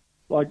me.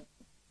 Like,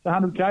 it's a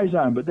 100K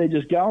zone, but they're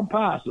just going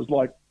past. It's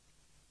like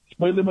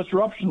speed limits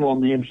are optional on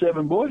the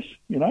M7, boys,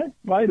 you know,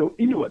 right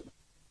into it.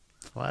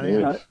 Wow. You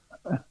know,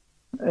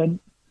 and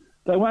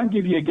they won't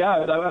give you a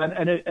go.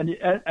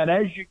 And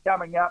as you're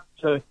coming up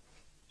to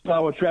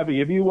slower traffic,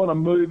 if you want to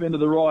move into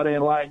the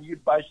right-hand lane,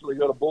 you've basically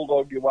got to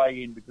bulldog your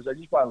way in because they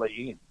just won't let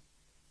you in.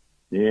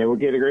 Yeah, we'll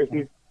get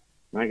aggressive.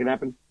 Make it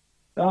happen.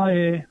 Oh,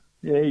 yeah.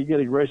 Yeah, you get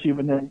aggressive,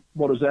 and then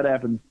what does that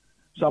happen?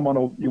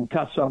 You'll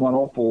cut someone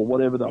off or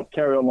whatever. They'll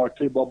carry on like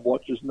two bob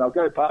watches, and they'll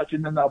go past you,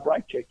 and then they'll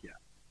brake check you.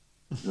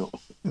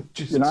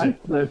 You know,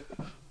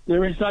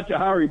 they're in such a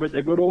hurry, but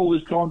they've got all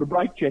this time to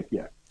brake check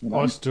you. You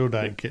know? I still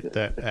don't get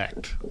that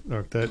act.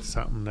 Like, that's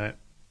something that,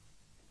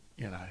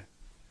 you know.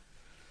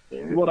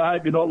 Well, I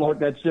hope you're not like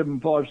that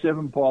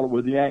 757 pilot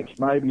with the axe.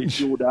 Maybe it's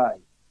your day.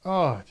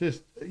 Oh,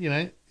 just, you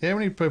know, how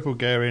many people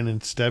go around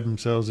and stab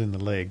themselves in the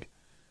leg?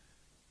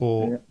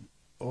 Or,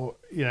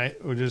 you know,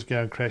 or just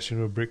go and crash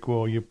into a brick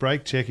wall. You're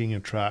brake checking a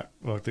truck,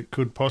 like that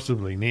could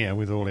possibly now,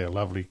 with all our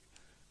lovely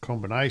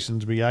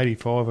combinations, be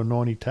 85 or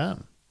 90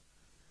 tonne.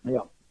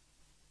 Yeah.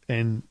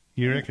 And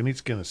you reckon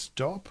it's going to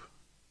stop?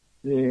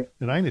 Yeah.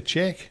 It ain't a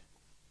check.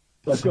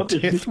 They've got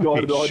this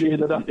misguided idea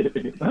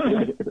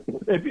that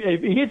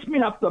if he hits me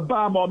up the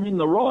bum, I'm in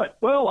the right.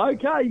 Well,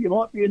 okay, you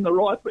might be in the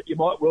right, but you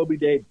might well be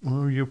dead.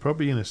 Well, you're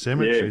probably in a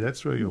cemetery. Yeah.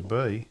 That's where you'll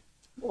be.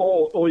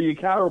 Or your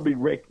car will be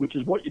wrecked, which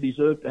is what you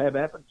deserve to have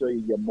happen to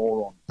you, you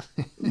moron.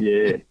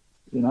 Yeah.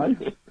 You know?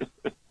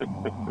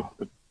 Oh,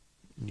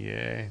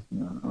 yeah.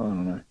 No, I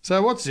don't know.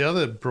 So what's the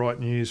other bright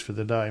news for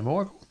the day,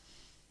 Michael?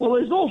 Well,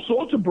 there's all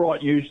sorts of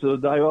bright news for the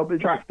day. I'll be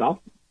truck stuff.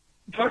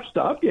 Truck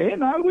stuff, yeah.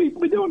 No,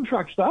 we're doing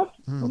truck stuff.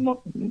 I'm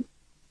not.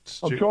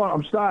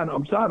 I'm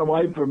staying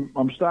away from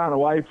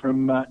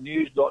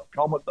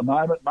news.com at the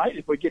moment, mate.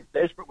 If we get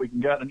desperate, we can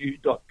go to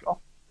news.com.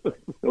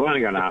 We're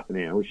only going half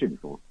an hour. We should be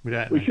fine.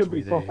 We should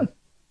be fine.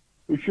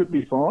 We should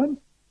be fine.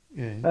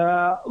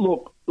 Yeah.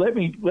 Look, let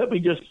me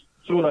just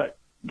sort of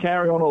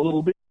carry on a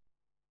little bit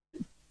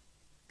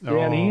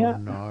down here.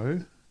 No.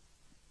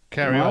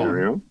 Carry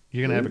on.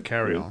 You're going to have a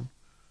carry on.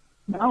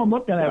 No, I'm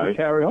not going to have a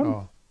carry on.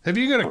 Oh. Have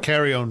you got a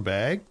carry on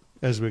bag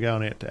as we're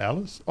going out to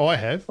Alice? I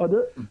have. I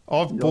do.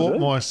 I've bought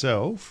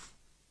myself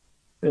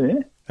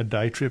a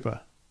day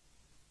tripper.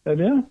 Have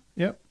you?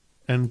 Yep.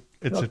 And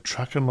it's a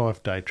Truck and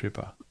Life day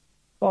tripper.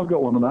 I've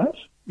got one of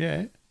those.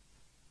 Yeah.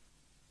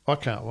 I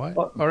can't wait.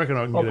 I reckon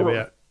I can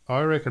get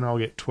I reckon I'll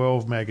get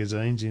 12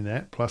 magazines in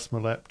that, plus my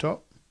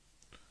laptop.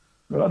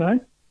 Righto.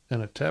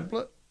 And a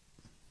tablet.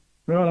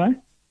 Righto.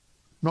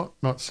 Not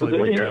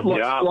sleeping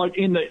tablets. Like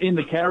in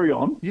the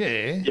carry-on.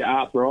 Yeah. Your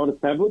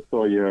arthritis tablets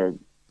or your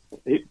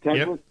hip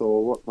tablets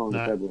or what kind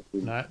of tablets?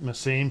 No, my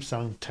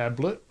Samsung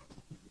tablet.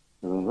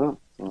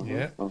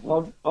 Yeah.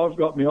 I've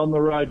got my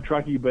on-the-road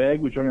truckie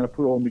bag, which I'm going to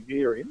put all my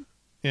gear in.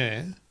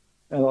 Yeah.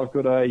 And I've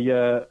got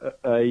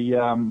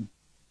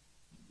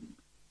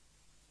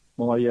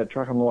my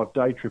Truck and Life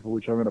day tripper,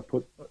 which I'm going to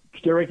put. Do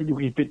you reckon you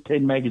can fit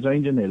 10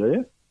 magazines in there? Do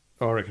you?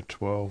 I reckon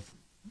 12.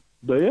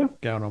 Do you?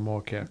 Going on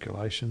my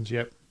calculations.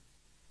 Yep.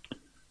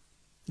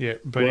 Yeah,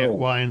 been out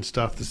weighing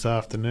stuff this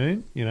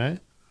afternoon. You know,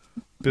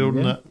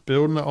 building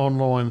the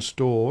online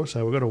store,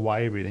 so we've got to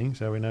weigh everything,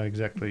 so we know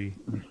exactly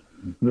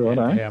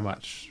how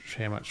much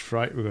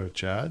freight we've got to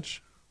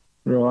charge.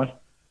 Right.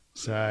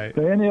 So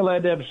you're only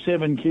allowed to have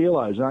 7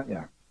 kilos, aren't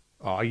you?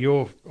 Oh,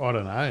 I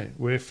don't know.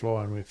 We're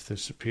flying with the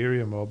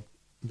Superior mob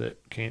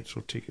that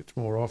cancel tickets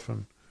more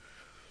often.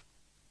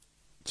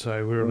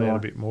 So we're allowed a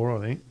bit more,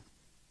 I think.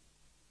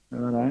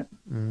 Right.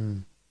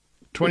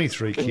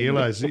 23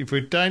 kilos. If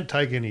we don't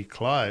take any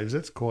clothes,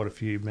 that's quite a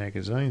few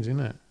magazines, isn't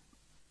it?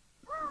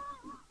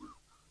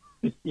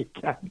 You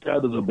can't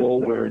go to the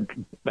ball wearing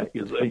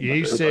magazines.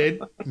 You said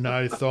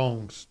no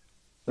thongs.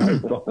 No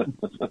thongs.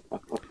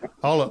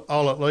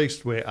 I'll at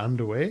least wear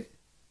underwear.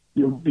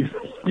 You'll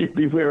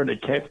be wearing a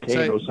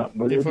caftan or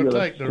something. If I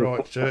take the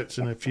right shirts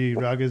and a few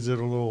ruggers,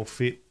 it'll all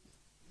fit.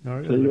 I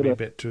reckon it'll be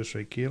about 2 or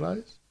 3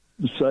 kilos.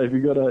 So if you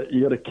got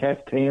a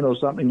caftan or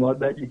something like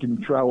that, you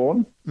can throw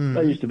on.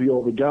 They used to be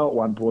all the go at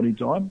one point in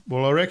time.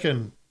 Well, I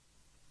reckon.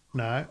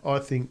 No, I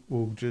think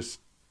we'll just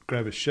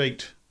grab a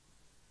sheet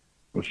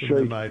from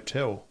the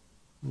motel.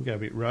 We'll go a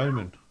bit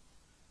Roman.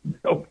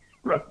 Oh,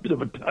 a bit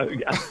of a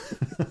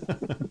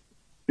toga.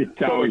 Bit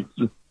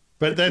toga.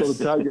 But that's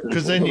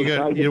because then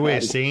you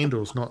wear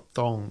sandals, not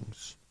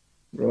thongs.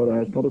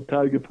 Right, it's not a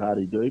toga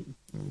party, dude.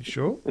 You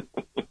sure?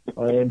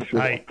 I am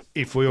sure. Hey,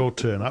 if we all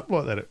turn up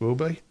like that, it will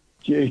be.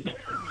 Gee.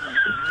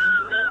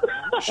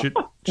 Should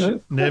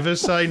never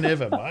say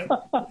never, mate.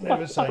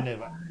 Never say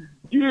never.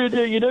 You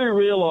do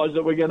realise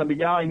that we're going to be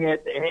going out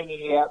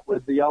hanging out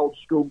with the old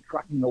school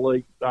trucking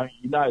elite, don't you?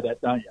 You know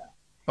that, don't you?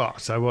 Oh,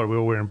 so what? We're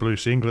all wearing blue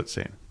singlets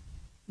then?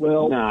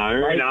 Well,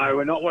 No,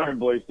 we're not wearing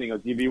blue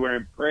singles. You'd be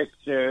wearing press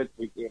shirts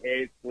with your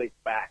hair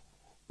slicked back.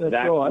 That's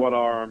right. what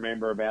I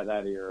remember about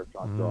that era of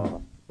truck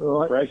driver.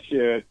 Right. Press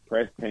shirts,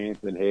 press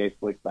pants, and hair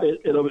slicked back.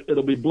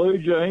 It'll be blue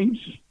jeans,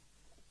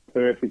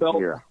 Perfect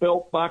era.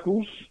 belt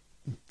buckles,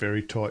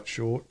 Very tight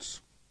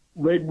shorts.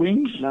 Red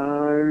Wings.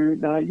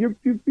 No, you're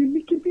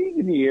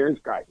confusing the eras,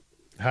 Craig.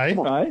 Hey,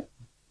 Okay.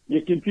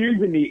 You're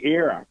confusing the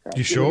era, Craig.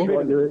 you sure?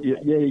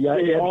 Yeah,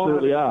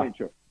 absolutely are.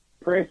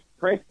 Press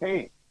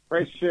pants,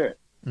 press shirt.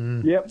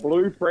 Yep,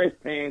 Blue press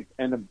pants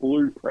and a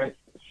blue press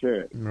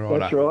shirt. Right.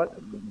 that's right.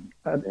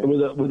 And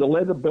with a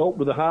leather belt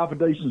with a half a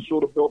decent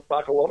sort of belt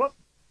buckle on it.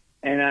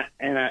 And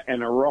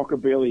a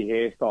rockabilly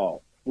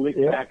hairstyle. Slick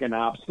back and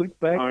up, Slick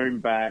back. home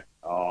back.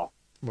 Oh,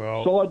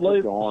 Well, Side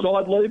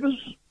levers.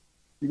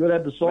 You got to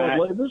have the side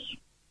levers.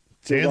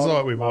 sounds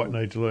like we might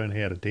need to learn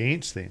how to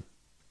dance then.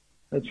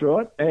 That's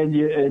right. And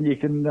you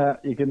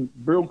can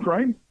brill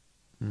cream.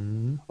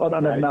 I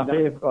don't have enough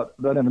hair. I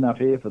don't have enough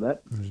hair for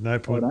that. There's no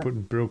point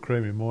putting brill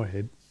cream in my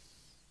head.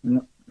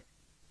 No.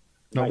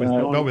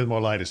 Not with my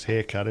latest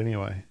haircut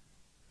anyway.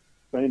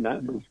 seen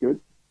that. Looks good.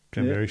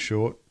 Came very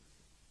short.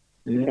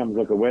 Yeah, Comes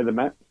like a weather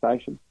map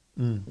station.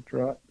 that's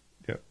right.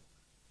 Yep.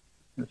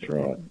 That's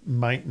right.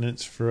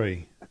 Maintenance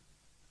free.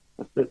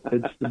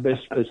 It's the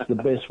best. It's the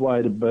best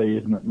way to be,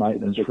 isn't it?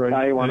 Maintenance The free.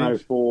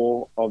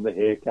 K104 of the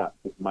haircut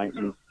is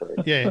maintenance free.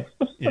 Yeah,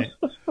 yeah.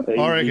 Easy,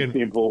 I reckon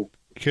simple.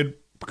 could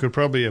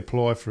probably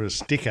apply for a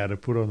sticker to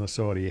put on the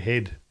side of your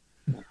head.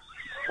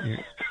 Yeah.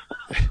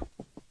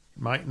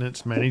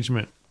 Maintenance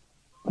management.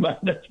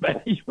 Maintenance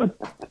management.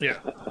 Yeah.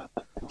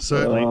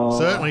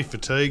 Certainly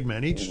fatigue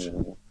managed.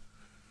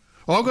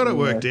 I've got it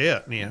worked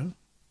out now.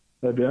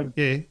 Have you?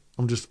 Yeah.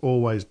 I'm just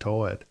always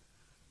tired.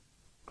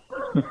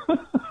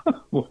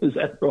 What is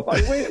that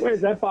right?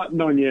 Where's that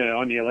button on your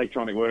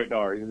electronic work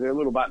diary? Is there a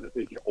little button that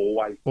says you're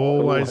always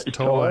Always tired.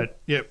 tired.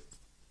 Yep.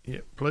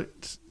 Yep.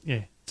 It's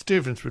the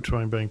difference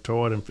between being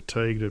tired and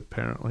fatigued,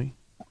 apparently.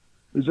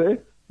 Is there?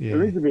 Yeah.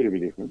 There is a bit of a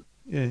difference.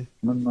 Yeah.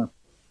 No.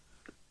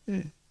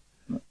 Yeah.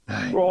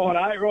 Righto.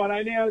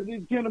 Now,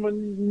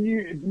 gentlemen,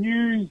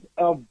 news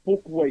of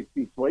Book Week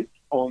this week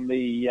in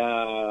the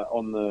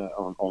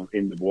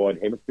wide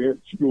hemisphere at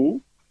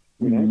school.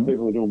 You know,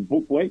 people are doing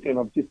Book Week, and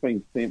I've just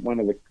been sent one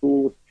of the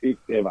coolest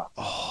pics ever.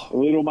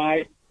 Little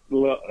mate,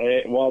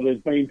 well, there's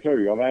been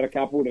two. I've had a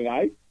couple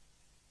today,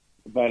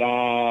 but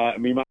my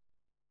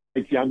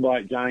mate's young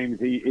bloke James,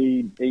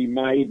 he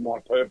made my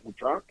purple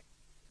truck.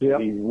 Yeah.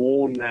 He's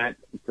worn that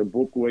to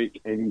Book Week,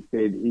 and he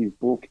said his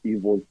book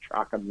was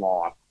Trucking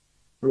Life.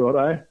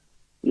 Righto.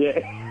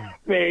 Yeah,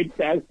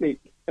 fantastic.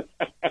 We've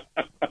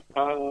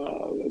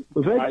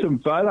had some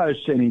photos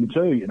sent in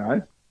too, you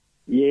know.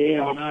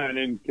 Yeah, I know. And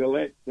then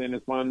Colette sent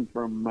us one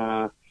from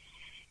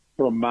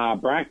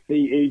Brax.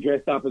 He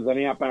dressed up as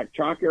an outback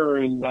trucker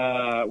and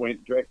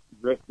went dressed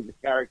as a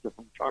character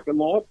from Trucking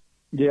Life.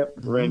 Yep.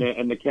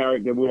 And the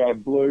character would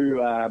have blue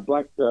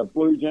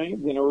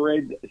jeans and a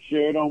red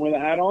shirt on with a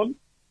hat on.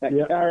 That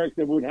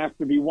character would have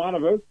to be one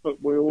of us, but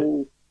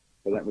so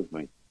that was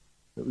me.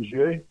 It was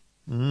you.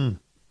 Mm.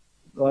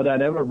 I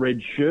don't have a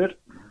red shirt.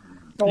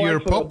 You're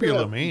a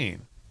popular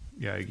man,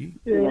 Yogi.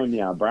 Good on you,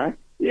 Brax.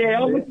 Yeah,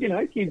 look,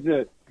 kids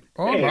are...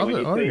 I love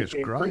it. I think it's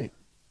great.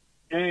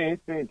 Yeah,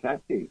 it's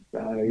fantastic. So,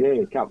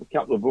 a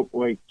couple of Book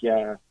Week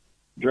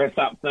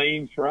dress-up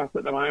themes for us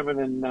at the moment,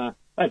 and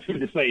that's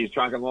good to see his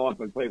Trucking Life,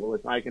 and people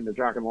are taking the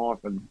Trucking Life,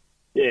 and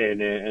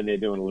they're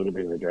doing a little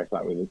bit of a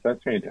dress-up with us.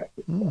 That's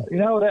fantastic. You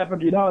know what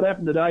happened?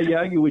 Today,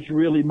 Yogi, which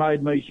really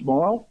made me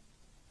smile?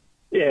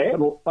 Yeah.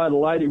 I had a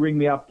lady ring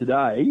me up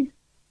today.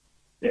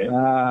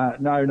 Yeah.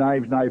 No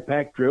names, no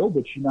pack drill,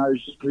 but she knows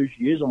who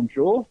she is, I'm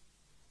sure.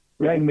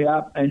 Rang me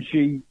up and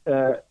she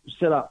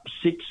set up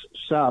 6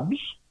 subs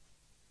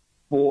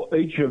for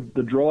each of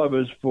the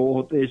drivers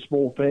for their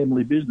small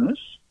family business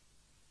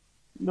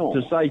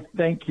to say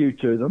thank you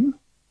to them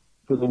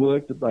for the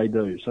work that they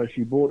do. So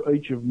she bought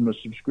each of them a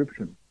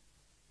subscription.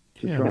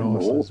 Yeah,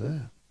 nice is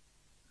that?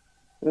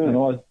 And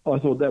I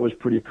thought that was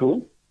pretty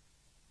cool.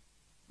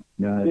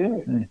 Yeah.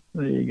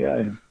 There you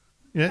go.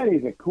 Yeah. That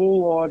is a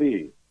cool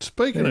idea.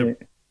 Speaking of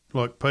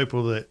like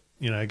people that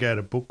go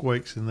to book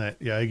weeks and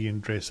that Yogi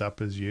and dress up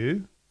as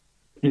you.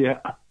 Yeah.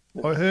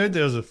 I heard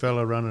there was a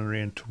fella running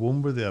around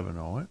Toowoomba the other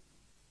night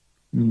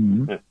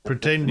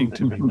pretending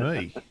to be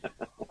me.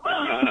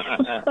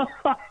 I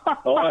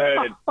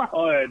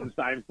heard the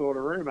same sort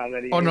of rumour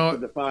that he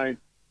answered the phone.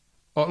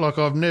 Like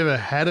I've never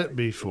had it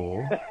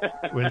before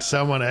when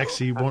someone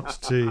actually wants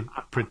to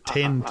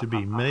pretend to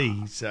be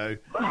me. So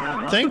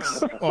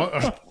thanks.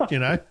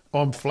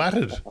 I'm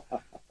flattered.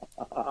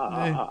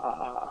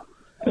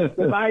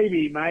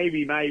 Maybe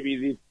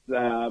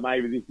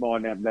maybe this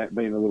might have that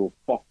been a little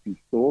foxy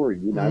story,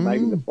 you know,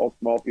 maybe the fox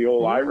might be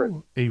all over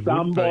it.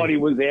 Somebody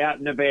was out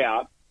and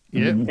about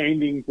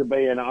pretending to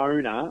be an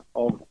owner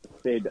of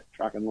said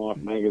Truck and Life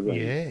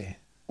magazine.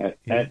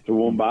 At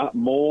Toowoomba.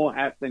 More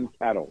hats than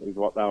cattle is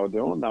what they were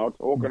doing. They were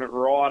talking it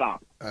right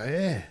up. Oh,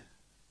 yeah.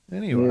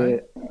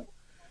 Anyway,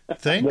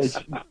 thanks.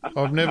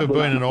 I've never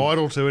been an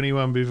idol to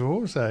anyone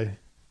before, so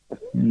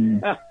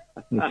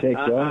The tech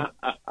guy.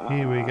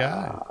 here we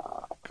go.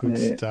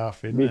 Good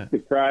stuff, isn't it?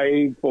 Mr.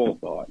 Craig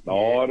Forsyth,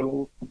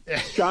 Idol,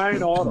 Shane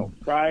Idol,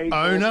 Craig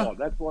Owner, Forsyth.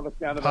 That's what it's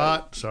going to be.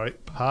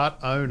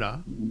 Part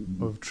owner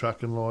of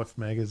Truck and Life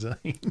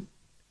magazine.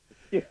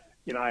 G'day,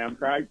 I'm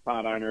Craig,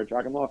 part owner of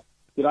Truck and Life.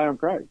 G'day, I'm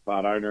Craig,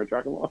 part owner of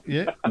Truck and Life.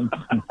 Yeah.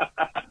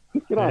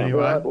 G'day,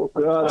 Anyway, right.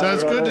 so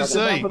it's good to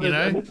see, you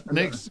know,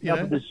 next, you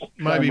know,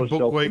 maybe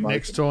book week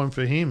next time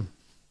for him.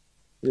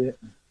 Yeah,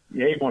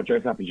 he might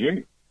dress up as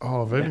you.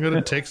 Oh, I've even got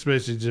a text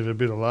message of a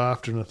bit of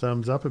laughter and a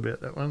thumbs up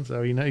about that one,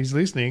 so you know he's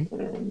listening.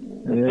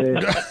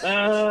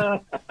 Yeah.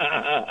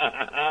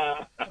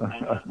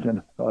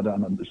 I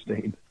don't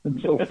understand.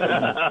 It's all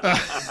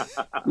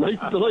at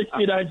least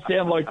you don't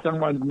sound like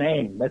someone's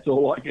nan. That's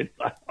all I can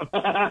say.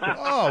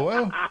 Oh,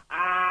 well.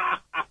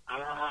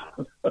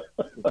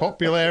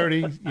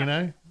 Popularity, you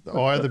know, the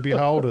eye of the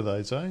beholder,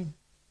 they say.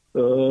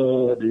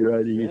 Oh,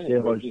 dear, you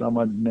sound like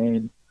someone's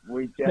nan.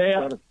 We just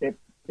got to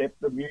step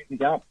the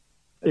music up.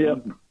 Yeah.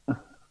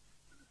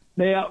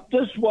 Now,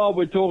 just while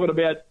we're talking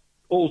about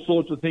all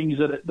sorts of things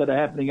that are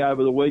happening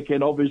over the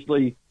weekend,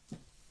 obviously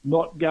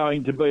not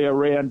going to be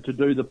around to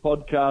do the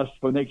podcast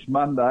for next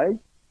Monday.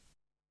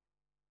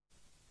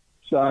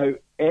 So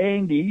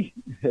Andy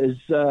has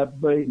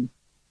been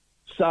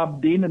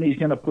subbed in and he's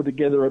going to put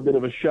together a bit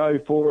of a show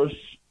for us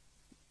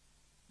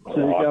to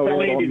go tell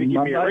out Andy to on give me a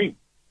Monday. ring.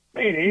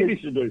 Me and Andy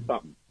should do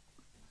something.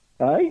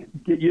 Hey,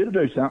 get you to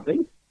do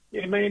something.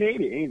 Yeah, me and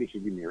Andy. Andy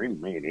should give me a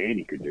ring. Me and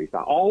Andy could do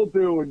something. I'll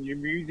do a new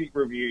music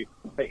review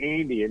for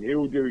Andy and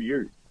he'll do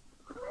you.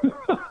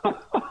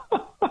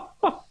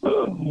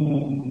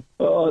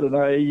 Oh, I don't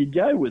know how you'd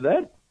go with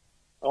that.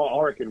 Oh,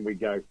 I reckon we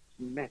go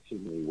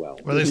smashingly well.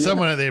 Well, there's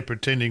someone out there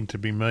pretending to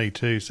be me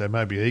too, so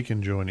maybe he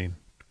can join in.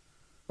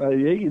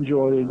 Maybe he can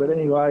join in. But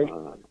anyway,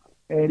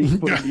 Andy's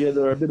putting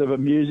together a bit of a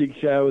music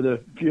show with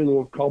a few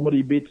little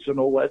comedy bits and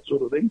all that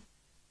sort of thing.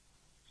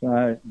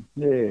 So,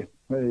 yeah,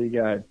 there you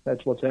go.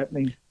 That's what's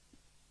happening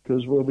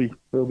because we'll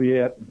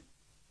be out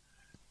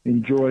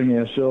enjoying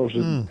ourselves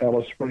at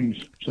Alice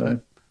Springs.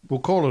 So we'll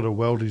call it a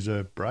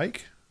well-deserved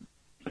break.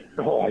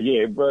 Oh,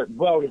 yeah, but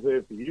well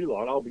deserved for you,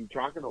 lot. I'll be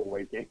trucking all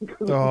weekend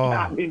because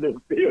I'm into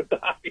the field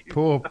days.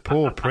 Poor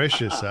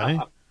Precious, eh?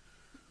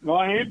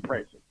 I am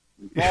Precious.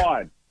 I'm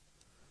tired.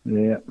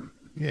 Yeah.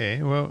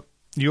 Yeah, well,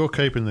 you're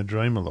keeping the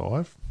dream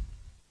alive.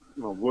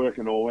 I'm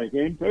working all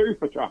weekend too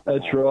for trucking.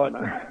 That's right.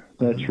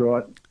 That's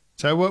right.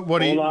 So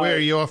where are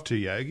you off to,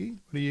 Yogi?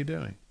 What are you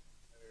doing?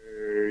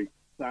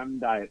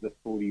 Sunday at the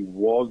footy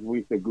was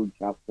with a good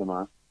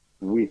customer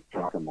with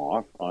Truck and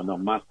Life, and I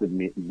must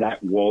admit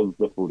that was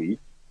the footy.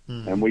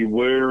 And we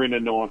were in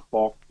a nice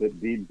box that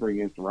did bring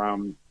us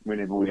rum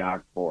whenever we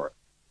asked for it.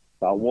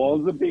 So it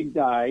was a big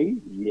day.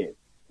 Yes,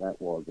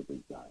 that was a big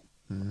day.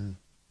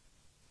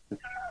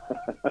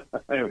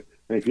 Anyway,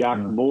 if you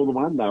asked for more than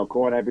one, they were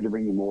quite happy to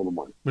bring you more than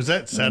one. Was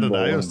that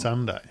Saturday or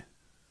Sunday?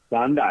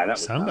 Sunday. That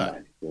was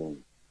Sunday. Yeah.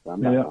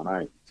 Sunday, Yeah. I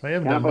know. So you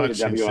haven't done much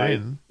since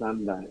then.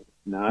 Sunday.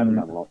 No, I haven't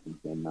done a lot since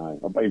then, no.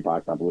 I've been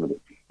parked up a little bit.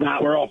 No,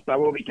 we're off. So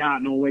we'll be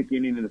carting all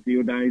weekend into the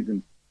field days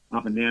and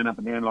up and down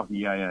like a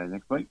yo-yo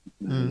next week.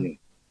 Yeah.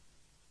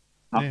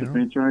 Up the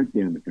fence road,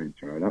 down the fence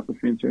road. Up the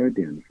fence road,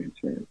 down the fence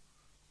road.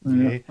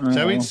 Yeah.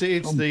 So it's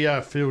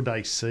the field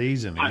day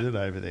season, is it,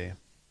 over there?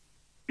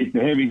 It's the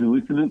heavies are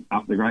listening.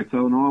 Up the Great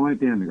Southern Highway,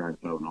 down the Great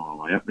Southern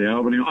Highway, up the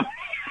Albany Highway.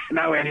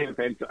 Nowhere near the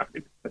fence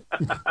road.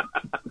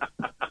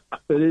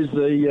 It is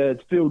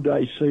it's field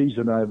day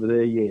season over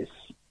there, yes.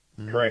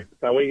 Correct.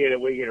 So we get a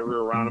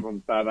real run of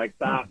them. So they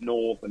start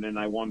north and then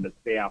they wander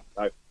south.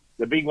 So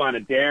the big one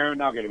at Darren,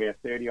 they'll get about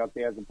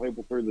 30,000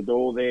 people through the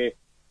door there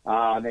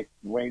next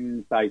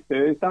Wednesday,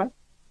 Thursday,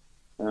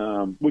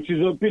 which is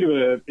a bit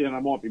of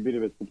might be a bit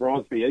of a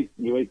surprise for you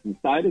Eastern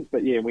Staters.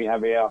 But yeah, we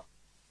have our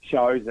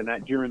shows and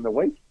that during the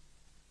week.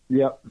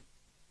 Yep.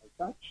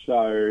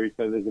 So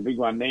there's a big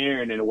one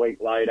there, and then a week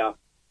later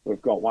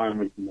we've got one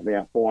which is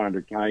about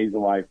 400 k's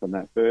away from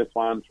that first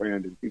one,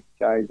 350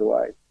 k's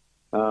away.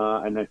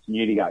 And that's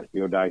Newdigate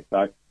field day.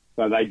 So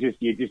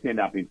you just end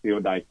up in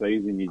field day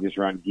season. You just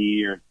run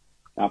gear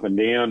up and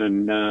down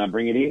and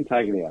bring it in,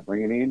 take it out.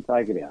 Bring it in,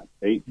 take it out.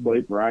 Eat,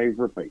 sleep, rave,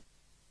 repeat.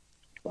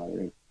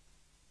 So,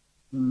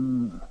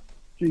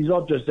 Geez,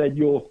 I've just had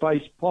your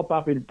face pop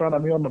up in front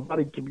of me on the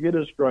bloody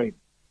computer screen.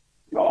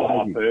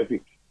 Oh,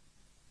 perfect.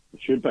 It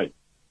should be.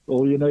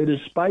 All you need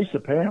is space,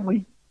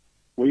 apparently.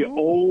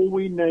 All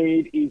we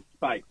need is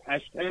space.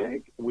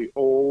 Hashtag we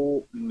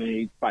all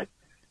need space.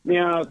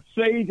 Now,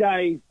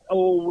 CJ's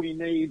All We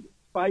Need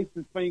Space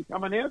has been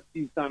coming out.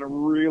 She's done a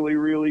really,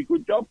 really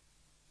good job.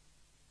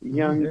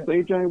 Young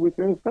CJ with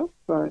her stuff.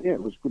 So, yeah,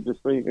 it was good to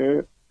see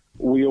her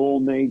we all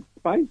need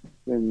space.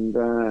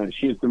 And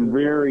she has some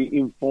very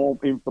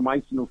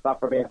informational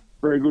stuff about,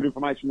 very good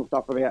informational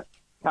stuff about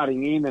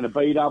cutting in and a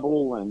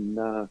B-double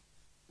and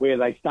where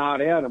they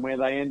start out and where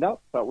they end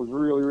up. So it was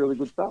really, really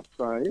good stuff.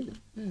 So,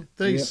 yeah.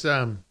 These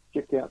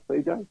check out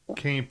CJ.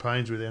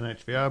 campaigns with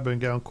NHVR have been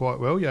going quite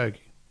well,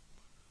 Yogi.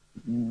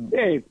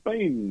 Yeah, it's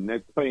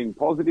been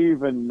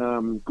positive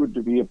and good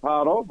to be a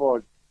part of.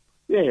 I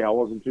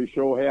wasn't too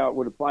sure how it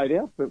would have played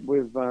out, but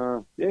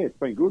it's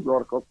been good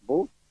right across the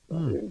board.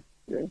 So,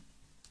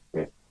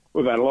 yeah.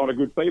 We've had a lot of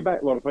good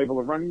feedback. A lot of people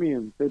have rung me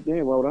and said,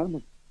 "Yeah, well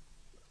done."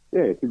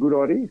 Yeah, it's a good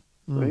idea.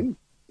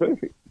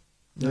 Perfect.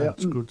 Yeah,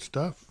 it's good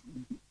stuff.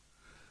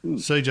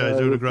 CJ's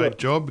doing a great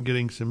job of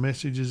getting some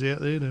messages out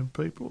there to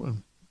people.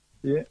 And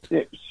yeah,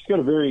 she's got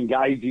a very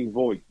engaging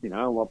voice. A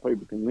lot of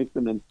people can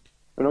listen, and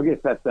I guess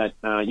that's that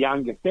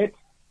younger set.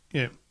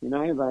 Yeah, they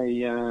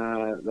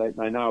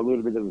know a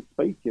little bit of the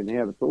speech and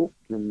how to talk,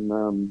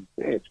 and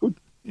it's good.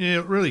 Yeah,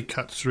 it really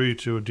cuts through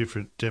to a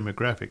different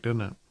demographic,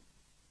 doesn't it?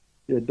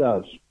 It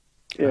does.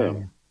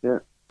 Yeah,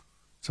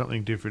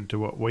 something different to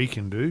what we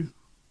can do.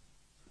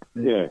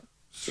 Yeah,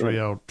 three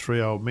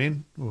old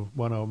men, or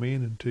one old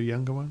man and two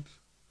younger ones.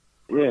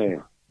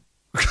 Yeah.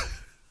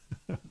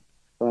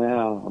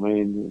 Well, I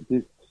mean,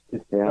 this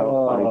look,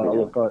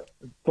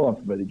 it's time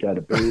for me to go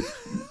to bed.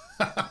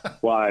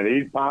 Well, it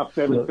is past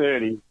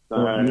 7:30.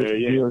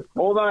 So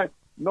although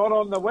not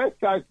on the West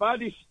Coast,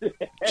 buddy.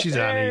 She's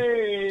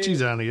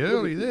only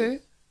early there.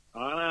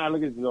 I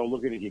know.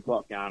 Looking at your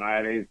clock, going,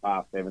 it is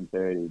past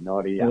 7:30.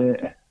 Not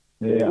here.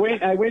 Yeah.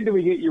 When do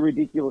we get your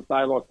ridiculous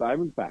daylight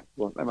savings back?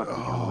 Well, they must be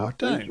coming I up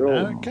don't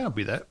know. It can't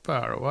be that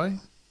far away.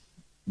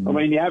 I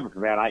mean, you have it for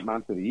about 8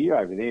 months of the year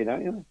over there,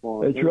 don't you?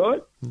 That's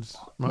right. As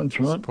much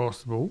as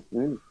possible.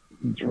 Yeah.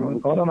 That's right.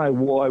 I don't know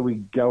why we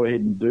go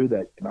ahead and do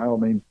that. I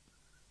mean,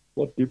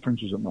 what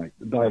difference does it make?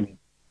 The day.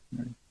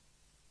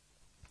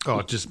 Oh,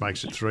 it just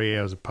makes it 3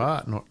 hours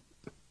apart, not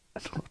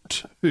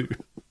 2.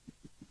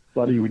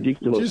 Bloody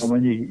ridiculous. I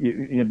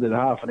mean, you have that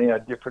half an hour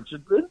difference.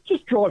 It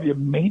just drive you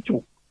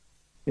mental.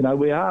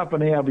 We're half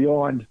an hour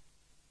behind.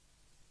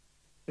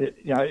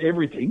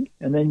 Everything,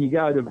 and then you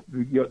got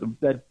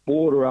that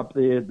border up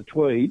there, the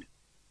Tweed.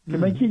 I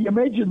mean, can you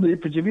imagine the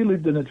difference if you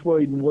lived in the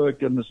Tweed and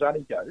worked on the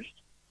sunny coast?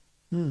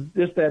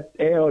 Just that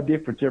hour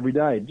difference every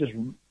day,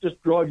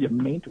 just drive you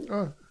mental.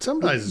 Oh, some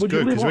days it's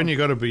good because when you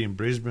got to be in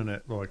Brisbane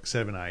at like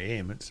 7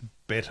 a.m, it's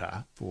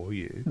better for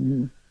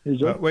you.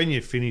 But when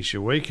you finish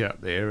your week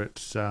up there,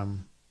 it's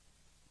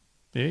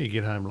you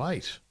get home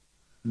late.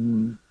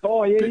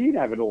 Oh yeah, you'd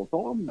have it all the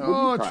time.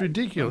 Oh, it's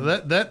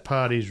ridiculous. That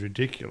part is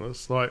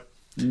ridiculous. Like.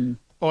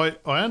 I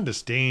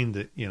understand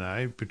that,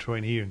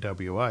 between here and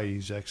WA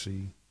is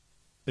actually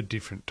a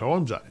different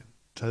time zone,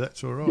 so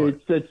that's all right.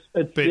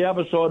 It's the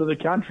other side of the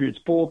country. It's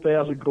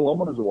 4,000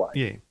 kilometres away.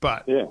 Yeah,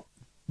 but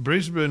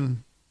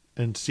Brisbane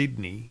and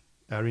Sydney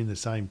are in the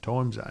same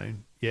time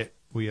zone, yet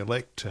we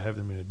elect to have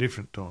them in a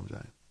different time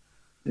zone.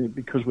 Yeah,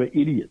 because we're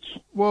idiots.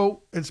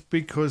 Well, it's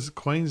because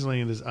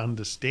Queenslanders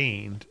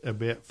understand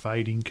about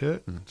fading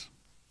curtains.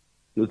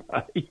 Yeah.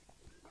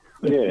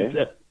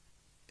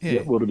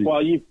 Yeah. Well, if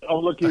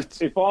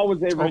I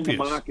was ever in the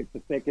market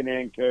for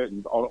second-hand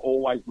curtains, I'd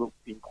always look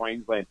in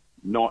Queensland,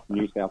 not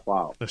New South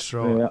Wales. That's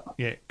right.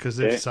 Yeah, because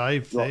they're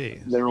safe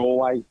there. They're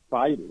always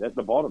faded at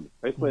the bottom,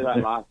 especially that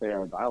last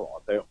hour of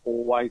daylight. They're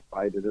always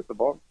faded at the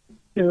bottom.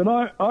 Yeah, and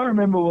I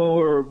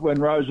remember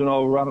when Rose and I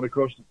were running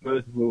across the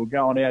Perth, we were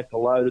going out to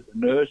load at the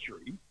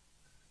nursery,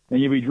 and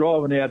you'd be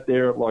driving out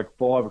there at like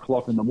 5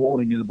 o'clock in the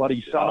morning, and the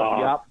bloody sun will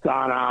be up.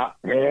 Sun up.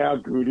 How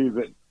good is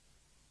it?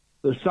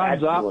 The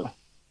sun's up.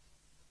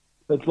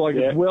 It's like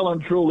it's well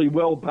and truly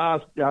well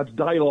past it's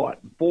daylight,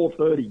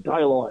 4:30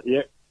 daylight.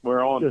 Yep,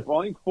 we're on. I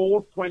think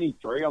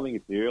 4:23. I think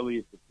it's the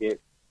earliest it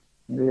gets.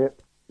 Yeah,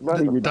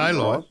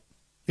 daylight,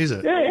 is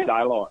it? Yeah,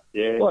 daylight.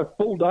 Yeah, like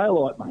full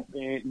daylight, mate.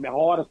 Yeah, the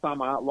height of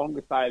summer,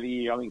 longest day of the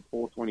year. I think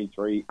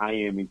 4:23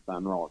 a.m. is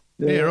sunrise.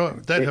 Yeah,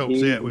 right. That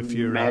helps out with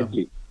your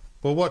magic.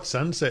 Well, what's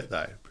sunset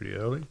though? Pretty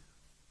early.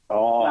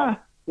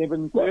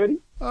 7:30.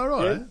 All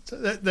right. Yeah. So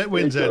that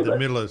wins out the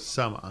middle of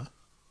summer.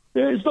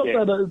 Yeah, it's not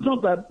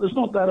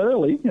that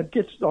early. It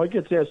gets out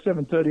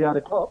 7:30, 8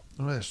 o'clock.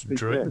 Well, that's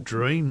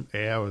dream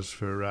hours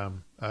for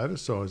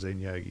oversize then,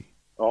 Yogi.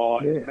 Oh,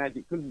 it's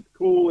magic because it's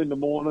cool in the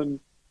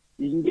morning.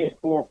 You can get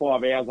 4 or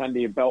 5 hours under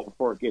your belt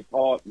before it gets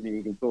hot, and then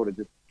you can sort of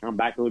just come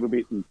back a little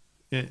bit and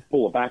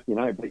pull it back,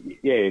 But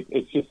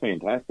it's just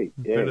fantastic.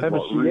 Yeah,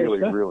 it's really,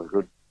 really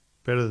good.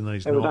 Better than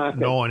these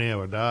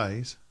 9-hour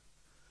days.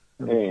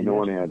 Yeah,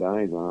 9-hour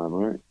days,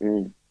 mate.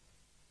 Yeah.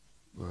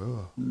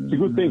 Oh. It's a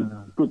good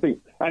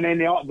thing. And then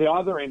the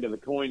other end of the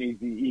coin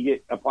is you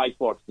get a place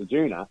like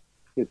Sejuna,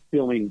 it's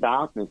still in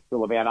darkness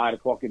till about 8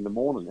 o'clock in the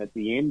morning at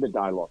the end of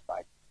daylight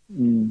day.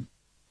 And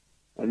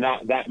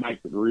that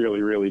makes it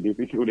really, really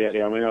difficult out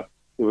there. I mean,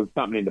 there was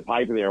something in the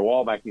paper there a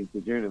while back in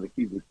Sejuna, the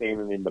kids were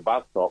standing in the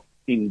bus stop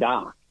in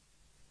dark.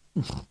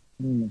 Because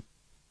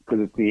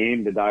it's the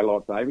end of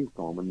daylight savings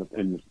time and the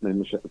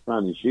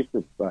sun is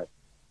shifted. So,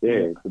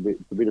 it's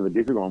a bit of a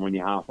difficult one when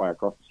you're halfway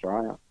across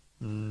Australia.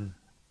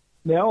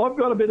 Now, I've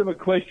got a bit of a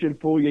question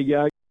for you,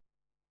 Yogi.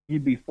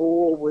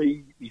 Before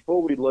we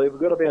leave, we've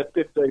got about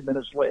 15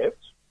 minutes left.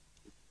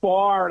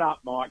 Fire it up,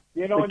 Mike.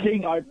 Get on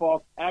your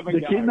soapbox. Have a go.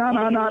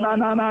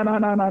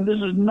 No.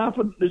 This is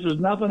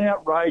nothing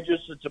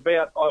outrageous. It's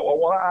about. I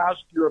want to ask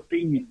your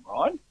opinion,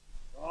 right?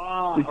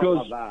 Oh, because I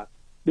love that.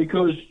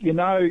 Because you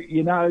know.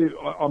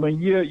 I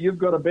mean, you've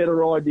got a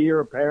better idea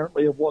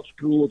apparently of what's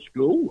cool at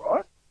school,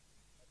 right?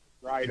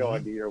 Great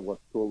idea of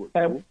what's cool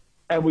at school.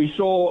 And we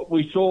saw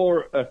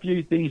a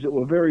few things that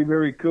were very,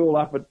 very cool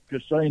up at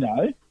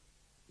Casino.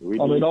 I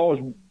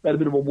had a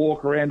bit of a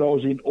walk around. I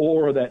was in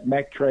awe of that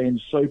Mactrans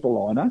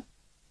Superliner.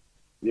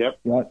 Yep.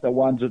 Right, the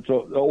ones that's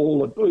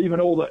all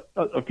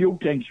the fuel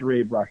tanks are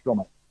airbrushed on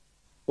it.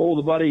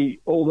 All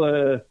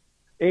the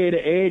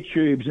air-to-air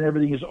tubes and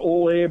everything is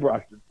all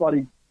airbrushed.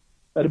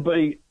 It'd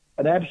be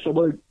an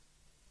absolute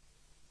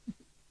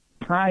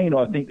pain,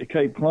 I think, to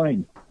keep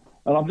clean.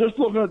 And I'm just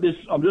looking at this.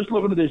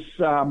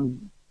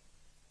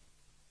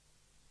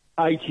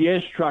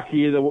 ATS truck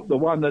here, the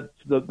one that's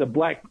the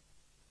black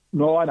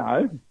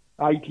Rhino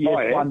ATS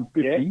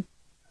 150.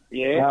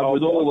 Yeah.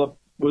 With all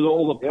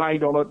the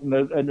paint on it,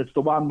 and it's the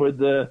one with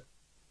the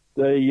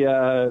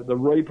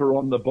Reaper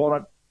on the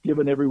bonnet,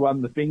 giving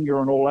everyone the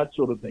finger and all that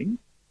sort of thing.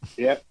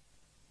 Yep.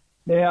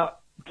 Now,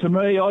 to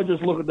me, I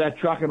just look at that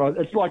truck and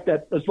it's like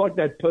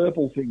that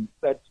purple thing,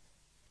 that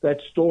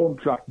Storm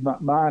truck,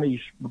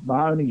 Mahoney's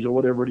or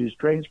whatever it is,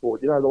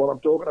 transport. You know the one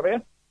I'm talking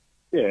about?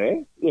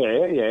 Yeah.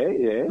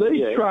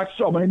 These trucks,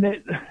 I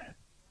mean,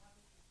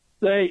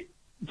 they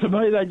to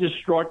me, they just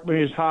strike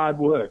me as hard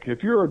work.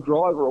 If you're a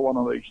driver of one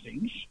of these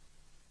things,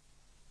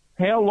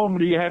 how long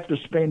do you have to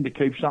spend to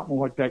keep something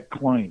like that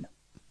clean?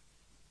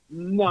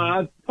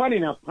 No, funny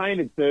enough,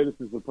 painted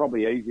surfaces are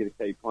probably easier to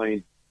keep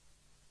clean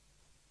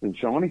than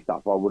shiny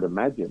stuff, I would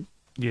imagine.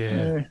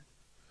 Yeah.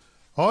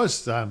 I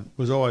was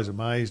always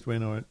amazed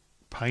when I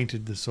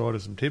painted the side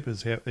of some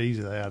tippers how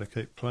easy they are to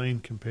keep clean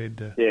compared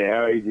to... Yeah,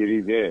 how easy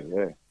it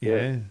is,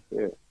 yeah.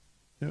 Yep.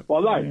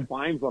 Well, those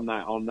flames on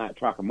that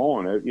truck of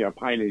mine are,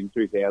 painted in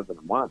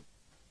 2001.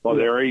 Well,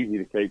 they're easy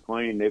to keep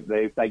clean if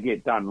they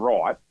get done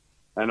right.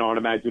 And I'd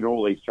imagine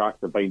all these trucks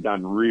have been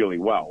done really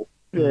well,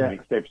 and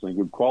exceptionally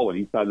good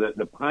quality. So that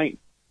the paint,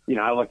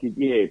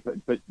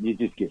 but you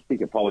just get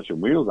sick of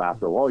polishing wheels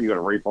after a while. You got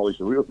to repolish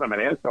the wheels. No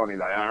matter how shiny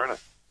they are, innit?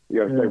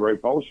 You got to keep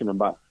repolishing them.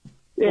 But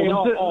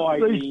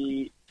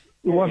the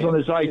ones on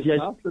this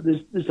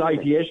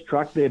ATS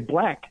truck, they're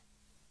black.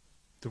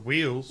 The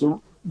wheels.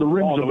 The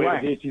rims are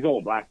black. She's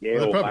all black, They're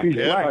all probably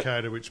black. powder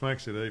coated, which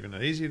makes it even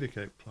easier to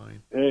keep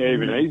clean. Yeah,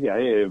 even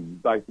easier.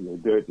 Basically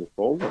dirt just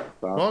falls. So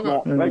it's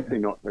not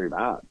too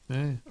bad.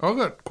 Yeah, I've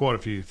got quite a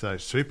few of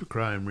those super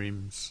chrome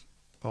rims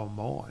on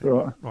mine.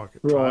 Right. Like a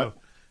trail.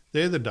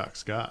 They're the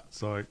duck's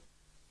guts. Like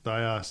they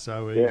are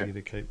so easy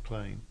to keep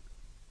clean.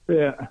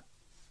 Yeah.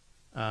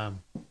 Not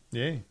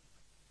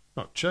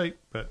cheap,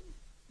 but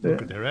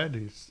look at their ad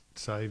is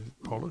save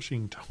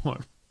polishing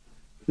time.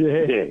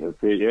 Yeah,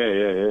 for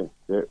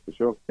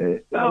sure.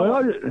 I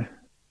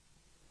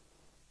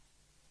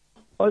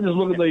just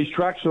look at these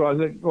trucks and I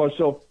think to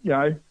myself,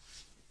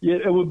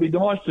 it would be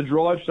nice to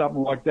drive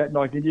something like that,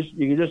 and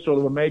you can just sort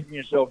of imagine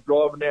yourself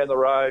driving down the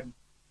road,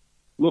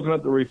 looking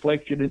at the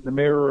reflection in the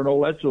mirror and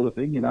all that sort of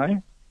thing,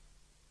 Yeah.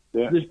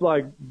 This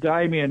bloke,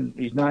 Damien,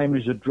 his name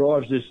is, that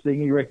drives this thing.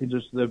 He reckons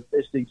it's the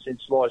best thing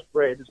since sliced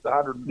bread. It's the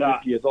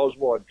 150th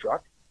Oswald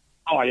truck.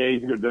 Oh, yeah,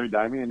 he's a good dude,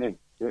 Damien, yeah.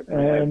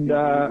 And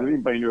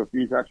he's been to a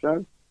few truck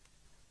shows.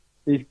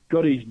 He's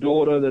got his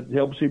daughter that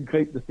helps him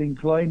keep the thing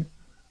clean.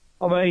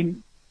 I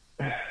mean,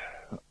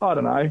 I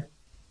don't know.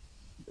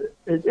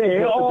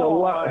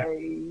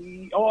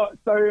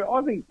 So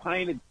I think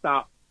painted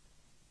stuff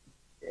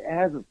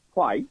has its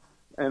place,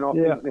 and I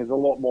think there's a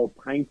lot more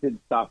painted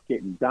stuff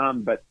getting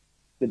done. But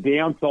the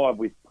downside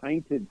with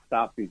painted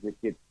stuff is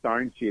it gets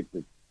stone chips.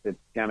 It's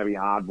going to be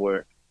hard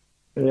work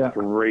to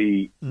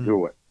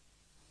redo it.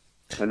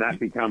 And that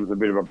becomes a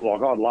bit of a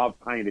block. I love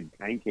painted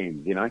tank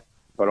ends,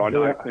 but I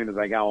know as soon as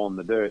they go on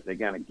the dirt, they're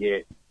going to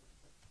get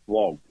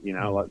flogged.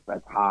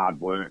 That's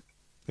hard work.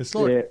 It's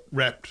like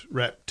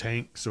wrapped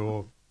tanks,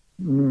 or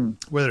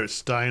whether it's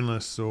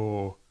stainless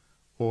or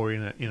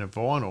in a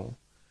vinyl.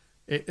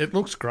 It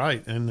looks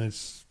great, and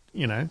it's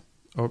you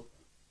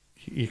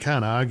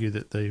can't argue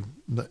that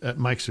it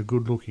makes a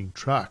good looking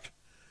truck.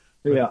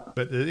 But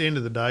at the end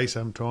of the day,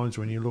 sometimes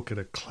when you look at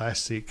a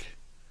classic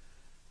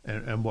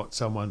and what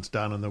someone's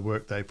done and the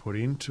work they put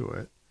into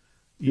it,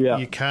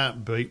 you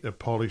can't beat a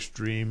polished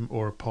rim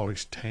or a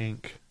polished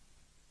tank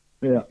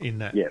in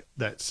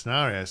that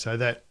scenario. So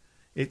that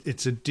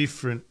it's a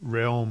different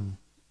realm,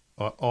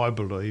 I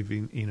believe,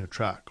 in a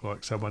truck,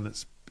 like someone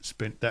that's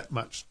spent that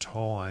much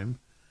time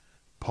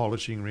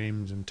polishing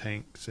rims and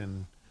tanks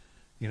and,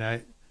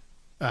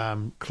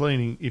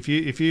 cleaning. If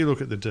you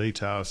look at the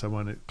detail,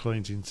 someone that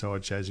cleans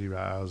inside chassis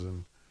rails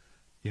and,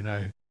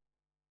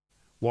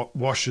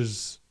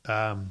 washes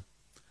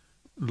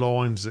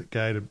lines that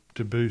go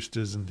to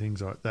boosters and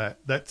things like that.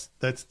 That's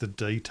the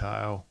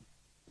detail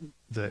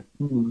that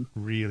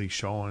really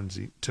shines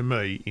to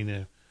me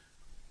in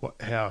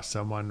how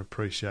someone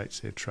appreciates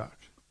their truck.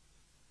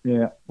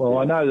 Yeah. Well,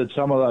 I know that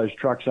some of those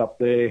trucks up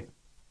there,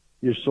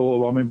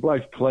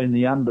 blokes clean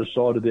the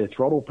underside of their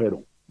throttle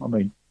pedal.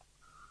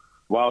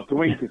 Well, to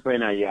win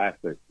casino, you have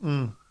to.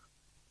 And,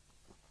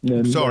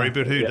 Sorry,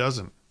 but who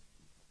doesn't?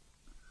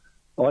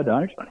 I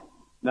don't.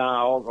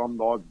 No, I'm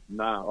glad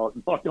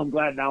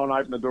no one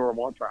opened the door of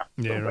my truck.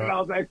 Yeah, right.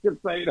 I was at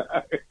casino.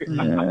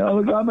 Yeah,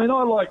 look,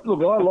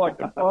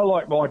 I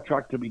like my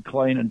truck to be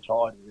clean and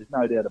tidy. There's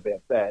no doubt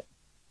about that.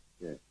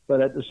 Yeah.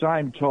 But at the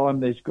same time,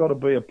 there's got to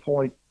be a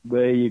point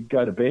where you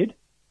go to bed.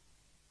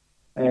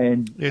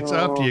 And it's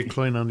after you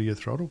clean under your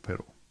throttle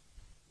pedal.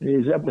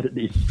 Is that what it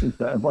is?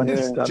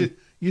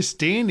 You're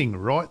standing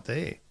right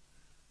there.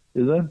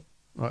 Is it?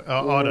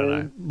 I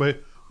don't know.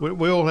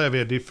 We all have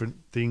our different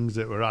things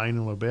that we're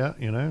anal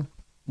about, you know.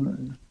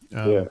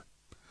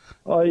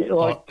 I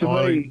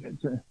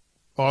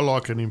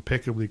like an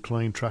impeccably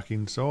clean truck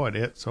inside.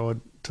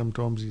 Outside,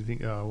 sometimes you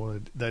think, oh, well,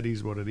 that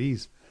is what it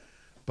is.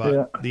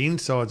 But the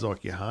inside's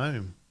like your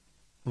home.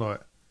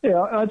 That's why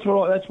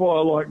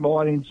I like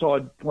mine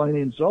inside, clean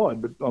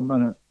inside. But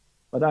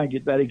I don't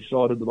get that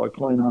excited that I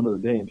clean under the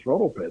damn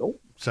throttle pedal.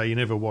 So you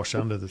never wash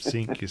under the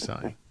sink, you're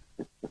saying?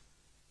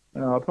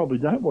 I probably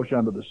don't wash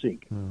under the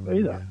sink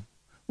either. Yeah.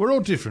 We're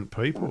all different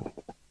people.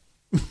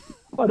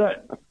 I don't.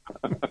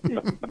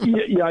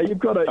 You've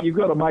got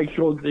to make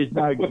sure that there's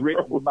no grit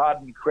and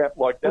mud and crap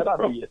like that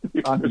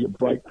under your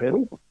brake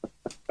pedal.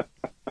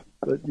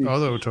 I thought we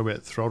were talking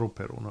about the throttle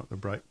pedal, not the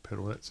brake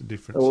pedal. That's a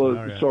different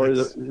scenario. Sorry,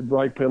 the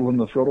brake pedal and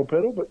the throttle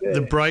pedal, but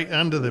the brake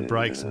under the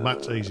brakes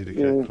much easier to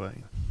keep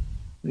clean.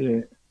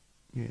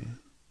 Yeah.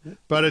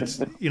 But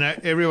it's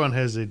everyone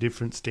has their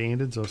different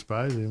standards, I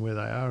suppose, in where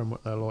they are and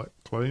what they like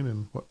clean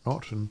and what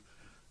not, and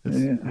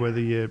it's whether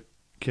you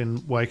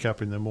can wake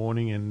up in the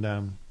morning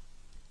and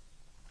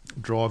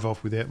drive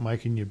off without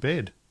making your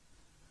bed.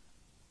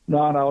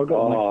 No, I've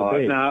got to make the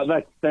bed. No,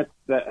 that's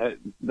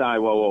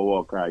no.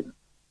 Whoa, Craig.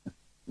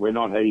 We're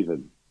not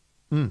heathen.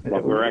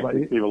 Like we're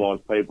actually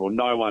civilised people.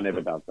 No one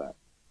ever does that.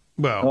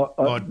 Well,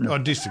 I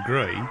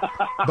disagree,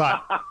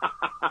 but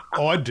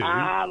I do.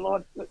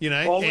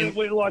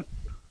 We're like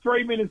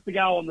 3 minutes to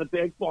go on the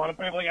text line, and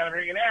people are going to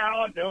ring it out.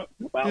 I do it.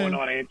 Well, we're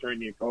not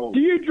answering your call. Do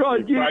you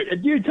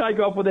take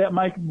off without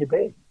making your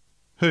bed?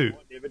 Who?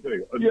 I never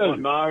do.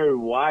 No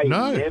way.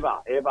 No. Never,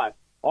 ever.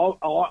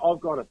 I've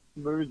got to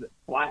smooth it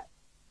flat.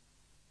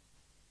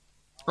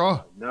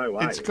 Oh, no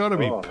way. It's got to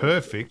be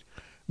perfect.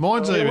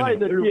 Mine's even.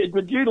 Do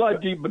you lay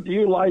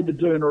the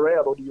doona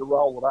out or do you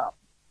roll it up?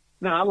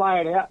 No, I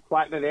lay it out,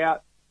 flatten it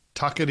out.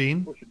 Tuck it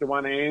in. Push it to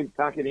one hand,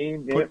 tuck it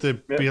in. Put the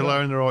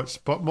pillow in the right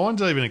spot.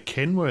 Mine's even a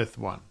Kenworth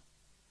one.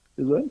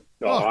 Is it?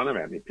 I don't know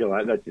about my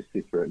pillow. That just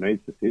sits where it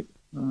needs to sit.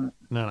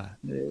 No.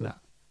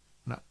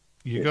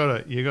 You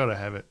gotta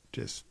have it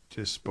just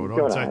spot on.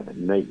 Got to have it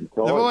neat and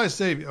tight. I've always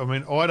said,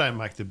 I don't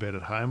make the bed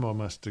at home. I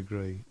must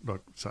agree.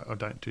 So I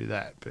don't do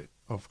that, but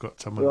I've got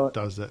someone that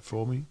does that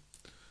for me.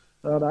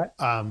 Right.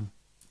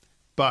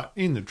 But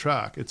in the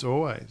truck, it's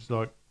always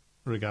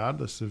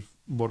regardless of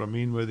what I'm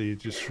in, whether you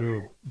just threw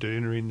a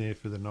doona in there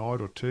for the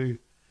night or two,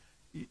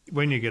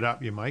 when you get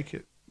up, you make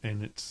it,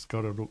 and it's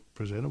got to look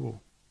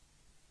presentable.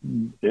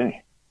 Yeah.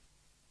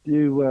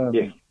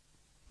 Do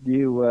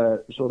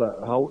you sort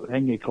of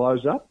hang your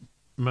clothes up?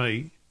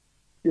 Me?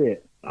 Yeah.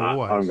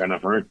 Always. I'm going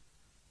to.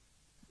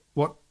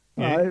 What?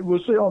 Yeah. We'll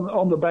see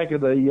on the back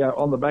of the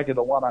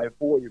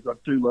 104. You've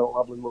got two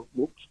lovely little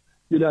hooks.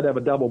 You don't have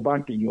a double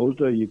bunk in yours,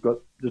 do you? You've got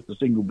just a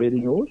single bed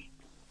in yours.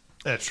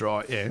 That's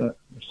right. Yeah.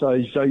 So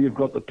you've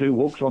got the two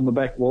hooks on the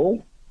back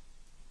wall,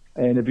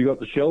 and have you got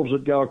the shelves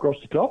that go across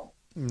the top?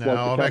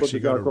 No, I've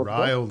actually got a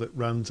rail that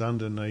runs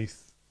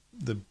underneath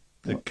the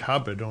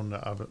cupboard on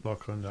the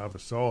other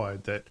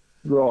side that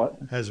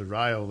has a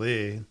rail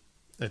there.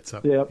 That's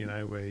up,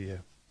 where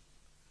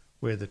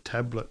the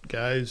tablet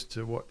goes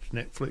to watch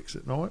Netflix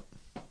at night.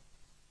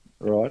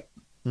 Right.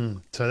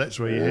 So that's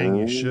where you hang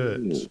your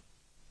shirts.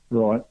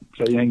 Right.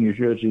 So you hang your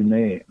shirts in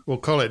there. Well,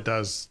 Colette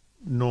does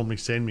normally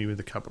send me with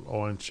a couple of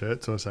iron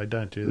shirts. So I say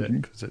don't do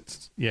that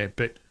because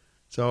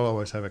so I'll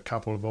always have a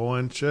couple of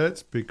iron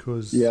shirts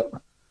because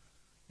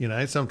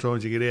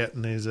sometimes you get out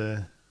and there's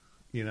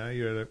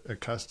you're a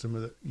customer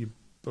that you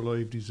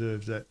believe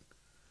deserves that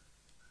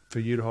for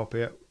you to hop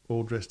out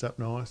all dressed up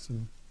nice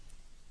and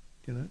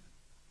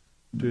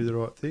do the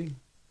right thing.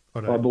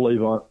 I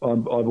believe I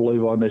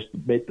met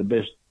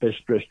the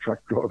best dressed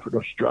truck driver in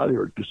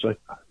Australia at Casino.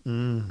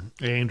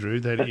 Andrew,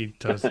 that he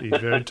does. He's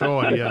very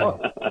tidy,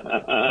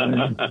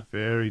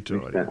 very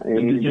tidy.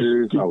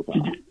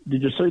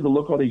 Did you see the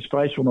look on his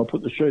face when I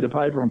put the sheet of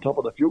paper on top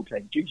of the fuel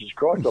tank? Jesus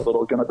Christ, I thought I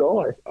was going to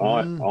die.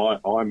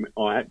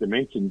 I had to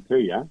mention to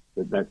you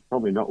that that's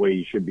probably not where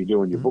you should be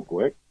doing your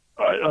bookwork.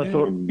 I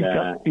thought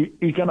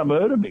he's going to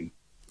murder me.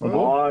 I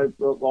was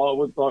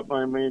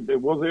like,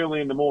 it was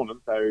early in the morning,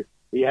 so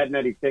he hadn't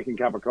had his second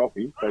cup of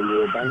coffee, so you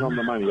were bang on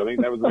the money. I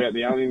think that was about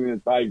the only thing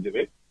that saved a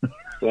bit.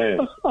 Yeah.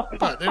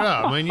 But there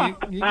are. You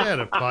go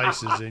to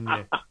places and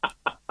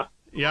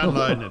you're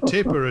unloading a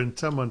tipper and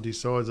someone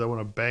decides they want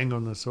to bang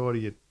on the side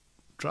of your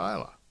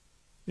trailer.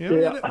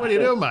 What are you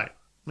doing, mate?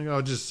 I go,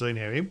 I've just seen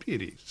how empty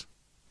it is.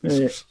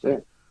 Yeah.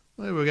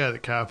 Maybe we'll go to the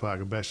car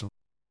park and bash on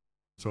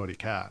the side of your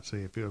car, see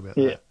how you feel about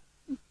that.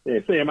 Yeah,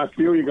 see how much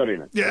fuel you got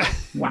in it. Yeah.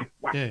 Whack,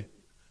 whack. Yeah.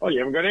 Oh, you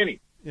haven't got any.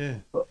 Yeah.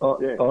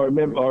 I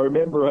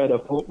remember I had a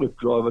forklift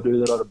driver do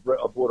that. I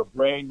bought a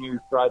brand new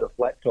Freighter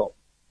flat top,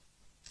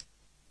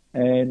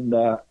 and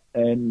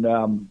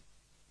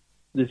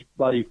this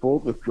bloody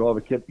forklift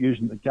driver kept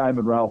using the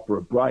Cayman rail for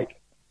a brake.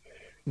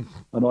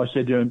 And I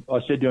said to him,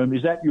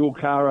 "Is that your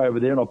car over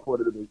there?" And I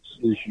pointed at this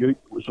ute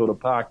that was sort of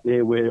parked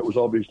there, where it was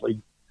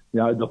obviously,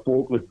 the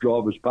forklift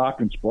driver's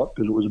parking spot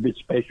because it was a bit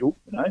special,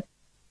 I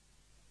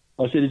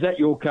said, "Is that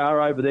your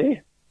car over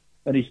there?"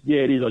 And he said,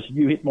 "Yeah, it is." I said,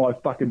 "You hit my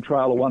fucking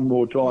trailer one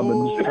more time."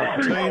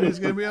 Tina's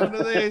going to be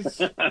under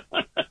this.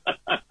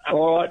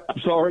 All right,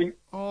 sorry.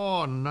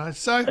 Oh, no,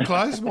 so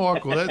close,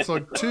 Michael. That's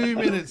like 2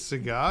 minutes to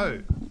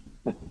go.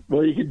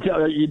 Well, you can tell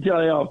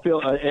how I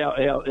felt,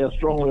 how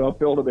strongly I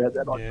felt about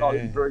that. I told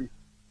him very,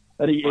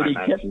 and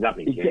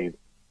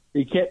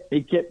he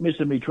kept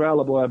missing me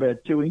trailer by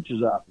about 2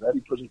 inches after that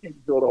because he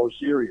thought I was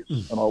serious,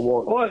 and I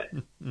was.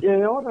 I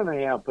don't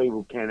know how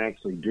people can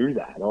actually do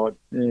that.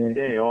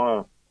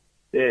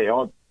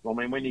 I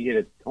mean, when you get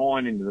a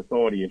tine into the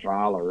side of your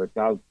trailer,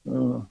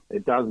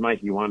 it does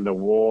make you wonder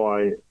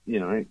why.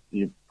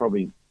 You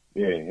probably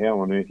how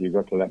on earth you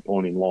got to that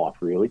point in life,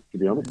 really, to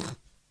be honest.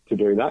 To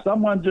do that.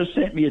 Someone just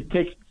sent me a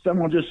text.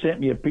 Someone just sent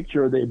me a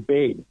picture of their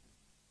bed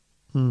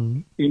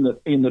in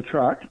the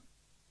truck.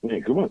 Yeah,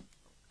 good one.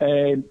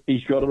 And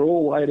he's got it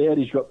all laid out.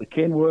 He's got the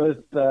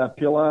Kenworth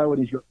pillow,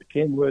 and he's got the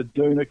Kenworth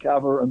doona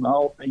cover, and the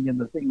whole thing. And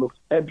the thing looks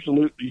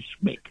absolutely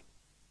smick.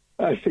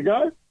 Nice to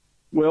go.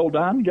 Well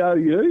done, go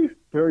you.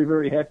 Very,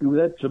 very happy with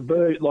that. It's a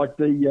bird, like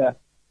the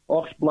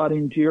oxblood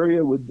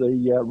interior with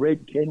the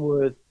red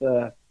Kenworth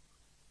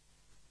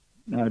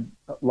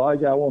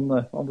logo on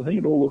the thing.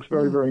 It all looks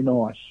very, very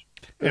nice.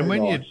 And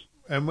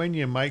when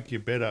you make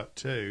your bed up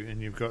too,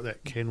 and you've got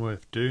that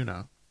Kenworth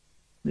doona,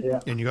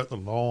 and you got the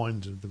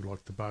lines of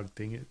the bug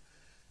thing,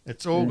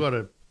 it's all got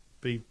to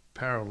be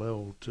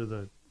parallel to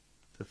the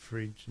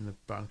fridge and the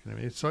bunk and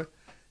everything. It's like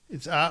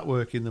it's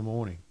artwork in the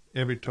morning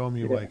every time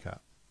you wake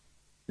up.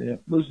 Yeah,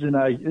 this is in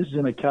a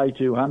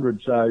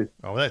K200, so.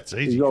 Oh, that's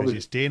easy because you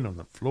stand on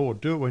the floor.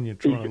 Do it when you're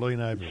trying to lean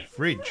over a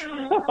fridge.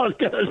 I was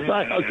going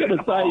to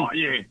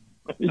say.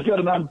 He's got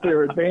an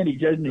unfair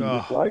advantage, hasn't he,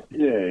 this bloke?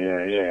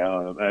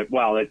 Yeah.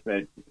 Well, it's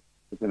an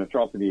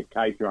atrocity if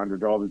K200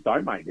 drivers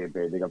don't make their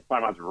bed. They've got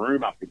so much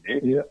room up in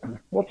there. Yeah.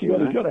 What's he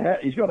got? He's got a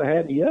hat. He's got a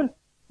hat here.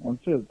 I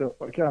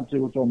can't see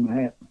what's on the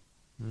hat.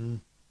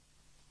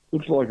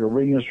 Looks like a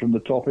ringer's from the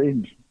top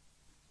end.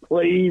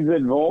 Please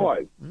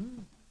advise.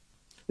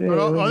 Yeah,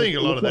 but I think a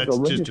lot of that's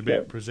just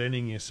about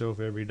presenting yourself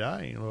every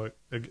day. Like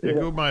a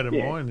good mate of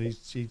mine,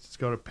 he's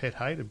got a pet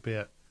hate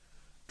about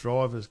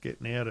drivers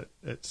getting out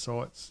at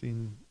sites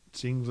in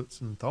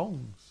singlets and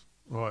thongs.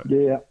 Right?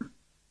 Yeah.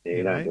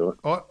 Don't do it.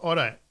 I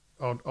don't.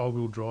 I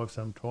will drive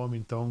sometime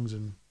in thongs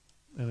and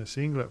a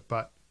singlet,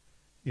 but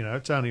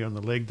it's only on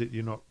the leg that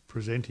you're not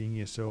presenting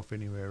yourself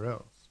anywhere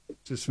else.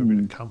 Just for a bit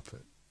of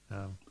comfort.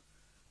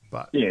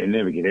 But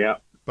never get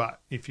out.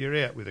 But if you're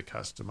out with a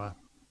customer,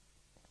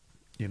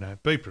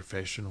 be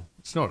professional.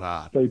 It's not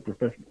hard. Be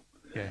professional.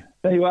 Yeah.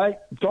 Anyway,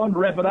 time to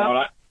wrap it up. All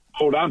right.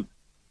 All done.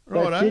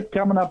 That's it.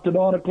 Coming up to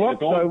 9 o'clock,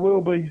 so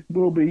we'll be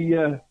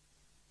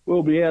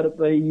out at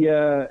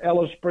the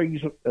Alice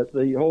Springs at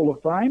the Hall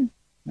of Fame,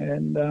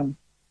 and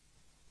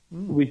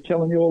we'll be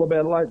telling you all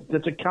about it later.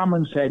 It's a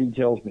Cummins hat, he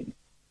tells me.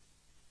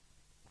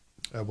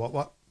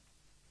 What?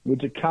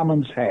 It's a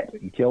Cummins hat.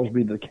 He tells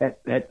me the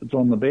hat that's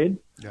on the bed.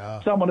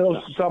 Yeah. Someone else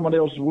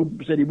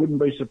said he wouldn't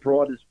be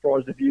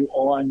surprised if you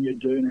iron your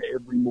doona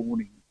every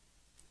morning.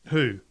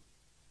 Who?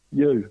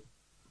 You.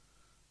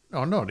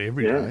 Oh, not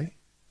every day.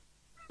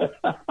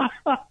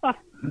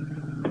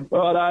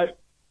 Righto.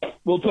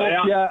 We'll talk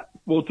to you.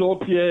 We'll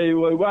talk to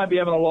you. We won't be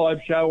having a live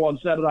show on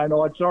Saturday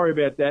night. Sorry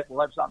about that.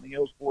 We'll have something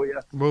else for you.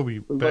 We'll be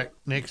back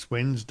next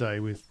Wednesday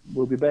with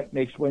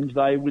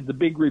the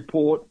big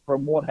report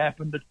from what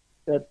happened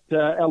at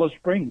Alice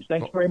Springs.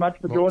 Thanks very much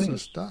for joining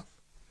us. Stuff.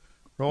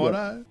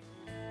 Righto.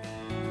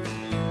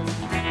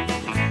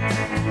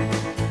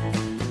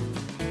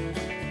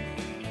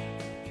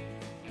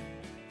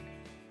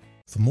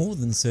 For more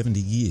than 70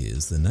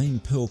 years, the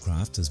name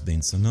Pearlcraft has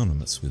been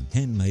synonymous with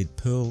handmade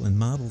pearl and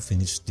marble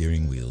finished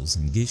steering wheels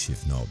and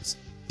gearshift knobs.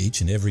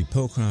 Each and every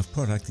Pearlcraft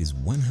product is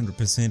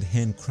 100%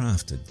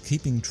 handcrafted,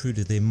 keeping true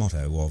to their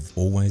motto of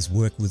always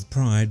work with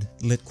pride,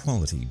 let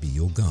quality be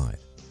your guide.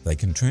 They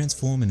can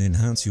transform and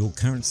enhance your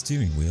current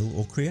steering wheel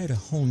or create a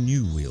whole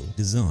new wheel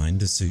designed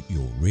to suit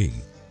your rig.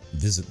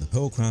 Visit the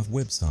Pearlcraft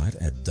website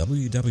at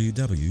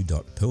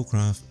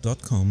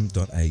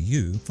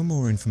www.pearlcraft.com.au for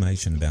more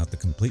information about the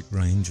complete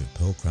range of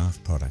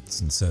Pearlcraft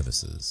products and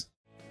services.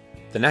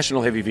 The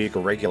National Heavy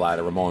Vehicle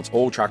Regulator reminds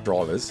all truck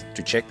drivers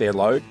to check their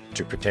load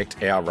to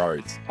protect our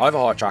roads.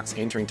 Overheight trucks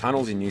entering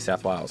tunnels in New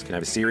South Wales can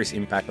have a serious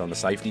impact on the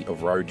safety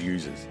of road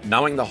users.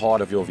 Knowing the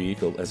height of your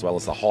vehicle as well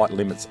as the height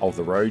limits of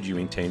the road you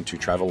intend to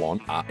travel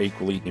on are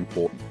equally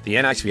important. The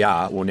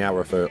NHVR will now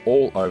refer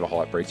all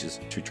overheight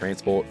breaches to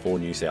Transport for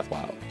New South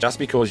Wales. Just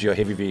because your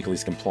heavy vehicle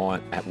is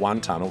compliant at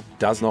one tunnel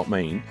does not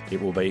mean it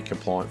will be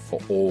compliant for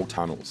all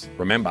tunnels.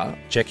 Remember,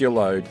 check your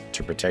load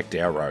to protect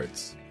our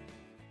roads.